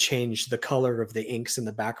manually change the color of the inks in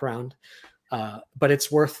the background. But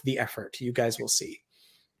it's worth the effort. You guys will see.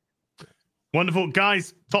 Wonderful,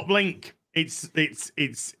 guys. Top link. It's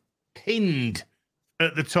pinned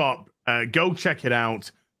at the top. Go check it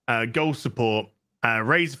out. Go support.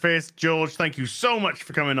 RazorFist, George, thank you so much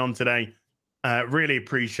for coming on today. Really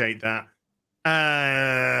appreciate that.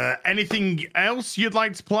 Anything else you'd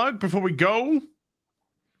like to plug before we go?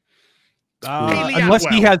 Unless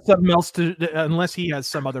he has something else unless he has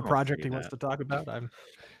some other project he wants to talk about. I'm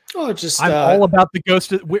all about the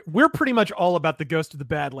Ghost of, we're pretty much all about the Ghost of the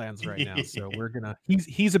Badlands right now. So we're gonna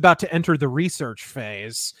he's about to enter the research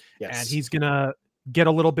phase, and he's gonna get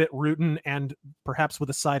a little bit rootin' and perhaps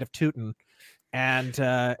with a side of tootin'. And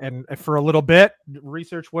for a little bit,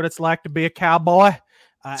 research what it's like to be a cowboy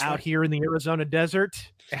out here in the Arizona desert,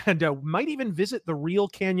 and might even visit the real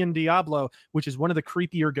Canyon Diablo, which is one of the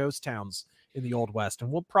creepier ghost towns in the Old West.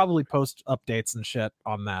 And we'll probably post updates and shit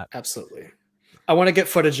on that. Absolutely. I want to get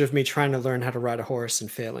footage of me trying to learn how to ride a horse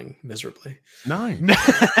and failing miserably. Nice.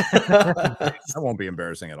 That won't be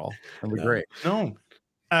embarrassing at all. That'll be great. No.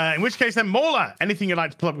 In which case, then, Mola, anything you'd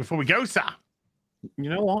like to plug before we go, sir? You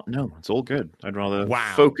know what? No, it's all good. I'd rather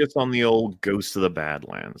focus on the old Ghost of the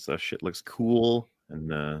Badlands. That shit looks cool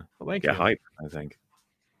and get hype, I think.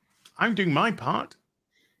 I'm doing my part.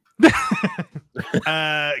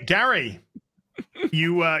 Gary,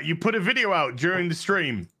 you put a video out during the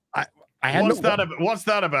stream. What's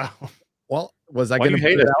that about? Well, was I going to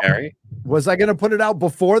hate it, Gary? Was I going to put it out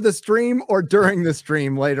before the stream or during the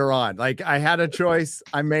stream later on? Like, I had a choice.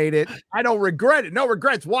 I made it. I don't regret it. No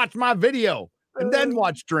regrets. Watch my video and then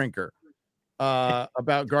watch Drinker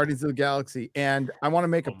about Guardians of the Galaxy. And I want to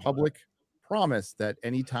make a public promise that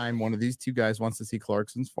anytime one of these two guys wants to see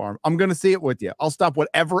Clarkson's Farm, I'm going to see it with you. I'll stop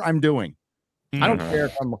whatever I'm doing. I don't care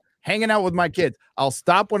if I'm hanging out with my kids. I'll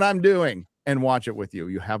stop what I'm doing and watch it with you.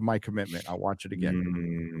 You have my commitment. I'll watch it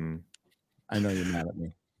again. I know you're mad at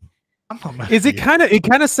me. I'm not mad. Is it kind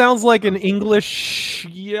of sounds like an English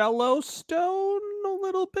Yellowstone a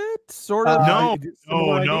little bit, sort of? No. It's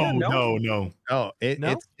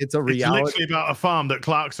a reality. It's literally about a farm that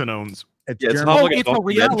Clarkson owns. It's a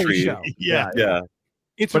reality show. Yeah.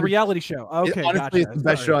 It's a reality show. Okay, honestly, it's the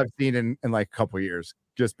best show I've seen in like a couple of years.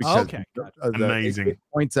 Just because amazing. It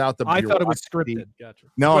points out the I thought it was scripted. Gotcha.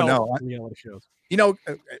 No. Reality shows. You know,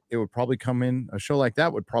 it would probably come in, a show like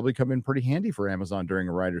that would probably come in pretty handy for Amazon during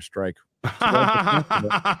a writer's strike.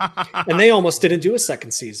 And they almost didn't do a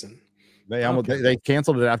second season. They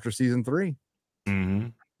canceled it after season 3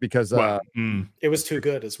 because it was too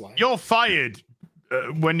good is why. You're fired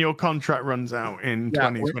when your contract runs out in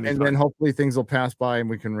 2025. And then hopefully things will pass by and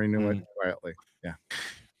we can renew it quietly. Yeah.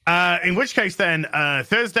 In which case, then,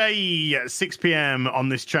 Thursday at 6 p.m. on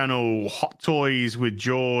this channel, Hot Toys with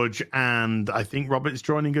George, and I think Robert's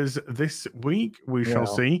joining us this week. We shall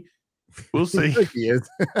see. We'll see. He is.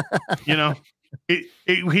 You know,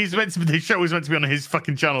 he's meant to be. The show was meant to be on his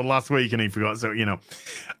fucking channel last week, and he forgot. So you know,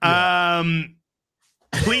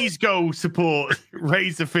 please go support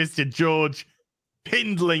RazorFist and George.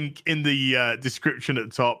 Pinned link in the description at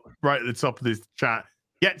the top, right at the top of this chat.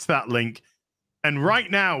 Get to that link. And right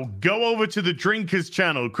now, go over to the Drinkers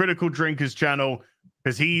channel, Critical Drinkers channel,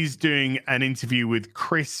 because he's doing an interview with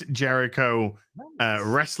Chris Jericho,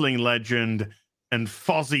 wrestling legend and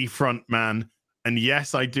Fozzy frontman. And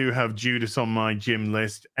yes, I do have Judas on my gym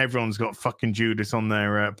list. Everyone's got fucking Judas on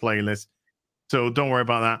their playlist. So don't worry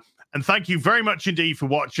about And thank you very much indeed for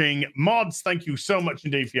watching. Mods, thank you so much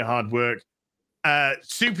indeed for your hard work.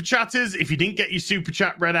 Super chatters, if you didn't get your super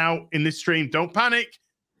chat read out in this stream, don't panic.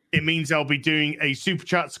 It means I'll be doing a super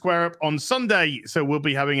chat square up on Sunday. So we'll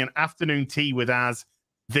be having an afternoon tea with Az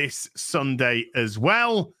this Sunday as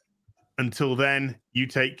well. Until then, you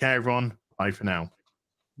take care, everyone. Bye for now.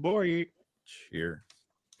 Boy. Cheers.